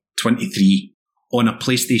Tour 23 on a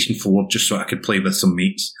PlayStation 4 just so I could play with some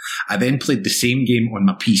mates. I then played the same game on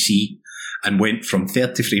my PC and went from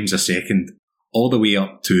 30 frames a second all the way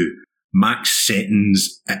up to max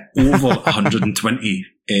settings at over 120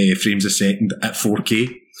 frames a second at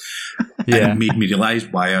 4K. Yeah. And it made me realise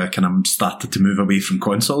why I kind of started to move away from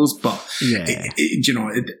consoles. But,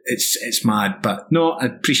 it's mad. But no, I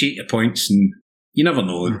appreciate your points, and you never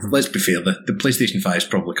know. Mm-hmm. Let's be fair, the PlayStation 5 is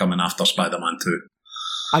probably coming after Spider-Man 2.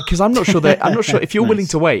 Because I'm not sure if you're willing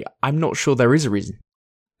to wait, I'm not sure there is a reason.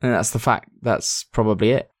 And that's the fact. That's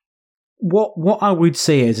probably it. What I would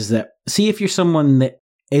say is that, see, if you're someone that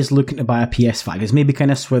is looking to buy a PS5, is maybe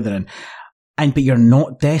kind of swithering, but you're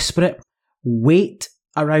not desperate, wait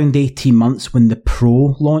around 18 months when the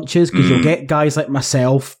Pro launches, because you'll get guys like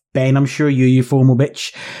myself, Ben, I'm sure you FOMO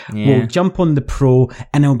bitch, will jump on the Pro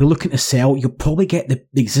and they'll be looking to sell. You'll probably get the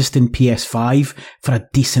existing PS5 for a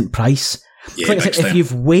decent price. Yeah, if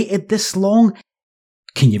you've waited this long,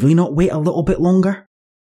 can you really not wait a little bit longer?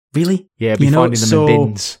 Really? Yeah, finding them in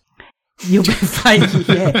bins. You'll be fine,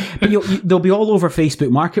 yeah. But they'll be all over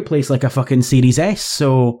Facebook Marketplace like a fucking Series S,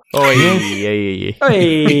 so... Oh, yeah.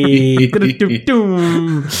 Hey!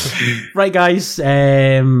 Right, guys,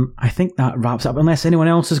 I think that wraps up, unless anyone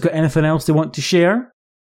else has got anything else they want to share.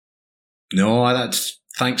 No,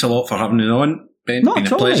 thanks a lot for having me on, Ben. It's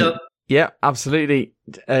been a pleasure. Yeah, absolutely.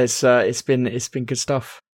 It's been good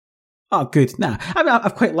stuff. Oh, good. Nah, I mean,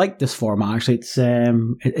 I've quite liked this format, actually.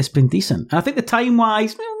 It's been decent. And I think the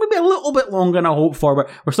time-wise, maybe a little bit longer than I hoped for, but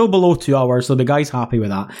we're still below 2 hours, so the guy's happy with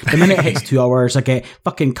that. The minute it hits 2 hours, I get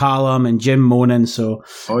fucking Callum and Jim moaning, so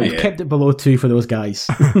I've kept it below 2 for those guys.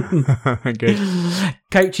 Good.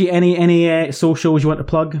 Couchy, any socials you want to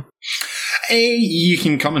plug? You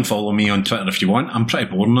can come and follow me on Twitter if you want. I'm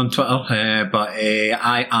pretty boring on Twitter, but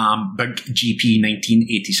I am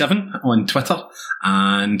BigGP1987 on Twitter,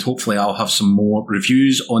 and hopefully I'll have some more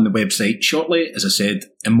reviews on the website shortly. As I said,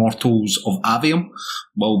 Immortals of Avium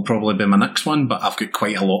will probably be my next one, but I've got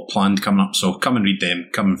quite a lot planned coming up, so come and read them.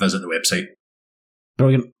 Come and visit the website.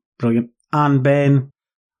 Brilliant. And Ben,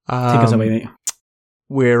 take us away, mate.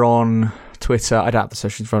 We're on Twitter. I don't have the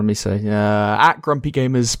social in front of me, so at Grumpy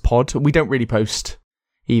Gamers Pod. We don't really post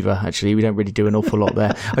either, actually. We don't really do an awful lot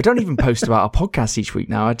there. I don't even post about our podcast each week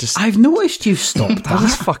now. I've noticed you've stopped that. I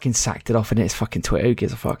just fucking sacked it off, and it's fucking Twitter. Who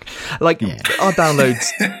gives a fuck? Our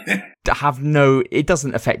downloads have it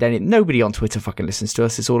doesn't affect nobody on Twitter fucking listens to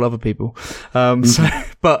us. It's all other people.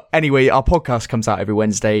 But anyway, our podcast comes out every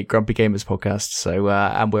Wednesday, Grumpy Gamers Podcast. So,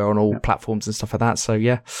 and we're on all platforms and stuff like that. So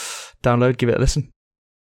yeah, download, give it a listen.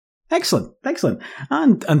 Excellent.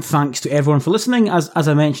 And thanks to everyone for listening. As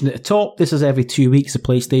I mentioned at the top, this is every 2 weeks a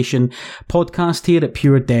PlayStation podcast here at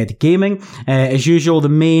Pure Dead Gaming. As usual, the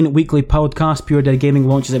main weekly podcast, Pure Dead Gaming,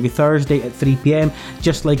 launches every Thursday at 3 p.m,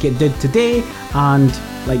 just like it did today. And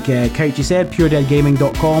like Couchy said,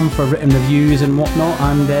 puredeadgaming.com for written reviews and whatnot.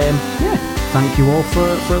 And thank you all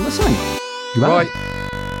for listening. Goodbye. Right.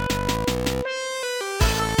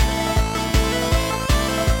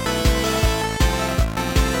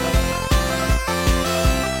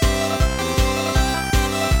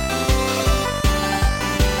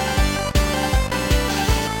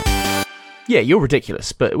 Yeah, you're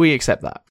ridiculous, but we accept that.